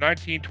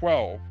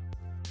 1912,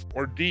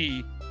 or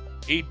D,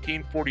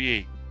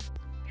 1848?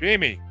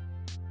 Jamie.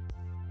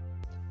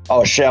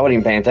 Oh shit, I wasn't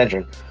even paying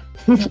attention.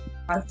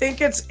 I think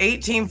it's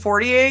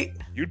 1848.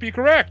 You'd be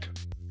correct.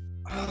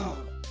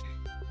 Oh,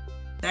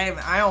 damn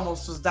it, I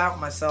almost was doubting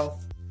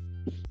myself.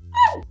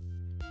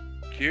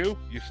 Q,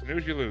 you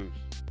snooze, you lose.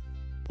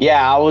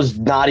 Yeah, I was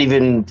not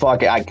even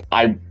fucking.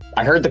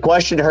 I heard the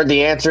question, heard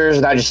the answers,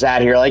 and I just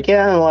sat here like,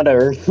 yeah,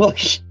 whatever.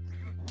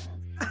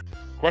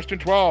 Question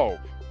 12.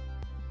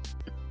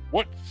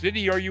 What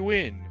city are you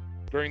in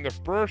during the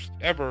first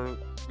ever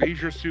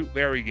Leisure Suit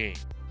Larry game?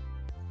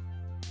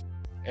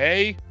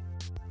 A,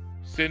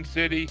 Sin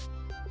City,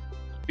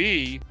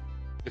 B,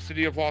 the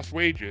city of Lost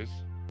Wages,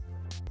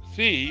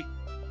 C,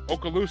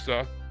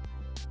 Okaloosa,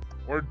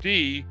 or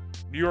D,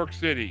 New York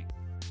City?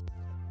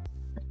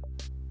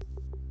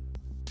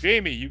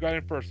 Jamie, you got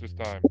in first this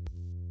time.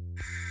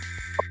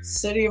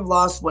 City of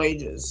Lost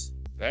Wages.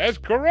 That is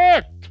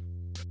correct.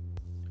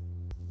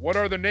 What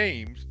are the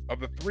names of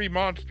the 3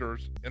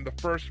 monsters in the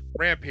first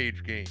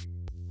Rampage game?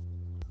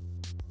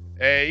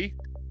 A,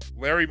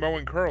 Larry, Moe,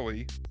 and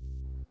Curly,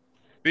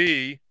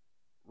 B,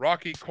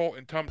 Rocky, Colt,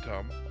 and Tum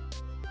Tum,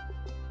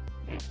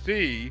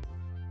 C,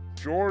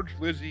 George,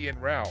 Lizzie,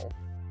 and Ralph,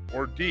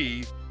 or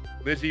D,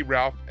 Lizzie,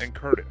 Ralph, and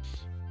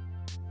Curtis?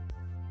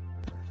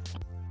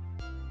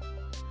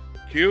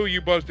 Q,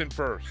 you buzzed in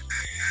first.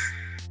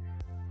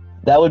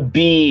 That would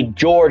be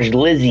George,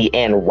 Lizzie,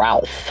 and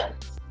Ralph.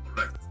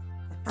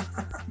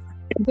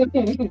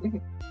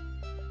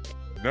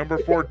 Number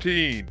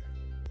 14.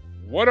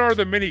 What are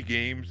the mini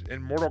games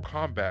in Mortal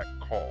Kombat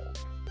called?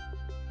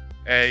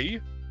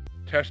 A,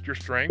 Test Your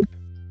Strength,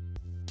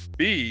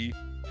 B,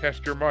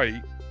 Test Your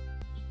Might,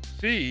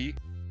 C,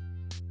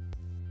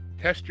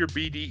 Test Your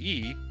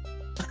BDE,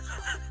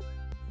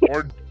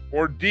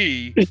 or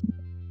D,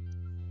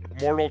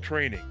 Mortal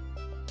Training?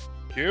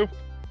 Q?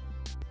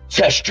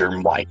 Test your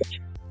might.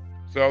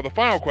 So the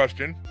final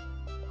question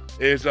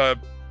is a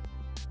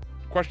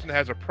question that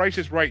has a Price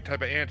is Right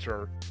type of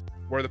answer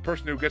where the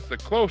person who gets the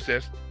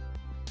closest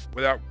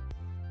without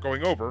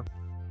going over,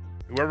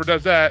 whoever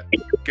does that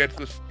gets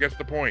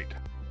the point.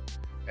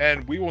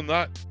 And we will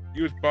not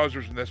use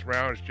buzzers in this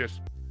round. It's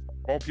just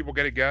both people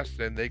get a guess,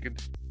 and they can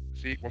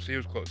see. We'll see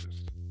who's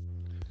closest.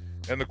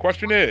 And the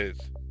question is,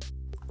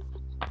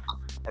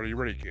 are you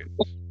ready, kids?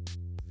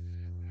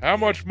 How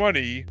much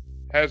money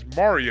has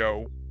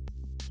Mario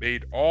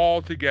made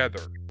all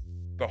together?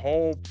 The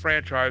whole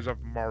franchise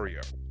of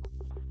Mario.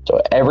 So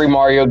every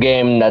Mario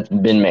game that's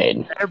been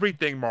made.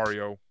 Everything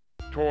Mario.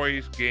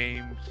 Toys,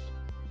 games,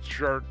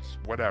 shirts,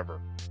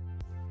 whatever.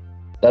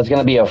 That's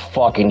gonna be a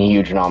fucking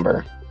huge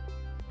number.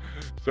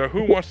 So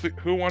who wants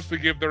to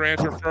give their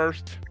answer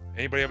first?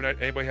 Anybody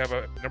have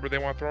a number they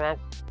want to throw out?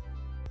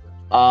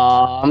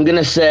 I'm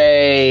gonna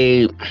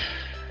say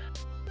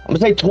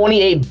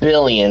 28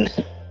 billion.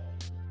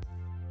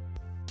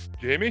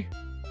 Jamie?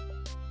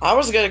 I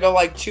was gonna go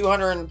like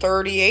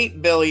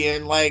 238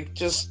 billion, like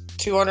just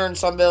 200 and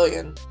some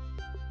billion.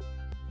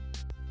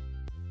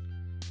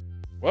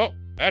 Well,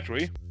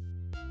 actually,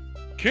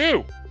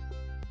 Q,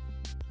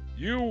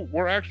 you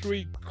were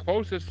actually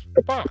close as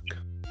fuck.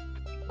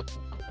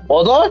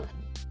 Hold on.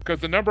 Because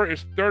the number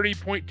is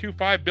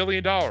 $30.25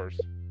 billion.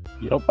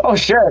 Yep. Oh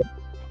shit.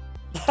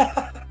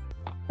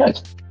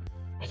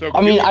 So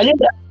I mean, Q, I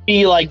didn't have to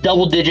be like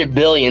double-digit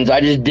billions. I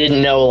just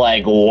didn't know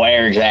like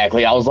where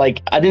exactly. I was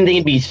like, I didn't think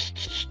it'd be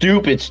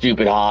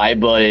stupid high,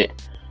 but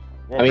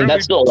well, I mean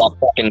that's still a lot of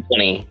fucking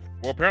money.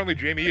 Well, apparently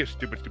Jamie is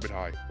stupid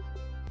high.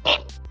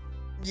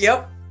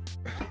 Yep.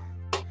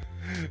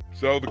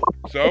 So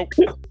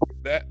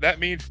that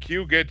means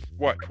Q gets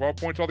what, 12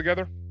 points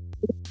altogether?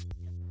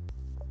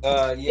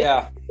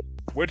 Yeah.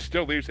 Which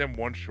still leaves him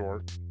one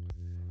short.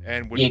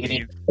 And which Giggity.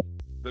 means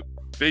the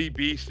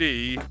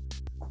BBC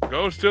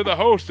goes to the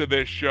host of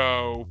this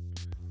show,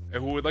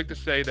 and who would like to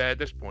say that at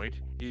this point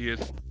he is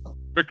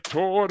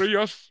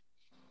victorious.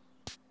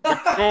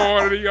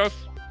 Victorious.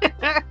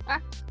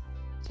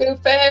 To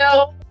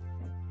fail.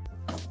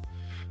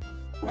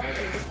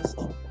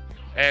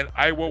 And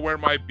I will wear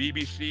my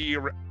BBC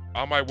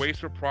on my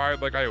waist for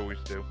pride like I always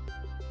do.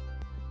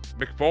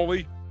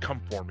 McFoley, come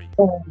for me.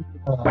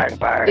 Bang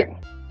bang.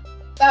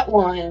 That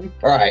one.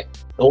 All right,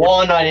 the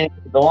one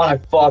I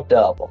fucked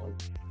up on.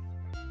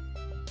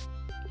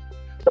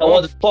 So I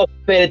wasn't fucking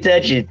paying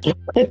attention.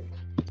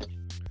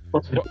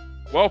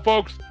 Well,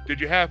 folks,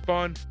 did you have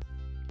fun?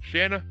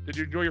 Shanna, did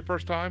you enjoy your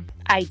first time?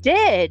 I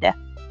did.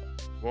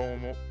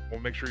 Well,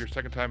 we'll make sure your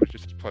second time is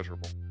just as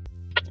pleasurable.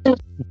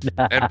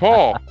 And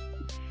Paul,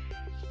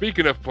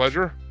 speaking of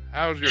pleasure,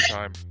 how's your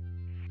time?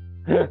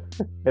 It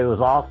was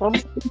awesome.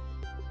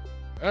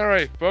 All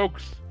right,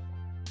 folks.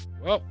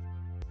 Well,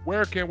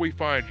 where can we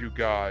find you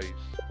guys?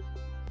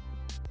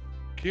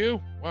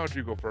 Q, why don't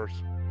you go first?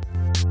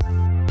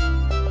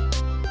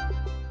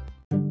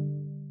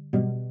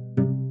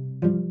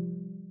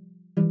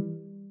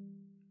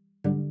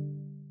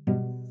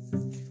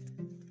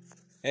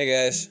 Hey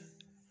guys,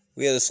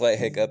 we had a slight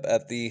hiccup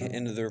at the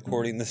end of the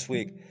recording this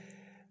week,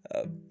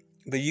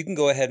 but you can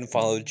go ahead and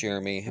follow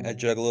Jeremy at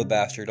Juggalo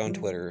Bastard on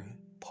Twitter,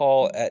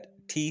 Paul at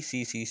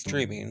TCC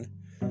Streaming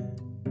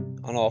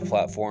on all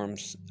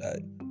platforms,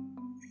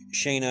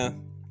 Shayna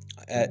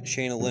at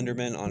Shayna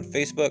Linderman on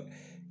Facebook,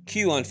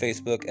 Q on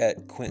Facebook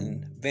at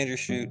Quentin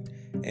Vandershoot,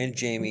 and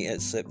Jamie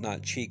at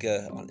Slipknot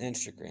Chica on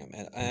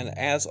Instagram. And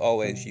as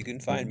always, you can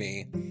find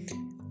me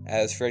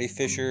as Freddy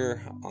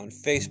Fisher on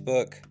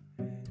Facebook.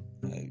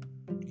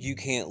 You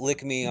Can't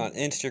Lick Me on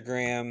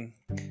Instagram,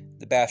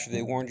 The Bastard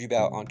They Warned You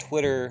About on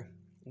Twitter.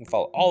 You can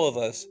follow all of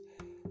us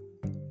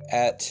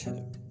at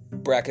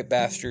Bracket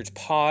Bastards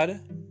Pod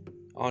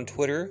on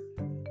Twitter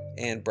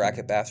and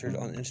Bracket Bastards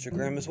on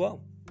Instagram as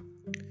well.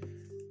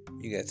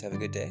 You guys have a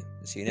good day.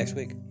 See you next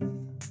week.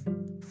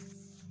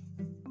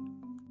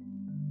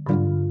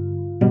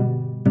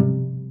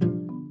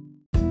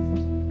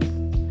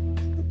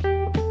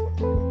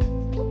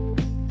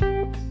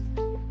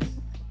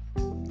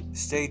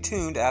 Stay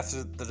tuned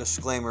after the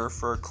disclaimer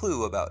for a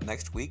clue about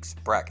next week's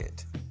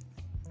bracket.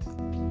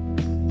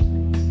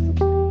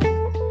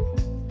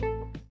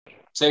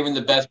 Saving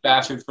the best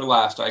bastard for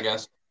last, I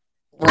guess.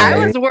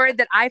 I was worried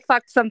that I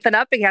fucked something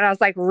up again. I was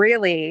like,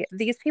 really?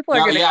 These people are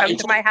No, going to yeah, come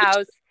to my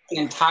house. The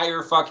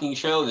entire fucking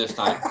show this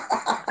time.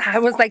 I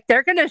was like,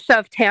 they're going to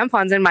shove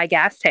tampons in my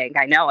gas tank.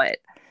 I know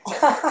it.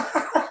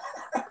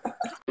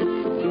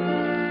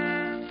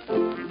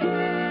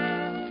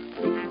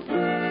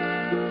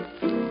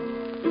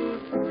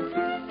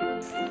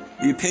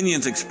 The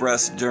opinions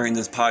expressed during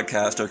this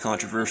podcast are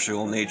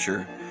controversial in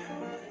nature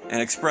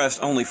and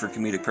expressed only for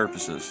comedic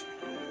purposes.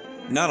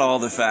 Not all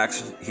the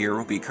facts here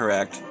will be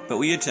correct, but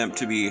we attempt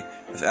to be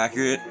as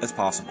accurate as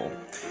possible.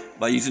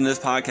 By using this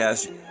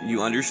podcast,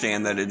 you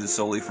understand that it is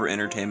solely for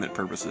entertainment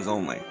purposes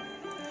only.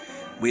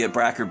 We at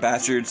Bracket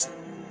Bastards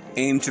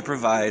aim to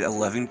provide a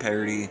loving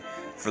parody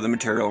for the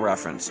material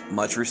reference.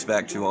 Much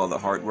respect to all the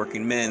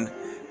hardworking men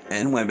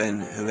and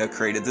women who have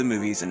created the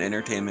movies and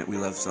entertainment we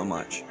love so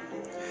much.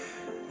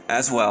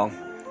 As well,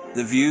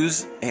 the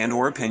views and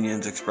or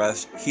opinions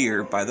expressed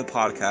here by the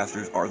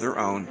podcasters are their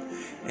own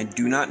and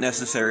do not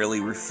necessarily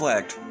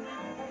reflect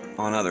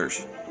on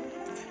others.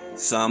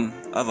 Some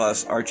of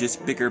us are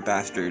just bigger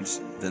bastards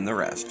than the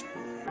rest.